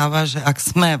logika dáva, že ak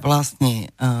SME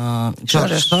vlastní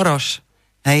Soros,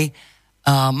 hej,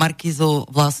 Markízu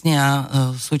vlastnia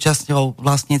súčasťou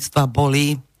vlastníctva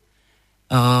boli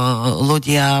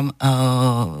ľudia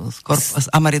z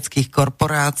amerických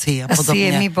korporácií a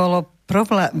podobne. Asi bolo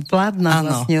vládna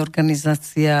vlastne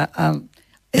organizácia a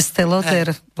Estée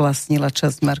Lauder vlastnila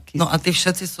časť Markízu. No a tí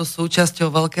všetci sú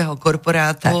súčasťou veľkého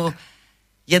korporátu,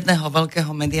 jedného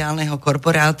veľkého mediálneho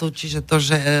korporátu, čiže to,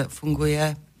 že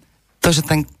funguje, to,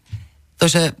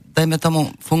 že dajme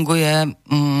tomu, funguje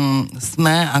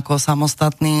SME ako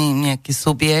samostatný nejaký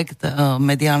subjekt,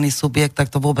 mediálny subjekt,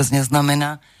 tak to vôbec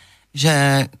neznamená,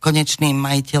 že konečným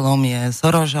majiteľom je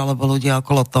Soros alebo ľudia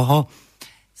okolo toho.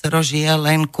 Soros je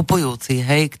len kupujúci,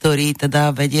 hej, ktorý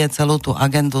teda vedie celú tú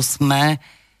agendu SME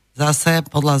zase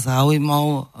podľa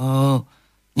záujmov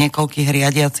niekoľkých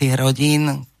riadiacich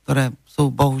rodín, ktoré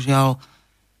sú bohužiaľ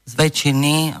z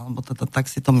väčšiny, alebo teda tak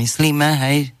si to myslíme,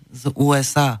 hej, z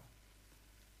USA.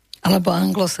 Alebo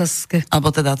anglosaské.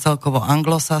 Alebo teda celkovo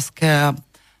anglosaské a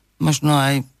možno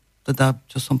aj teda,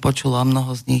 čo som počula,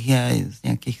 mnoho z nich je aj z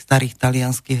nejakých starých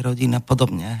talianských rodín a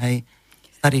podobne, hej,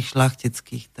 starých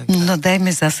šlachtických. Takže... No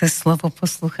dajme zase slovo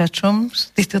posluchačom,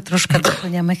 ty to troška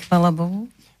doplňame, chvála Bohu.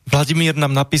 Vladimír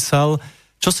nám napísal,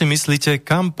 čo si myslíte,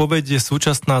 kam povedie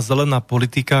súčasná zelená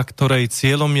politika, ktorej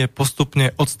cieľom je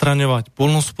postupne odstraňovať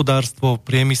poľnohospodárstvo,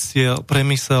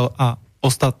 priemysel a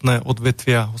ostatné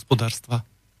odvetvia hospodárstva?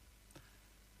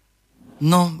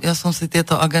 No, ja som si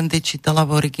tieto agendy čítala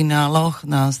v origináloch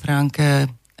na stránke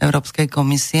Európskej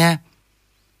komisie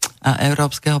a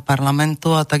Európskeho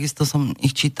parlamentu a takisto som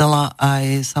ich čítala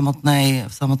aj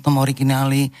v samotnom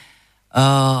origináli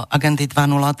agendy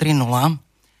 2030.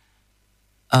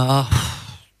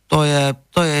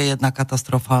 To je jedna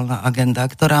katastrofálna agenda,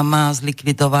 ktorá má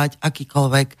zlikvidovať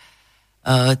akýkoľvek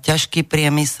ťažký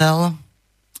priemysel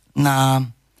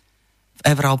v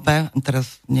Európe,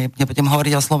 teraz nebudem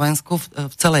hovoriť o Slovensku,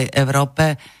 v celej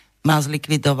Európe má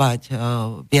zlikvidovať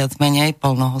viac menej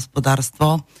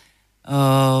poľnohospodárstvo,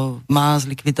 má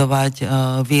zlikvidovať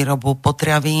výrobu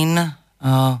potravín,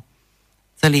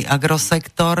 celý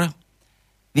agrosektor,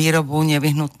 výrobu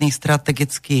nevyhnutných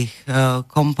strategických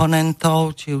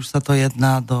komponentov, či už sa to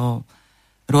jedná do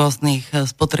rôznych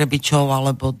spotrebičov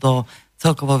alebo do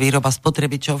celkovo výroba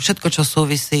spotrebičov. Všetko, čo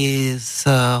súvisí s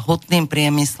hutným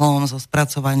priemyslom, so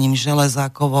spracovaním železa,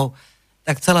 kovov,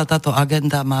 tak celá táto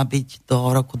agenda má byť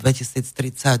do roku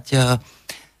 2030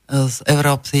 z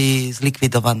Európy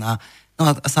zlikvidovaná. No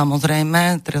a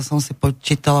samozrejme, teraz som si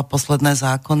počítala posledné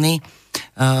zákony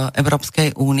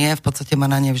Európskej únie, v podstate ma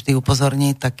na ne vždy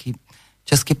upozorní taký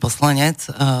český poslanec,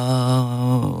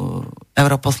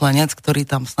 europoslanec, ktorý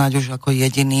tam snáď už ako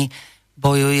jediný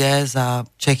bojuje za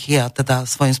Čechy a teda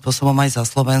svojím spôsobom aj za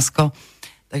Slovensko.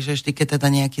 Takže vždy, keď teda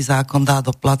nejaký zákon dá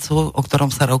do placu, o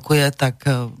ktorom sa rokuje, tak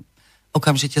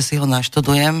okamžite si ho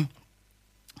naštudujem.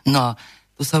 No a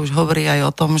tu sa už hovorí aj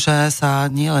o tom, že sa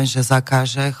nie len, že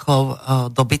zakáže chov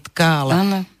dobytka,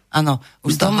 ale áno,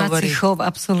 už domáci chov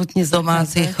absolútne zakáže.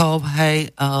 Domáci chov,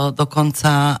 hej,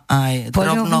 dokonca aj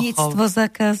poľovníctvo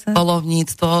zakáza.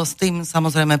 Poľovníctvo, s tým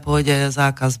samozrejme pôjde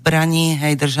zákaz zbraní,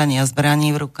 hej, držania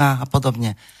zbraní v rukách a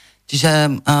podobne.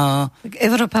 Čiže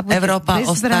Európa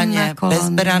ostane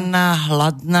bezbranná,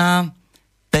 hladná,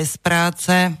 bez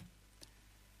práce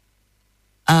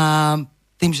a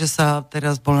tým, že sa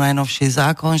teraz bol najnovší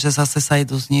zákon, že zase sa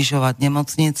idú znižovať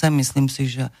nemocnice, myslím si,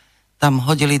 že tam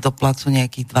hodili do placu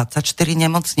nejakých 24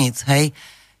 nemocníc, hej.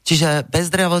 Čiže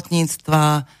bez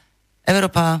zdravotníctva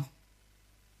Európa,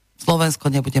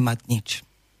 Slovensko nebude mať nič.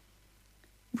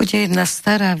 Bude jedna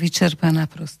stará, vyčerpaná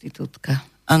prostitútka.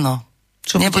 Áno.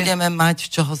 Nebudeme mať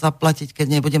z čoho zaplatiť,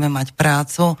 keď nebudeme mať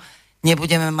prácu,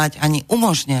 nebudeme mať ani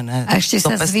umožnené. A ešte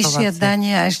sa zvýšia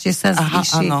dane, a ešte sa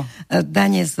zvýši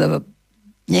dane z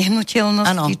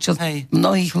nehnuteľnosti, čo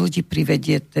mnohých ľudí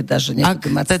privedie, teda, že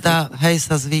nebudú mať... Teda,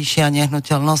 sa zvýšia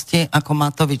nehnuteľnosti, ako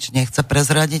Matovič nechce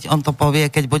prezradiť, on to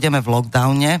povie, keď budeme v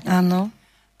lockdowne. Áno.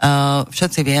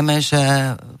 Všetci vieme, že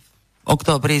v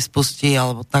októbri spustí,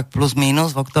 alebo tak plus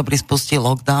minus, v októbri spustí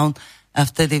lockdown a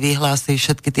vtedy vyhlási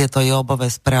všetky tieto jobové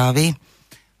správy,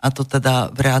 a to teda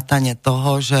vrátanie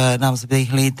toho, že nám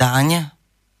zvýhli daň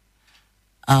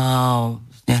a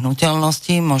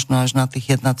nehnuteľnosti, možno až na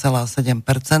tých 1,7%.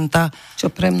 Čo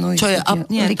pre mnohých to je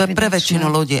pre väčšinu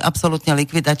ľudí absolútne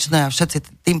likvidačné a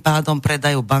všetci tým pádom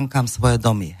predajú bankám svoje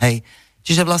domy, hej.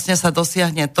 Čiže vlastne sa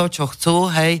dosiahne to, čo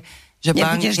chcú, hej, že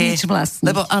nebudeš banky... nič vlastniť.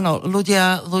 Lebo áno,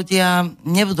 ľudia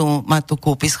nebudú mať tú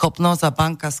kúpyschopnosť a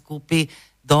banka skúpi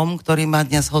dom, ktorý má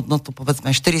dnes hodnotu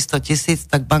povedzme 400 000,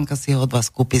 tak banka si ho od vás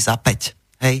kúpi za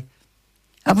 5, hej.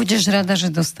 A budeš rada, že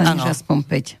dostaneš aspoň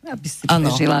 5, aby si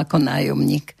prežila ako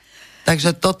nájomník.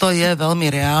 Takže toto je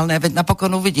veľmi reálne. Veď napokon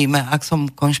uvidíme, ak som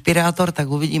konšpirátor, tak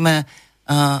uvidíme,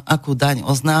 akú daň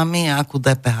oznámi a akú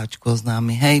DPH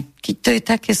oznámi. Hej. Keď to je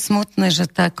také smutné, že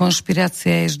tá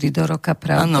konšpirácia je vždy do roka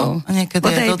pravdou. Áno, a niekedy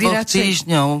bodaj je do 2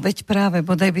 týždňov. Veď práve,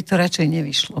 bodaj by to radšej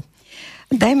nevyšlo.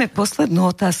 Dajme poslednú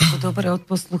otázku, dobre, od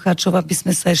poslucháčov, aby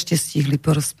sme sa ešte stihli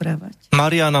porozprávať.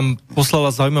 Maria nám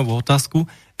poslala zaujímavú otázku.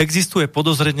 Existuje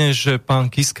podozrenie, že pán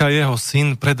Kiska a jeho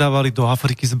syn predávali do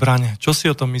Afriky zbrane. Čo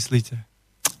si o tom myslíte?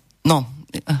 No,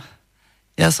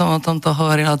 ja som o tomto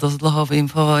hovorila dosť dlho v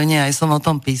Infovojne, aj som o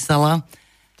tom písala.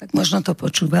 Tak možno to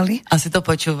počúvali? Asi to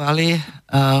počúvali.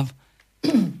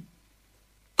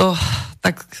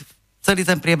 Tak celý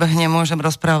ten priebeh nemôžem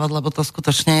rozprávať, lebo to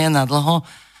skutočne je na dlho.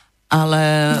 Ale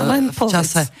v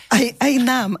čase... Aj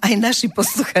nám, aj naši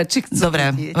poslucháči chcú.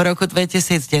 Dobre, v roku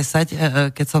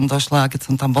 2010, keď som došla, keď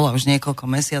som tam bola už niekoľko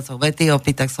mesiacov v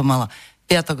Etiópii, tak som mala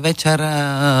piatok večer,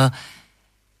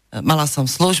 mala som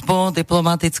službu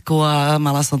diplomatickú a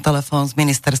mala som telefón z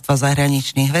ministerstva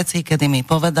zahraničných vecí, kedy mi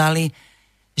povedali,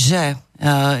 že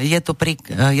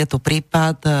je tu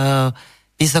prípad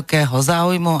vysokého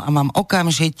záujmu a mám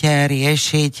okamžite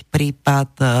riešiť prípad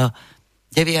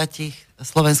 9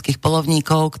 slovenských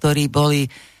polovníkov, ktorí boli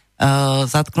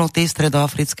zatknutí v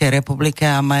Stredoafrickej republike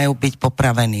a majú byť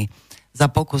popravení za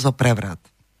pokus o prevrat.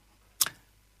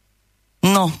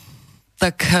 No,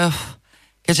 tak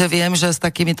keďže viem, že s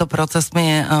takýmito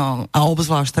procesmi a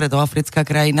obzvlášť stredoafrická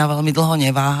krajina veľmi dlho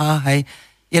neváha, hej,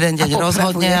 jeden deň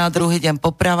rozhodne a druhý deň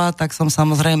poprava, tak som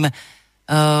samozrejme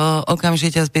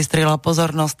okamžite zbystrila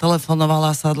pozornosť,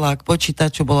 telefonovala, sadla k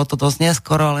počítaču, bolo to dosť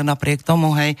neskoro, ale napriek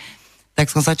tomu, hej, tak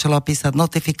som začala písať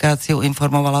notifikáciu,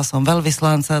 informovala som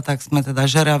veľvyslanca, tak sme teda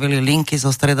žeravili linky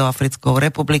so Stredoafrickou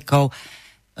republikou,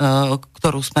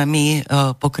 ktorú sme my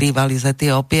pokrývali z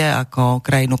Etiópie ako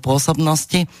krajinu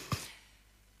pôsobnosti.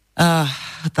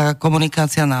 Tá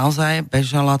komunikácia naozaj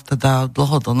bežala teda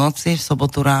dlho do noci, v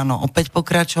sobotu ráno opäť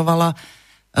pokračovala.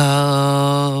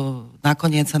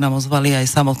 Nakoniec sa nám ozvali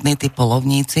aj samotní tí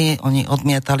polovníci, oni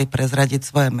odmietali prezradiť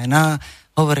svoje mená.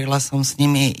 Hovorila som s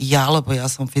nimi ja, lebo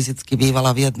ja som fyzicky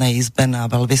bývala v jednej izbe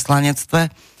na veľvyslanectve,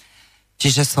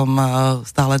 čiže som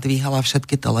stále dvíhala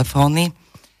všetky telefóny.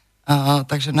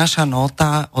 Takže naša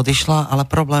nota odišla, ale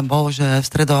problém bol, že v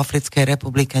Stredoafrickej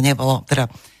republike nebolo, teda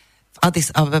v Addis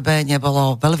Abebe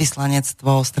nebolo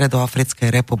veľvyslanectvo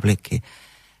Stredoafrickej republiky.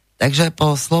 Takže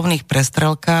po slovných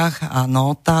prestrelkách a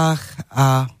notách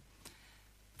a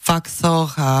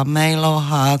faxoch a mailoch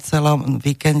a celom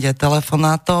víkende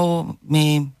telefonátov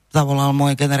mi zavolal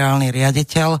môj generálny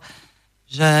riaditeľ,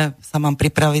 že sa mám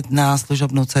pripraviť na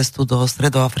služobnú cestu do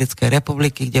Stredoafrickej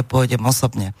republiky, kde pôjdem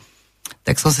osobne.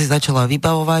 Tak som si začala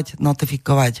vybavovať,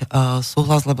 notifikovať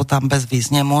súhlas, lebo tam bez víz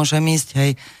nemôžem ísť,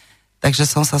 hej. Takže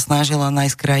som sa snažila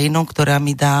nájsť krajinu, ktorá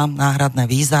mi dá náhradné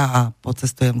víza a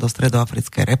pocestujem do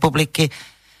Stredoafrickej republiky.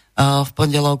 V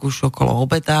pondelok už okolo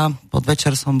obeda,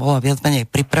 podvečer som bola viac menej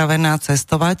pripravená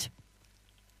cestovať.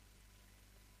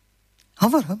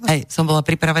 Hovor. Hej, som bola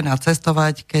pripravená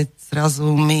cestovať, keď zrazu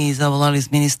mi zavolali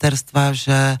z ministerstva,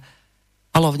 že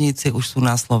palovníci už sú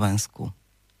na Slovensku.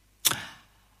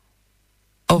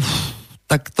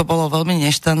 Tak to bolo veľmi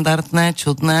neštandardné,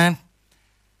 čudné.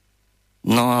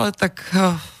 No ale tak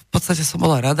v podstate som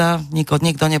bola rada, nikto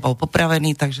nebol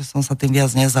popravený, takže som sa tým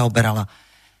viac nezaoberala.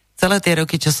 Celé tie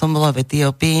roky, čo som bola v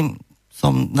Etiópii,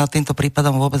 som nad týmto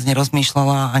prípadom vôbec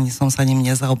nerozmýšľala, ani som sa ním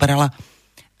nezaoberala.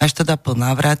 Až teda po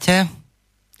návrate,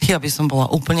 ja by som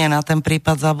bola úplne na ten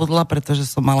prípad zabudla, pretože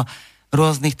som mala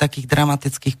rôznych takých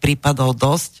dramatických prípadov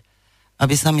dosť,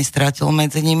 aby sa mi strátil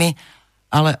medzi nimi.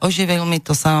 Ale oživil mi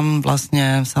to sám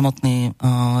vlastne samotný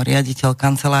riaditeľ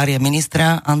kancelárie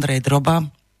ministra Andrej Droba,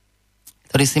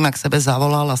 ktorý si ma k sebe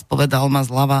zavolal a spovedal ma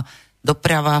zľava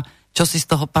doprava, čo si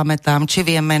z toho pamätám, či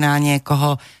viem mená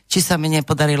niekoho, či sa mi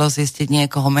nepodarilo zistiť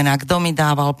niekoho mená, kto mi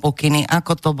dával pokyny,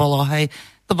 ako to bolo, hej.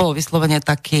 To bolo vyslovene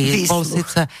taký, bol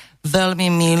síce veľmi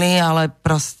milý, ale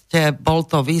proste bol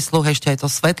to výsluh, ešte aj to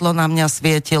svetlo na mňa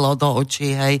svietilo do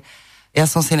očí, hej. Ja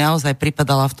som si naozaj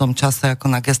pripadala v tom čase ako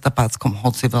na gestapáckom,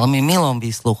 hoci veľmi milom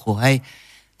výsluchu, hej.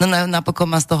 No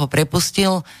napokon ma z toho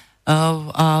prepustil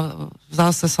a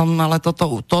zase som, ale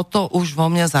toto už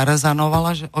vo mne zarezanovalo,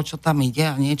 že o čo tam ide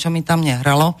a niečo mi tam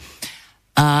nehralo.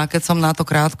 A keď som na to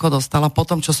krátko dostala,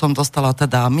 potom, čo som dostala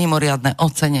teda mimoriadne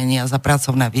ocenenia za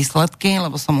pracovné výsledky,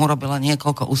 lebo som urobila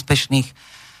niekoľko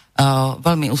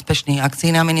veľmi úspešných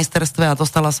akcií na ministerstve a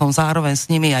dostala som zároveň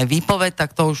s nimi aj výpoveď,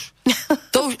 tak to už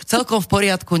celkom v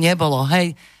poriadku nebolo,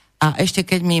 hej. A ešte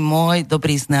keď mi môj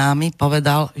dobrý známy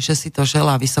povedal, že si to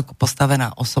želá vysoko postavená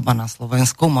osoba na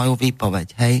Slovensku, moju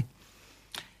výpoveď, hej.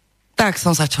 Tak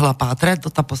som začala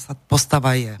pátrať, tá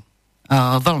postava je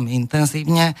veľmi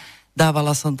intenzívne,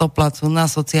 dávala som do placu na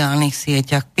sociálnych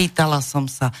sieťach, pýtala som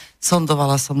sa,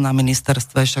 sondovala som na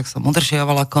ministerstve, však som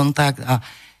udržiavala kontakt a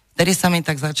vtedy sa mi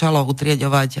tak začalo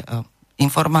utrieďovať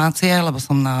informácie, lebo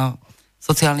som na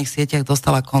sociálnych sieťach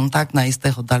dostala kontakt na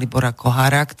istého Dalibora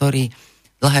Kohára, ktorý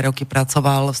dlhé roky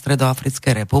pracoval v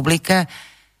Stredoafrickej republike.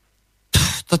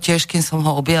 To tiež, kým som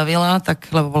ho objavila,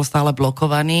 tak, lebo bol stále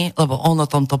blokovaný, lebo on o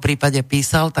tomto prípade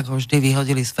písal, tak ho vždy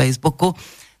vyhodili z Facebooku.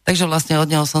 Takže vlastne od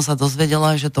neho som sa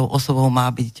dozvedela, že tou osobou má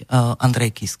byť Andrej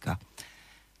Kiska.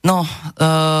 No,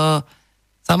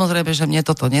 samozrejme, že mne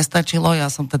toto nestačilo, ja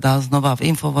som teda znova v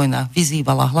Infovojnách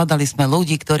vyzývala, hľadali sme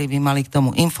ľudí, ktorí by mali k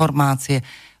tomu informácie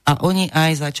a oni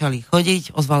aj začali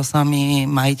chodiť. Ozval sa mi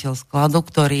majiteľ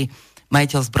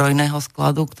zbrojného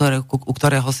skladu, u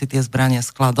ktorého si tie zbranie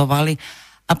skladovali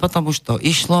a potom už to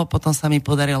išlo, potom sa mi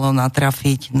podarilo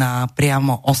natrafiť na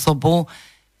priamo osobu,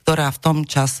 ktorá v tom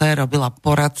čase robila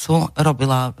poradcu,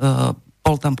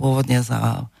 bol tam pôvodne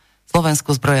za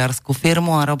slovenskú zbrojárskú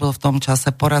firmu a robil v tom čase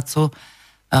poradcu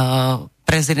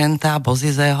prezidenta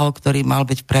Bozizého, ktorý mal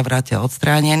byť v prevrate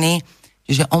odstránený.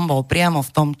 Čiže on bol priamo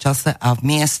v tom čase a v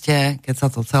mieste, keď sa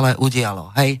to celé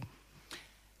udialo, hej.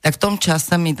 Tak v tom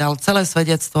čase mi dal celé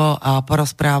svedectvo a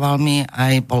porozprával mi,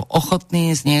 aj bol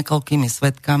ochotný s niekoľkými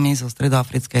svedkami zo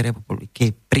Stredoafrickej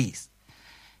republiky prísť.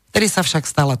 Vtedy sa však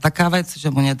stala taká vec,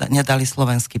 že mu nedali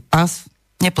slovenský pas,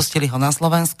 nepustili ho na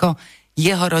Slovensko,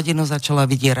 jeho rodinu začala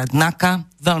vydierať NAKA,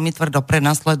 veľmi tvrdo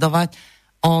prenasledovať.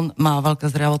 On má veľké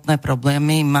zdravotné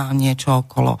problémy, má niečo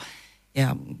okolo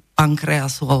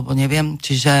pankreasu, alebo neviem,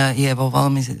 čiže je vo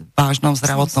veľmi vážnom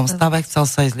zdravotnom stave, chcel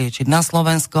sa ísť liečiť na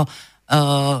Slovensko.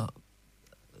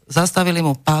 Zastavili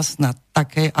mu pas na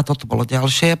také, a toto bolo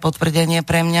ďalšie potvrdenie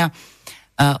pre mňa,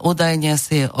 údajne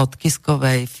si od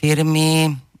Kiskovej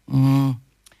firmy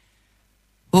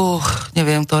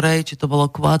neviem ktorej, či to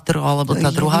bolo Quattro, alebo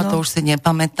tá druhá, to už si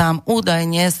nepamätám,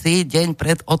 údajne si deň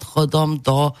pred odchodom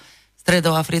do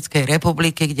Stredoafrickej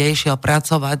republiky, kde išiel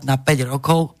pracovať na 5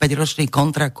 rokov, 5-ročný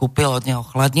kontrakt, kúpil od neho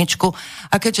chladničku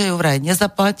a keďže ju vraj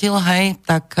nezaplatil, hej,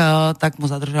 tak mu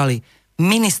zadržali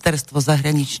ministerstvo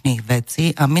zahraničných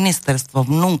vecí a ministerstvo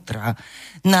vnútra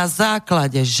na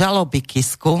základe žaloby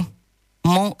Kisku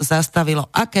mu zastavilo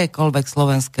akékoľvek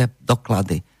slovenské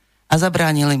doklady a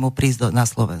zabránili mu prísť na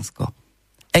Slovensko.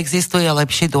 Existuje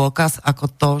lepší dôkaz ako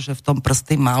to, že v tom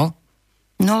prsty mal?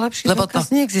 No lepší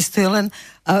dôkaz neexistuje, len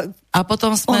a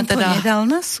potom sme on to nedal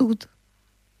na súd.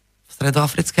 V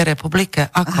Stredoafrickej republike?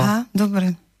 Ako? Aha,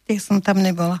 dobre. Ja som tam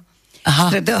nebola.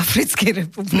 Aha. V Stredoafrickej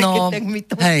republike, tak mi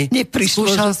to neprišlo.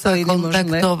 Skúšal sa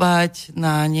kontaktovať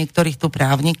na niektorých tu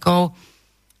právnikov,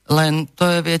 len to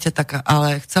je, viete, taká,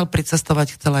 ale chcel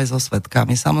pricestovať, chcel aj so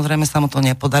svedkami. Samozrejme sa mu to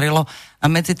nepodarilo a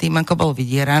medzi tým, ako bol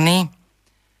vydieraný,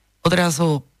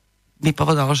 odrazu mi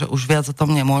povedal, že už viac o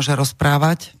tom nemôže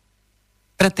rozprávať.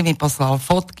 Predtým mi poslal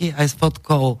fotky aj s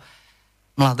fotkou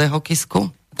mladého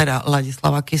Kisku, teda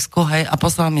Ladislava Kisku, hej, a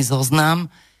poslal mi zoznam.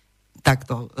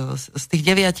 Takto, z tých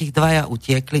 9 2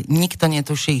 utiekli, nikto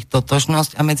netuší ich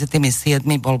totožnosť a medzi tými 7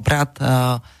 bol brat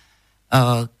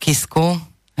Kisku,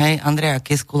 hej, Andreja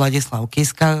Kisku, Ladislav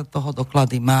Kiska, toho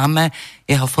doklady máme,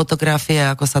 jeho fotografie,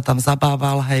 ako sa tam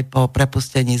zabával, hej, po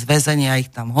prepustení z väzenia,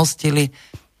 ich tam hostili,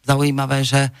 zaujímavé,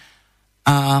 že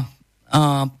a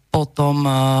potom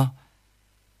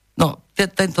no,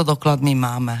 tento doklad my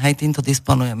máme, hej, týmto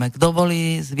disponujeme. Kto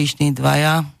boli zvyšní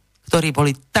 2, ktorí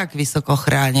boli tak vysoko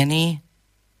chránení,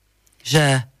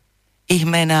 že ich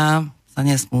mená sa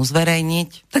nesmú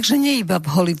zverejniť. Takže nie iba v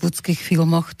hollywoodských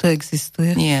filmoch to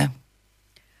existuje? Nie.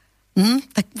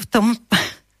 Tak v tom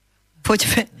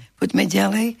poďme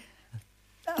ďalej.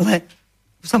 Ale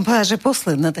som povedala, že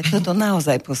posledná, tak toto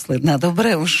naozaj posledná.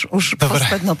 Dobre, už dobre.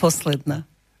 Posledná.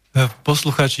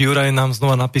 Poslucháč Juraj nám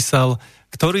znova napísal,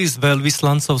 ktorý z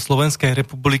veľvyslancov Slovenskej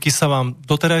republiky sa vám v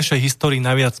doterajšej histórii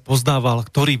najviac pozdával,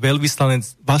 ktorý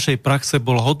veľvyslanec vašej praxe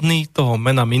bol hodný toho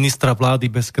mena ministra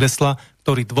vlády bez kresla,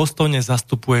 ktorý dôstojne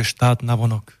zastupuje štát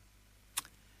navonok?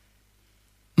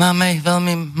 Máme ich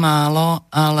veľmi málo,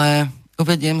 ale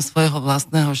uvediem svojho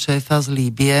vlastného šéfa z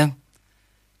Líbie,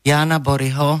 Jána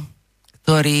Boriho,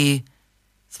 ktorý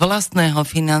z vlastného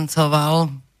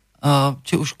financoval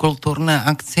či už kultúrne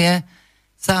akcie,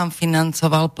 sám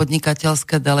financoval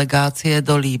podnikateľské delegácie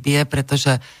do Líbie,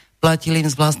 pretože platil im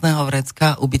z vlastného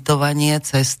vrecka ubytovanie,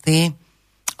 cesty,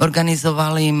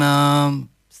 organizoval im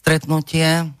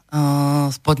stretnutie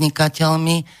s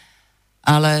podnikateľmi,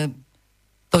 ale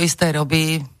to isté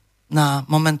robí na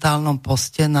momentálnom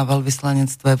poste na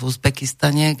veľvyslanectve v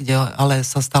Uzbekistane, kde ale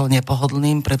sa stal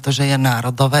nepohodlným, pretože je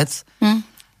národovec,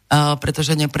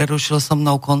 pretože neprerušil so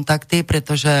mnou kontakty,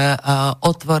 pretože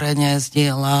otvorene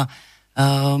zdieľa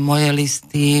moje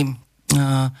listy,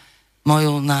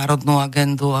 moju národnú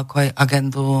agendu, ako aj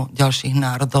agendu ďalších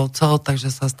národovcov, takže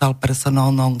sa stal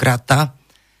personou non grata.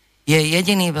 Je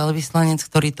jediný veľvyslanec,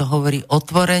 ktorý to hovorí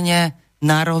otvorene,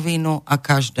 na rovinu a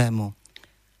každému.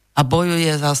 A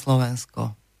bojuje za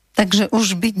Slovensko. Takže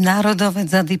už byť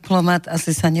národovec a diplomat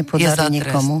asi sa nepodarí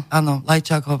nikomu. Áno,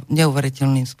 Lajčák ho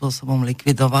neuveriteľným spôsobom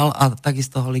likvidoval a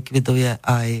takisto ho likviduje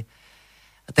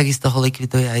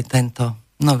aj tento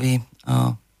nový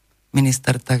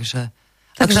minister, takže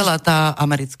celá tá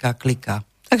americká klika.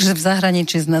 Takže v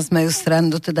zahraničí z nás majú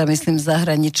srandu, teda myslím v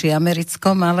zahraničí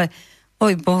americkom, ale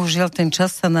bohužiaľ ten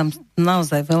čas sa nám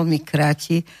naozaj veľmi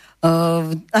kráti.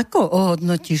 Ako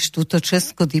ohodnotíš túto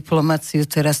českú diplomáciu,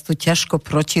 teraz tú ťažko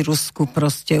proti Rusku,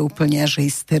 proste úplne až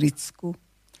hysterickú?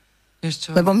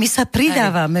 Lebo my sa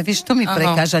pridávame, vieš, to mi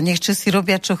prekáža. Nech si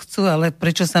robia, čo chcú, ale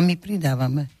prečo sa my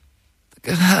pridávame?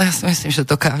 Tak, ja si myslím, že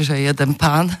to káže jeden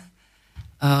pán.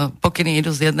 Pokyny idú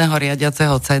z jedného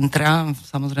riadiaceho centra,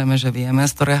 samozrejme, že vieme,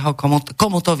 z ktorého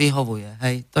komu to vyhovuje.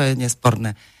 Hej, to je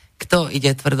nesporné. Kto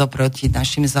ide tvrdo proti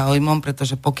našim záujmom,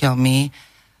 pretože pokiaľ my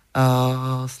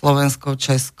Slovensko,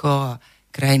 Česko a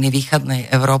krajiny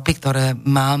východnej Európy, ktoré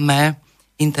máme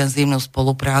intenzívnu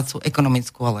spoluprácu,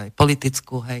 ekonomickú, ale aj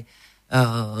politickú, hej,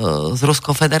 s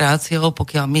Ruskou federáciou,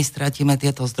 pokiaľ my stratíme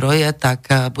tieto zdroje,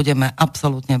 tak budeme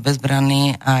absolútne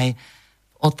bezbranní aj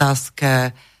v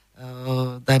otázke,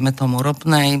 dajme tomu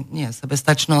ropnej, nie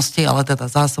sebestačnosti, ale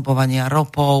teda zásobovania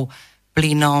ropou,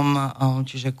 plynom,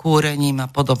 čiže kúrením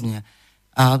a podobne.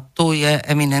 A tu je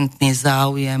eminentný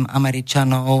záujem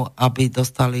Američanov, aby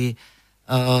dostali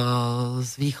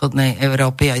z východnej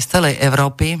Európy, aj z celej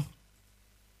Európy,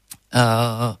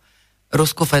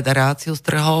 Ruskú federáciu z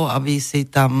trhov,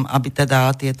 aby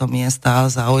teda tieto miesta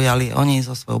zaujali oni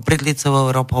so svojou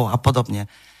bridlicovou ropou a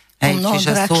podobne. Hej,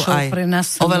 čiže sú aj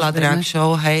oveľa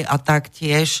drahšou, hej, a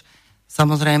taktiež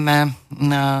samozrejme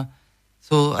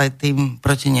sú aj tým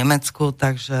proti Nemecku,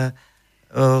 takže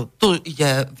tu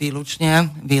ide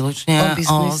výlučne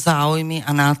o záujmy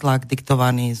a nátlak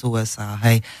diktovaný z USA.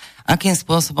 Hej. Akým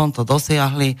spôsobom to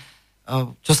dosiahli?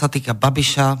 Čo sa týka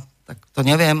Babiša, tak to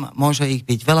neviem, môže ich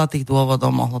byť veľa tých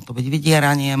dôvodov, mohlo to byť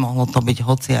vydieranie, mohlo to byť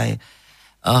hoci aj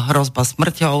hrozba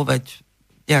smrťou, veď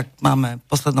jak máme v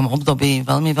poslednom období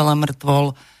veľmi veľa mŕtvol,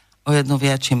 o jednu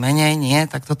viac či menej, nie,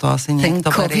 tak toto asi niekto berie.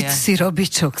 Ten COVID si robí,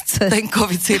 čo chce. Ten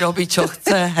COVID si robí, čo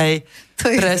chce, hej, to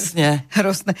je presne.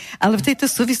 Hrozné. Ale v tejto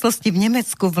súvislosti v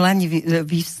Nemecku v Lani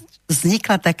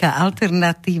vznikla taká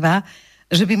alternatíva,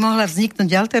 že by mohla vzniknúť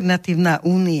alternatívna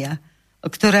únia,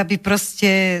 ktorá by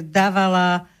proste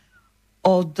dávala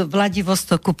od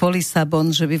Vladivostoku po Lisabon,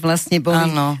 že by vlastne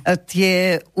boli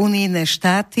tie unijné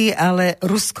štáty, ale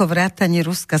Rusko, vrátanie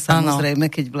Ruska samozrejme,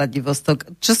 keď Vladivostok.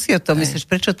 Čo si o tom myslíš?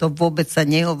 Prečo to vôbec sa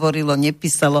nehovorilo,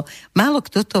 nepísalo? Málo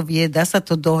kto to vie, dá sa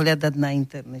to dohľadať na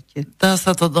internete. Dá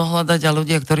sa to dohľadať a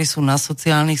ľudia, ktorí sú na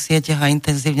sociálnych sieťach a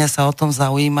intenzívne sa o tom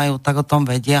zaujímajú, tak o tom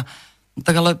vedia.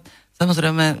 Tak ale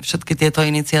samozrejme všetky tieto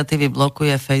iniciatívy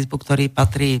blokuje Facebook, ktorý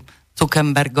patrí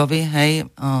Zuckerbergovi, hej,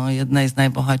 jednej z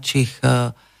najbohatších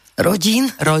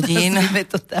rodín. Nazvime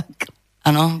to tak.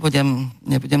 Áno,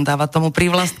 nebudem dávať tomu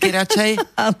prívlastky radšej.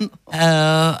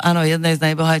 Áno, jednej z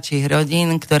najbohatších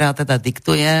rodín, ktorá teda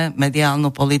diktuje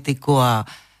mediálnu politiku a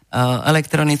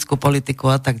elektronickú politiku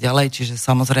a tak ďalej, čiže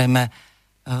samozrejme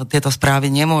tieto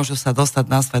správy nemôžu sa dostať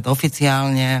na svet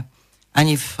oficiálne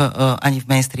ani v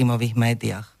mainstreamových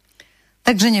médiách.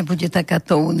 Takže nebude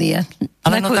takáto únia.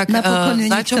 Ale no tak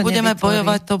za čo budeme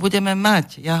bojovať, to budeme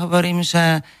mať. Ja hovorím,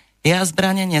 že ja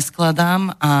zbrane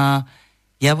neskladám a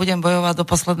ja budem bojovať do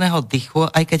posledného dychu,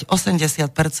 aj keď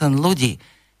 80% ľudí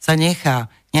sa nechá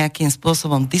nejakým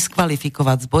spôsobom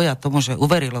diskvalifikovať z boja tomu, že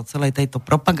uverilo celej tejto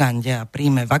propagande a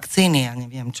príjme vakcíny a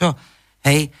neviem čo.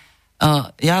 Hej,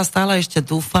 ja stále ešte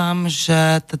dúfam,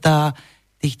 že teda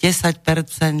tých 10%,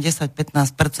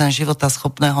 10-15% života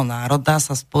schopného národa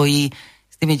sa spojí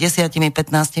s tými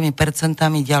 10-15%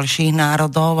 ďalších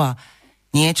národov a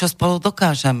niečo spolu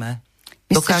dokážeme.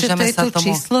 Myslíš, že to je to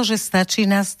číslo, že stačí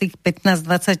nás tých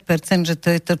 15-20%, že to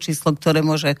je to číslo, ktoré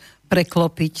môže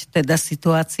preklopiť teda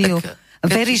situáciu?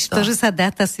 Veríš to, že sa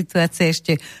dá tá situácia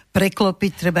ešte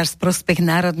preklopiť treba z prospech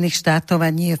národných štátov a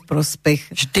nie v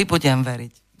prospech... Vždy budem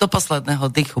veriť. Do posledného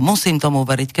dychu. Musím tomu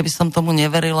veriť. Keby som tomu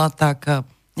neverila, tak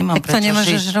nemám prečo žiť. Tak to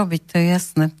nemôžeš robiť, to je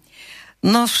jasné.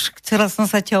 No, chcela som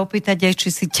sa ťa opýtať aj, či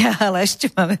si ťahala, ešte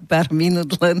máme pár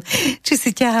minút len, či si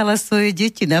ťahala svoje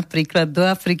deti napríklad do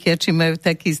Afriky a či majú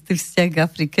taký istý vzťah k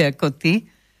Afrike ako ty?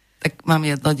 Tak mám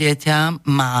jedno dieťa,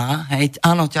 hej,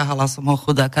 áno, ťahala som ho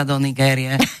chudáka do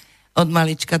Nigérie. Od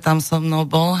malička tam so mnou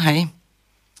bol, hej.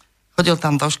 Chodil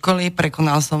tam do školy,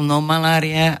 prekonal som mnou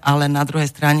malárie, ale na druhej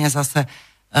strane zase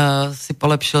si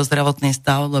polepšil zdravotný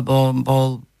stav, lebo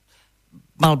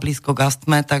mal blízko k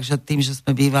astme, takže tým, že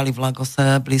sme bývali v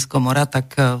Lagose blízko mora,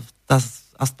 tak tá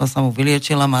astma sa mu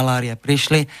vyliečila, malária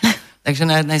prišli. Takže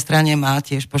na jednej strane má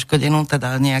tiež poškodenú,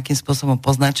 teda nejakým spôsobom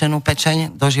poznačenú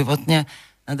pečeň doživotne,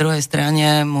 na druhej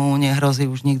strane mu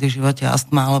nehrozí už nikdy v živote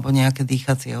astma alebo nejaké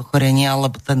dýchacie ochorenie,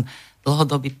 alebo ten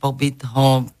dlhodobý pobyt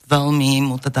ho veľmi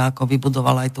mu teda ako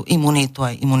vybudoval aj tú imunitu,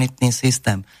 aj imunitný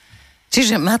systém.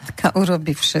 Čiže matka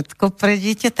urobí všetko pre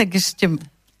dieťa, tak ešte,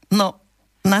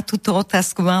 na túto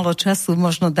otázku málo času,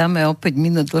 možno dáme o 5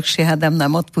 minút dlhšie, hádam,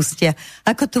 nám odpustia.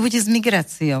 Ako to bude s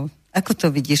migráciou? Ako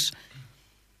to vidíš?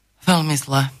 Veľmi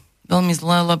zle. Veľmi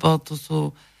zle, lebo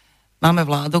máme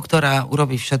vládu, ktorá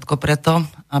urobí všetko preto,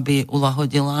 aby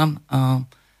ulahodila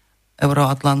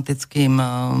euroatlantickým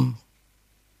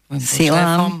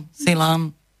silám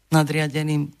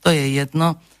nadriadeným. To je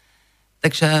jedno.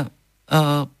 Takže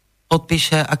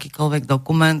podpíše akýkoľvek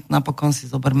dokument. Napokon si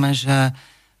zoberme, že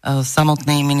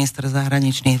samotný minister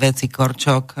zahraničných vecí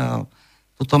Korčok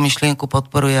túto myšlienku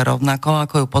podporuje rovnako,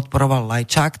 ako ju podporoval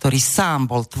Lajčák, ktorý sám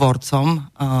bol tvorcom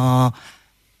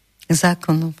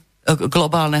zákonu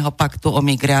globálneho paktu o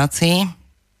migrácii.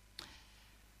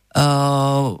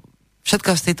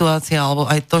 Všetká situácia, alebo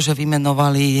aj to, že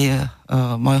vymenovali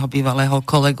môjho bývalého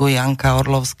kolegu Janka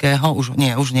Orlovského, už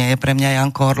nie je pre mňa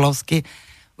Janko Orlovský,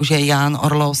 už je Ján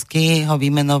Orlovský, ho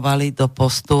vymenovali do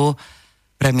postu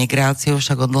pre migráciu,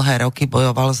 však od dlhé roky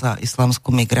bojoval za islamskú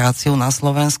migráciu na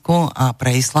Slovensku a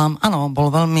pre islám. Áno,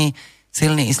 bol veľmi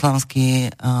silný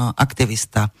islamský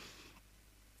aktivista.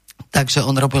 Takže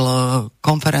on robil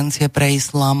konferencie pre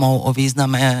islámov o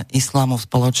význame islámu v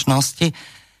spoločnosti.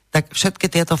 Tak všetky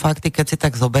tieto fakty, keď si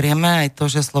tak zoberieme, aj to,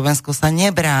 že Slovensko sa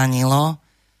nebránilo,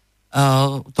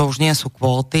 to už nie sú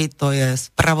kvóty, to je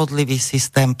spravodlivý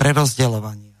systém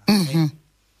prerozdeľovania. Mm-hmm.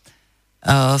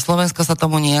 Slovensko sa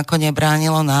tomu nejako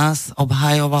nebránilo, nás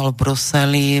obhajoval v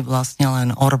Bruseli vlastne len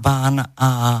Orbán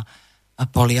a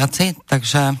Poliaci,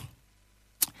 takže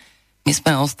my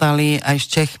sme ostali aj s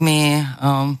Čechmi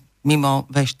mimo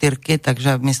V4,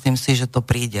 takže myslím si, že to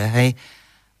príde, hej.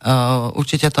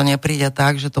 Určite to nepríde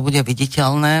tak, že to bude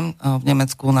viditeľné. V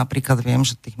Nemecku napríklad viem,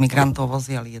 že tých migrantov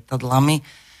vozia lietadlami.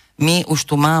 My už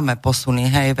tu máme posuny,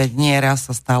 hej, veď nie raz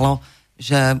sa stalo,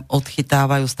 že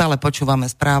odchytávajú, stále počúvame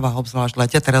správa, obzvlášť v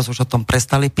lete, teraz už o tom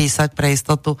prestali písať pre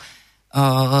istotu,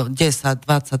 10,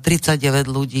 20, 39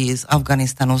 ľudí z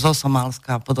Afganistanu, zo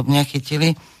Somálska a podobne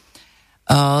chytili.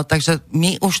 Takže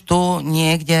my už tu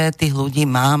niekde tých ľudí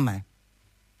máme.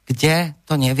 Kde?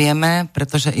 To nevieme,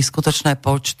 pretože i skutočné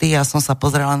počty, ja som sa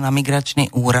pozrela na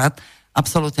migračný úrad,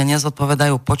 absolútne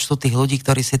nezodpovedajú počtu tých ľudí,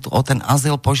 ktorí si tu o ten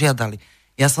azyl požiadali.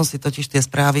 Ja som si totiž tie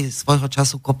správy svojho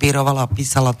času kopírovala a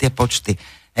písala tie počty.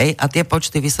 Hej? A tie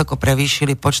počty vysoko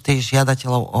prevýšili počty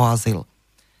žiadateľov o azyl.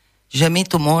 Že my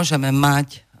tu môžeme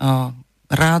mať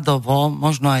rádovo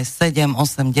možno aj 7,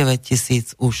 8, 9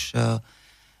 tisíc už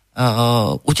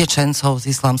utečencov z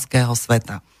islamského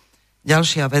sveta.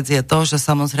 Ďalšia vec je to, že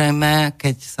samozrejme,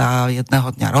 keď sa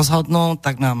jedného dňa rozhodnú,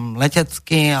 tak nám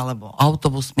letecky alebo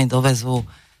autobusmi dovezú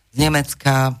z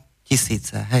Nemecka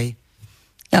tisíce, hej.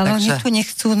 Ale oni tu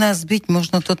nechcú nás byť,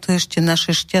 možno toto je ešte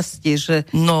naše šťastie, že...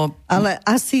 No, ale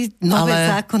asi nové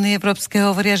zákony európske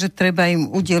hovoria, že treba im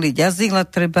udeliť azyl a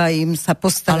treba im sa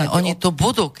postarať. Ale oni tu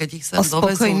budú, keď ich sa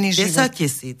dovezú 10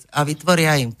 000 a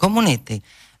vytvoria im komunity.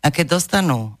 A keď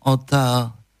dostanú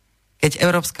keď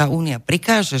Európska únia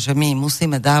prikáže, že my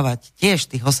musíme dávať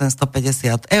tiež tých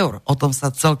 850 €, o tom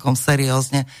sa celkom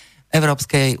seriózne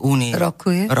Európskej únii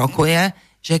rokuje,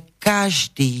 že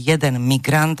každý jeden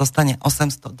migrant dostane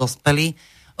 850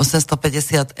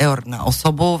 € na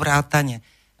osobu, vrátane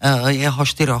jeho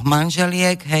 4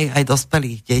 manželiek, hej, aj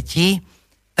dospelých detí,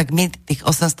 tak my tých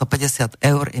 850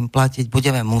 € im platiť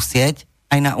budeme musieť,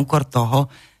 aj na úkor toho,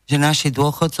 že naši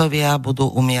dôchodcovia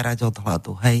budú umierať od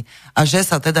hladu, hej. A že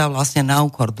sa teda vlastne na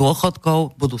úkor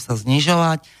dôchodkov budú sa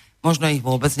znižovať, možno ich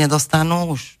vôbec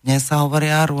nedostanú, už dnes sa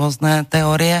hovoria rôzne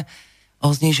teórie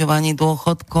o znižovaní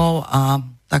dôchodkov a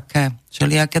také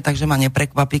všelijaké, takže ma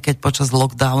neprekvapí, keď počas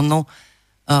lockdownu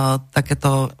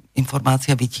takéto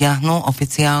informácie vytiahnu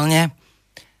oficiálne.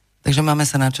 Takže máme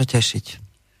sa na čo tešiť.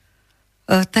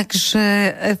 Takže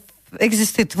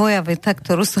existuje tvoja veta,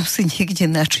 ktorú som si niekde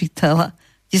načítala,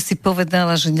 kde si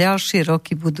povedala, že ďalšie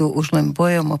roky budú už len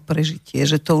bojom o prežitie,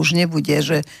 že to už nebude,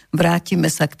 že vrátime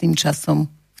sa k tým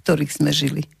časom, v ktorých sme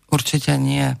žili. Určite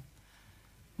nie.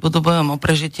 Budú bojom o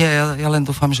prežitie, ja len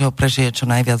dúfam, že ho prežije čo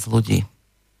najviac ľudí.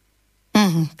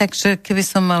 Takže keby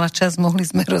som mala čas, mohli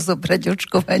sme rozobrať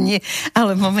očkovanie,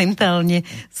 ale momentálne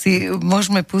si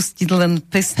môžeme pustiť len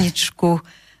pesničku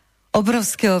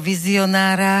obrovského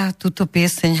vizionára. Túto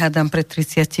pieseň, hádam, pred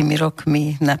 30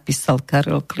 rokmi napísal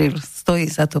Karel Kryl.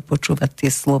 Stojí za to počúvať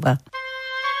tie slova.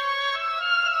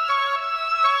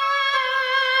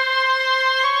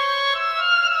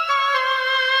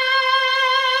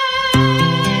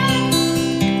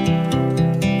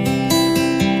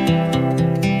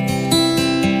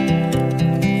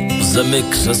 V zemi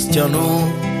křesťanů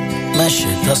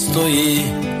mešita stojí,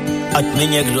 ať mi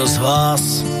někdo z vás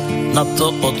na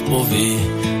to odpoví,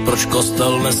 proč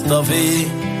kostel nestaví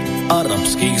v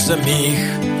arabských zemích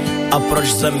a proč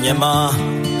země má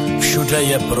všude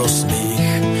je pro smích.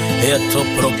 Je to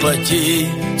prokletí,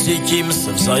 cítím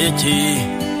se v zajetí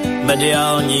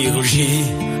mediálních lží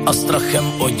a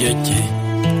strachem o děti.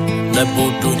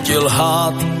 Nebudu ti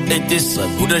lhát, i ty se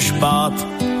budeš bát,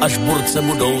 až burce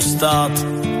budou stát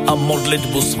a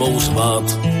modlitbu svou zvát.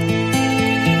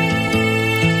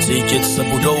 Cítit se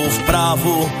budou v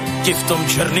právu, ti v tom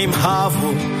černým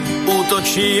hávu,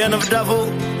 útočí jen v davu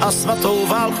a svatou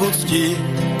válku ctí.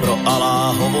 Pro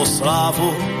Aláhovu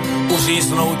slávu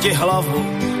uříznou ti hlavu,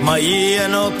 mají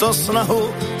jen o to snahu,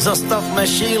 zastavme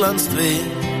šílenství.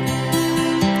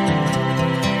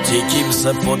 Cítím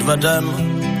se podvedem,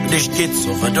 když ti,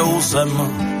 co vedou zem,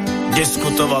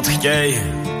 diskutovat chtěj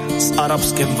s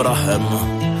arabským vrahem.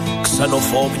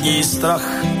 Xenofobní strach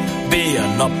bije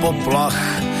na poplach,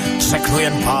 řeknu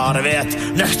jen pár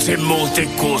vět, nechci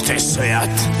multikulty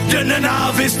svět. Kde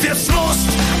nenávist je cnost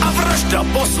a vražda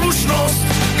poslušnost,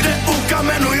 kde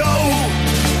ukamenujou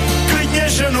klidně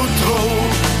ženu tvou,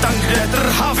 tam, kde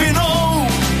trhavinou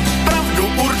pravdu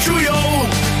určujou,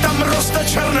 tam roste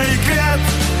černej květ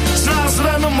s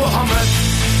názvem Mohamed.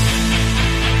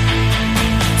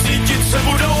 Cítit se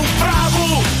budou v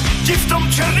právu, ti v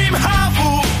tom černým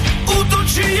hávu,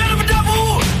 útočí jen v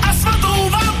davu a svatou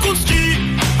válku ctí.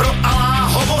 Pro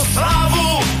Aláhovo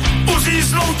slávu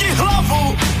uříznou ti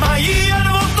hlavu, mají jen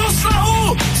o to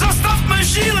snahu, zastavme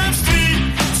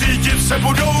šílenství. Cítit se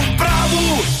budou v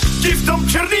právu, ti v tom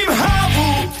černým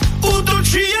hávu,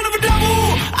 útočí jen v davu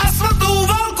a svatou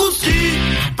válku ctí.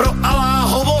 Pro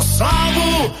Aláhovo slávu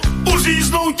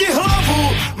ti hlavu,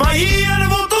 mají jen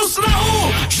o tu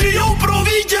snahu, žijou pro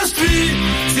vítězství,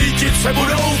 cítit se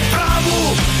budou v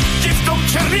právu, ti v tom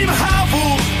černým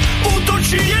hávu,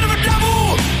 útočí jen v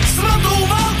davu, svatou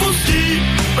válku stí,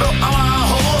 pro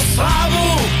Aláhovo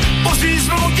slávu,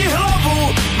 poříznou ti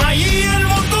hlavu, mají jen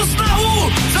o tu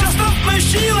snahu, zastavme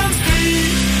šílenství.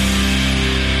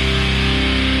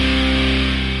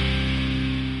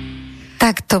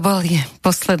 Tak to boli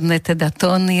posledné teda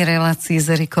tóny relácií s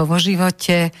Erikou o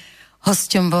živote.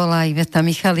 Hosťom bola Iveta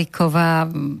Michalíková.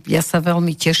 Ja sa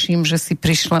veľmi teším, že si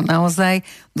prišla naozaj.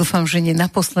 Dúfam, že nie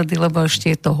naposledy, lebo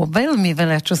ešte je toho veľmi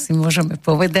veľa, čo si môžeme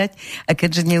povedať. A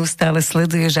keďže neustále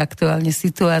sleduješ aktuálne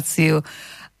situáciu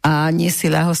a nie si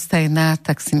ľahostajná,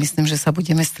 tak si myslím, že sa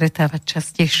budeme stretávať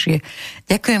častejšie.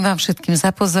 Ďakujem vám všetkým za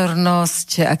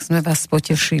pozornosť. Ak sme vás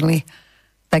potešili,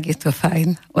 tak je to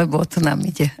fajn, lebo o to nám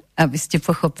ide, aby ste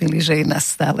pochopili, že je nás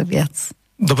stále viac.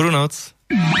 Dobrú noc.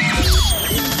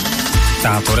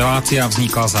 Táto relácia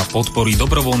vznikla za podpory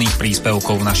dobrovoľných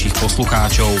príspevkov našich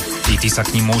poslucháčov. Ty sa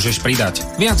k nim môžeš pridať.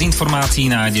 Viac informácií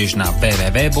nájdeš na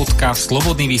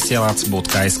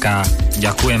www.slobodnyvysielac.sk.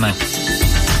 Ďakujeme.